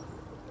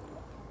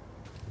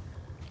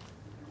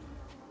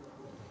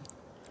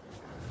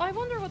 I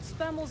wonder what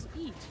Spammels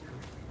eat.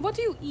 What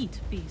do you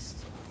eat,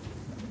 beast?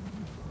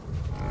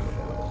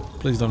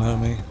 Please don't hurt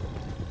me.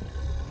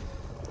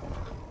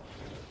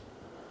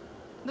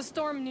 The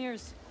storm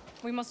nears.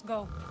 We must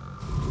go.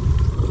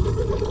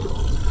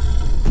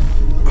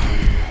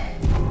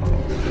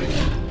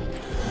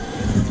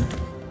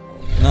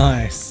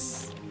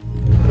 Nice.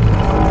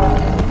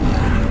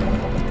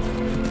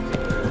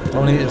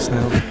 Don't eat us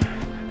now.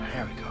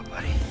 There we go,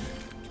 buddy.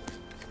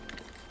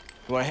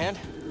 You want a hand?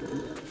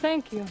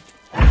 Thank you.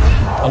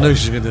 I knew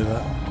she was gonna do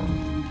that.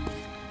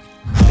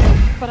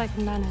 But I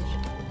can manage.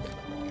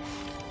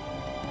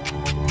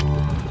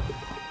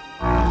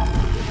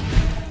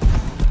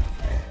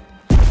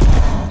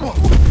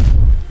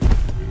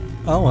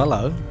 Oh,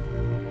 hello.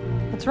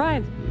 That's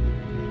right.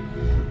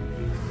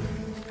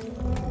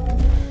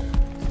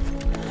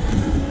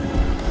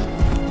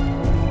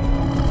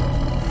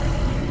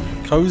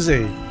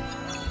 Cozy.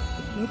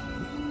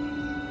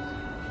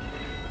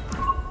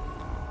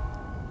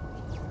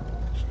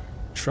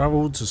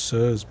 Travel to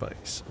Cere's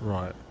base.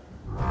 Right.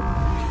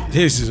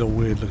 This is a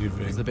weird looking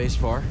thing. Is the base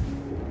far?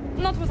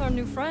 Not with our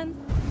new friend.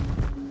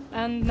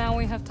 And now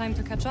we have time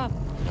to catch up.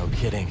 No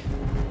kidding.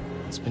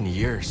 It's been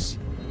years.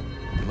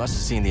 You must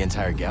have seen the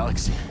entire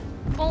galaxy.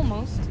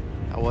 Almost.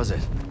 How was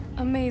it?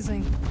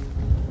 Amazing.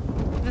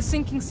 The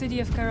sinking city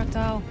of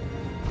Karatao.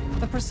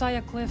 The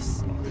Persaya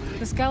cliffs.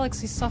 This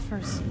galaxy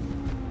suffers.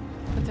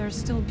 But there is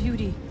still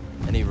beauty.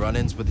 Any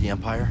run-ins with the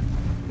Empire?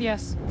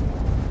 Yes.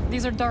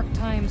 These are dark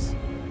times.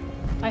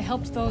 I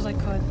helped those I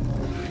could.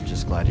 I'm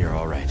just glad you're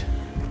all right.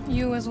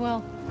 You as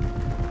well.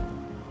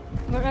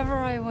 Wherever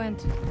I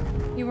went,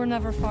 you were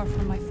never far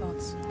from my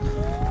thoughts.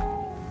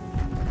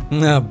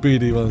 Nah,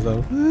 BD was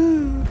though.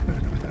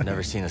 I've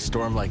never seen a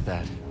storm like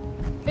that.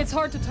 It's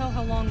hard to tell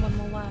how long one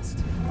will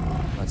last.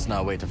 Let's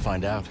not wait to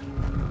find out.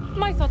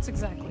 My thoughts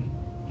exactly.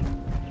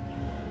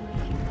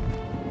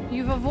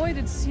 You've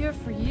avoided Cere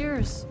for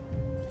years.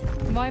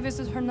 Why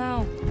visit her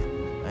now?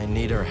 I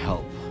need her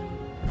help.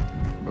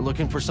 We're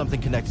looking for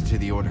something connected to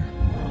the Order.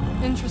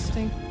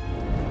 Interesting.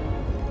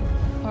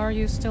 Are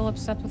you still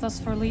upset with us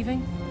for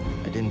leaving?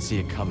 I didn't see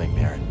it coming,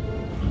 Merrin.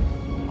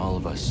 All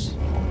of us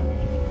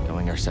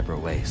going our separate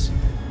ways.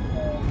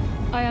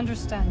 I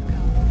understand,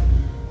 Cal.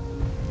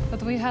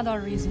 But we had our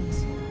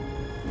reasons.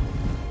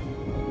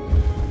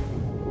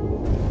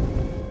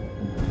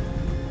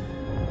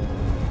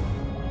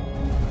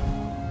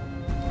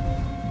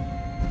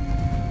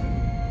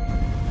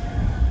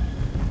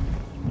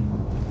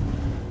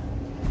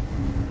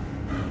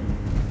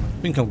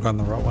 I think I'm going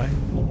the right way.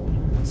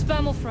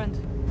 Spammel friend,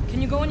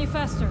 can you go any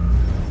faster?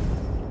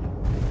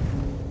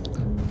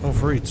 Oh,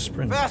 free to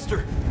sprint.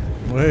 Faster!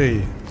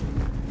 Way.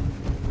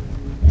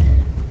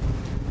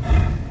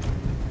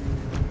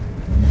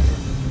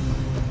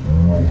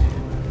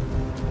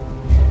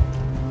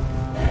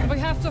 We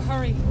have to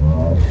hurry.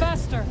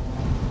 Faster.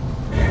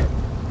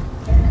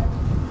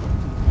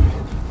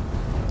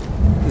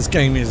 This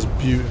game is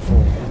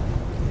beautiful.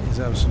 It's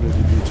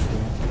absolutely beautiful.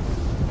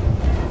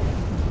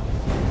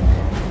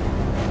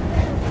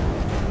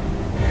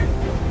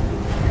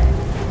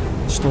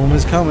 Storm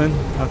is coming.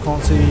 I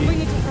can't see. We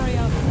need to hurry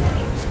up.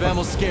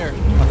 Spammel's scared.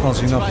 I can't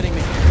see nothing.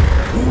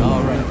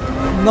 All right.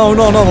 No,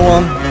 not another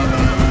one.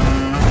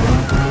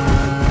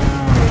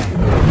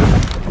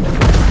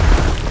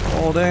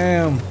 Oh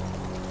damn.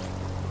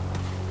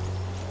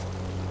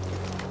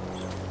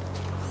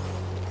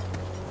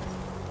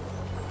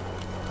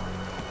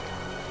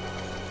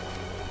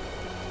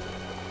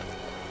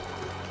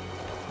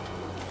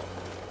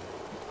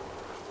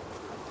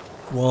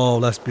 Whoa,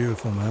 that's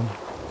beautiful, man.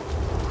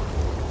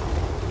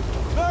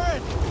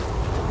 Merrin!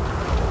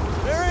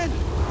 Merrin!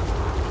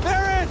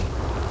 Merrin!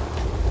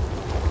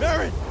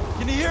 Merrin!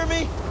 Can you hear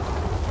me?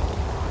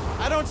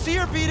 I don't see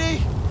her,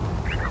 BD!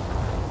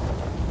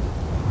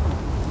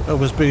 That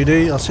was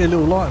BD. I see a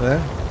little light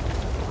there.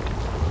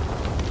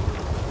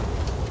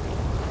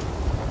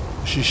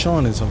 She's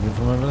shining something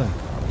from over there.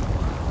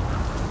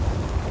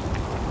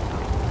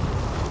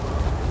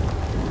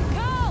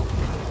 Cal!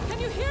 Can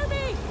you hear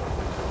me?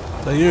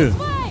 Is that you?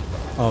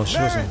 Oh, she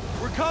Merrin, wasn't.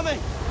 we're coming!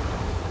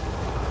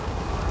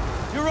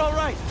 You're all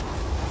right!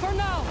 For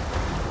now.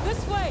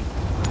 This way.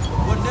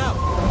 What now?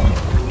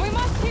 We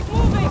must keep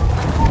moving.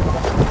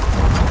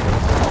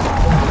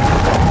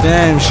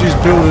 Damn, she's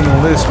building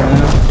all this,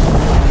 man.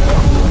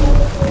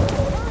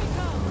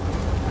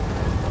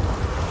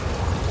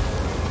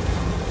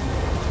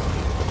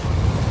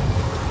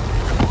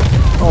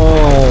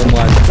 Oh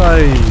my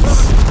days.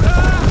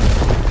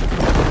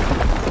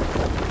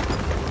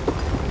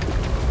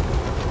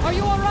 Are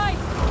you alright?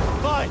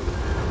 Fine.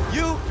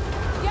 You?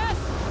 Yes.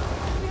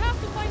 We have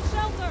to find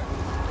shelter.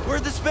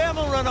 Where'd the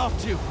Spammel run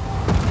off to?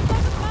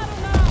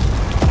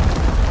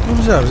 What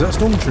was that? Was that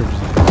stormtroopers?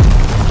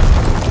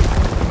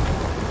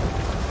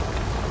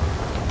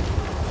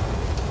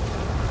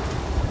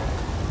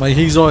 Mate,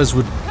 his eyes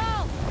would...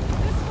 Cal,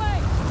 this way.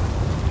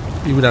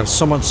 He would have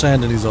so much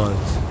sand in his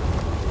eyes.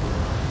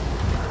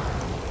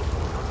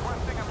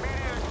 Requesting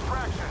immediate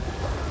extraction.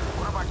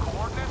 What are my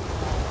coordinates?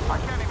 I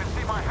can't even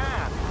see my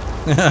hand.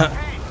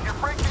 Pete, you're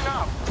breaking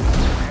up.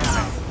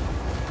 Damn it.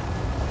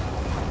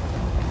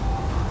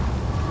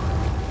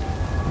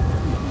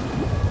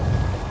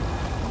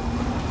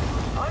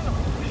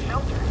 Finally, we're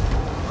sheltered.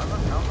 Whoever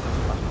built this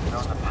must have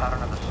known the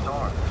pattern of the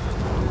storm.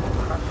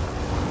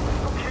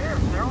 Who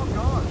cares? They're all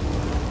gone.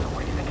 So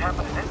what do you think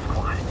happened to this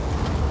squad?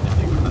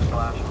 Judging from the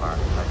splash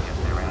marks, I guess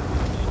they ran into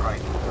some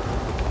strike.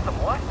 Some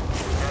what?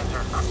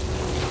 Answer.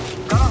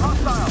 Got a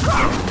hostile!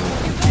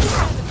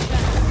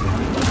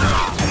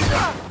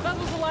 That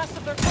was the last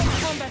of their close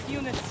combat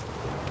units.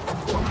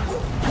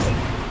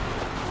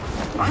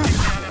 I can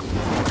get him.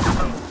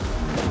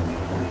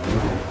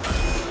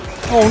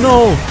 Oh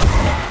no!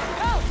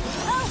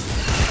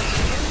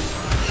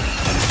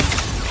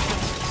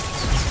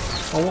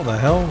 Oh, what the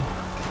hell?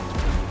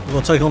 We've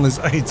got to take on this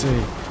AT.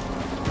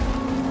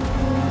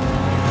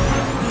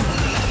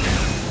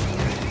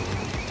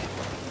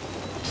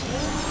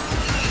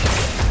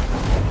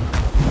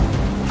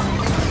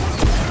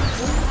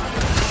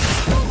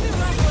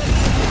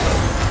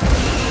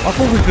 I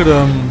thought we could,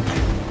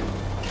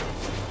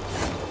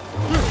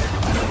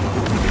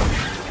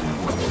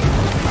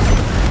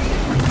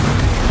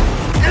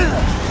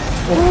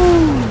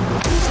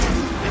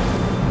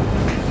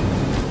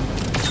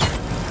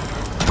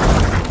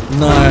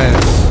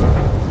 Nice.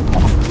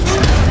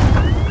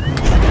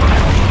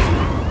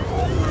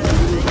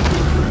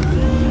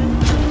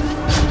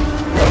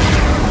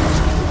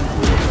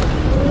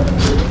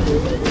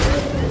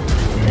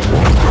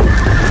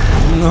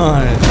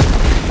 Nice.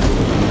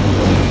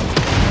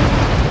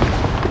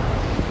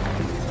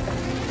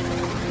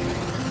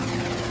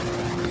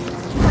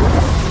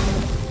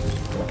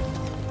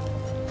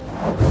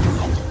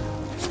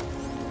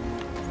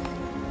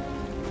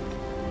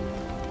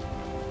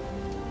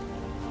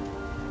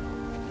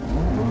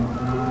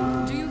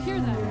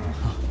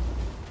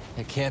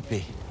 Can't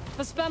be.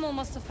 The Spammel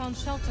must have found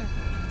shelter.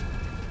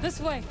 This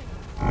way.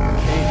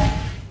 Okay.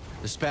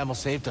 The Spammel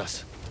saved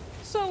us.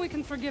 So we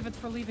can forgive it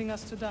for leaving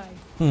us to die.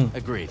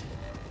 Agreed.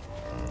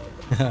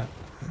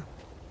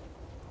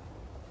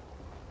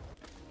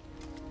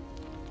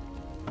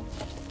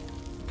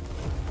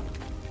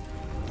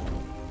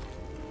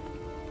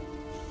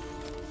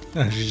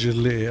 She just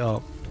lit it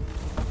up.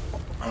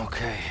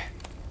 Okay.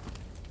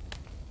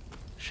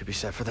 Should be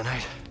set for the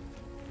night.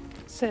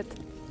 Sit.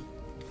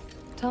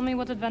 Tell me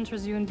what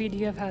adventures you and BD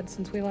have had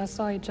since we last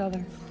saw each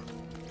other.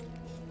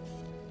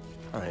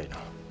 Alright.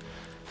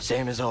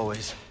 Same as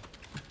always.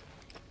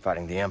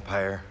 Fighting the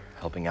Empire,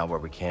 helping out where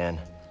we can.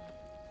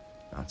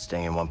 Not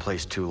staying in one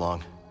place too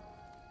long.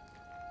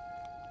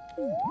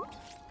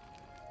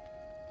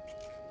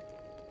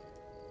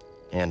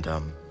 And,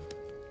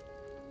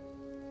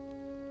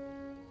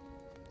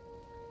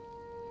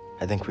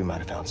 I think we might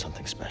have found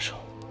something special.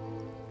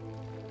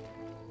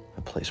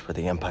 A place where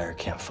the Empire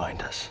can't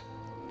find us.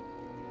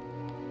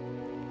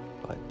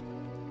 But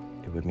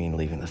it would mean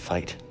leaving the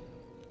fight.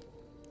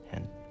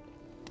 And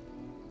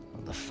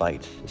well, the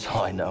fight is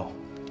all I know.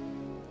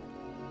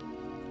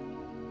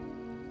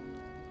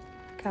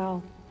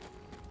 Cal.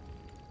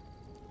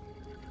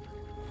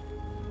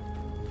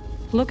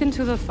 Look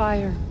into the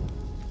fire.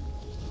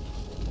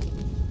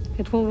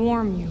 It will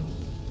warm you.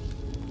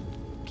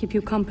 Keep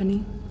you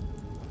company.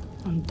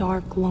 On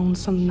dark,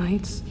 lonesome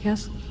nights,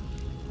 yes?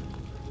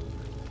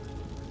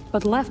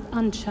 But left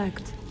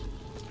unchecked,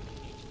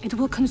 it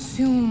will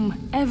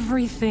consume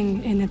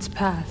everything in its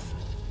path.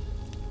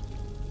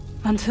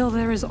 Until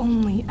there is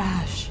only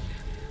ash.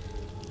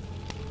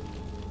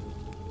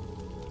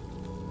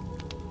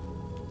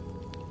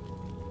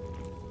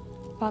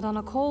 But on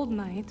a cold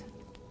night,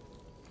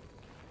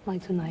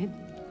 like tonight,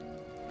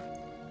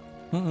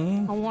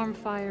 a warm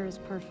fire is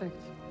perfect.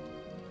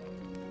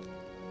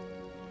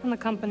 And the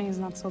company is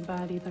not so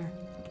bad either.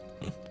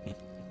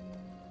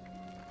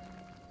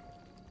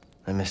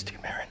 I missed you,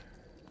 Merrin.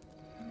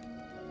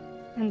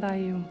 And I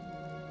you.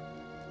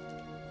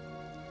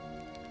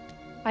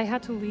 I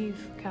had to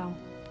leave, Cal.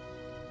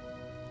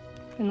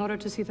 In order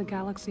to see the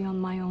galaxy on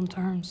my own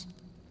terms.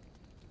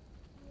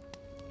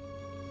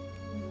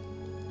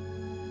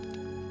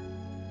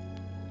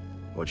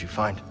 What'd you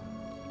find?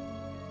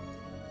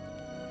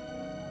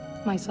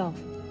 Myself.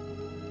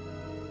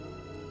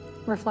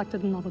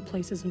 Reflected in all the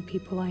places and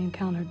people I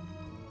encountered.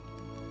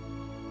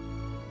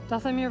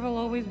 Dathomir will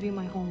always be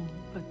my home,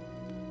 but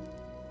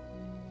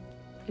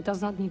it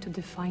does not need to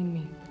define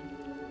me.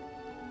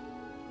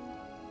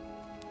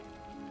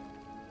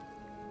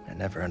 I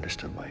never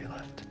understood why you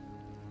left.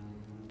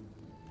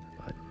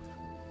 But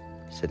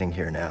sitting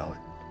here now,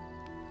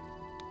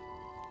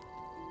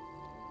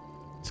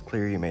 it's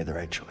clear you made the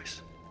right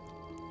choice.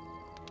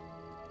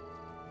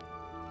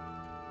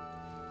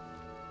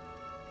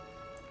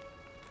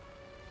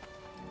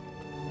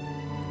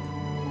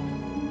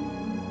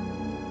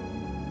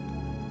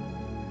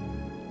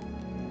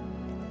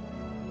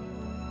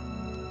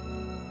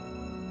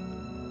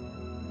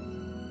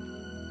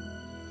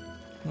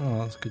 Oh,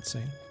 that's a good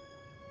scene.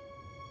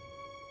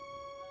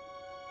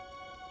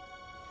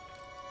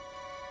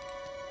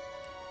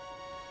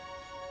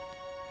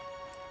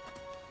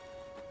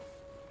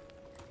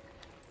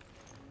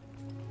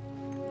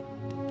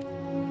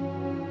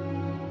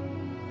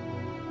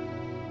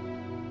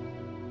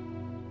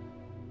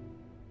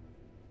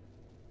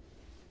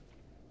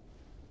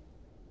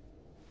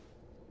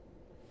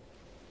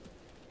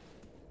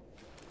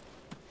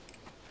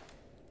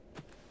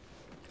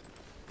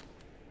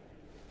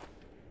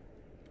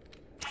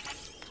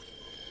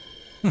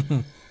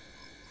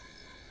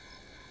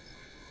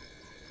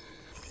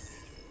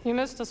 You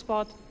missed a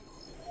spot.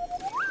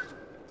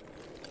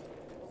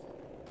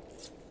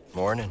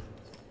 Morning.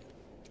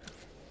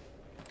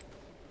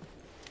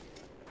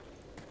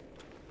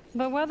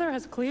 The weather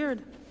has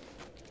cleared.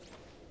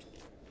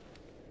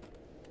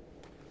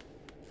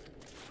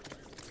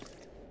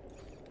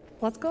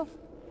 Let's go.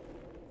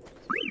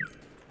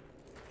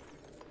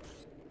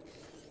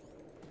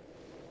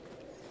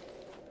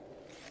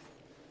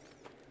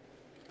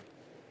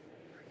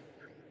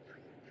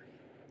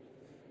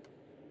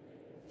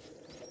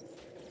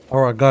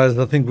 Alright guys,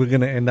 I think we're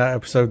going to end that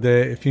episode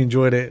there. If you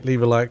enjoyed it,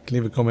 leave a like,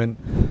 leave a comment,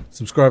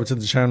 subscribe to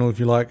the channel if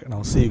you like, and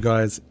I'll see you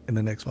guys in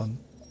the next one.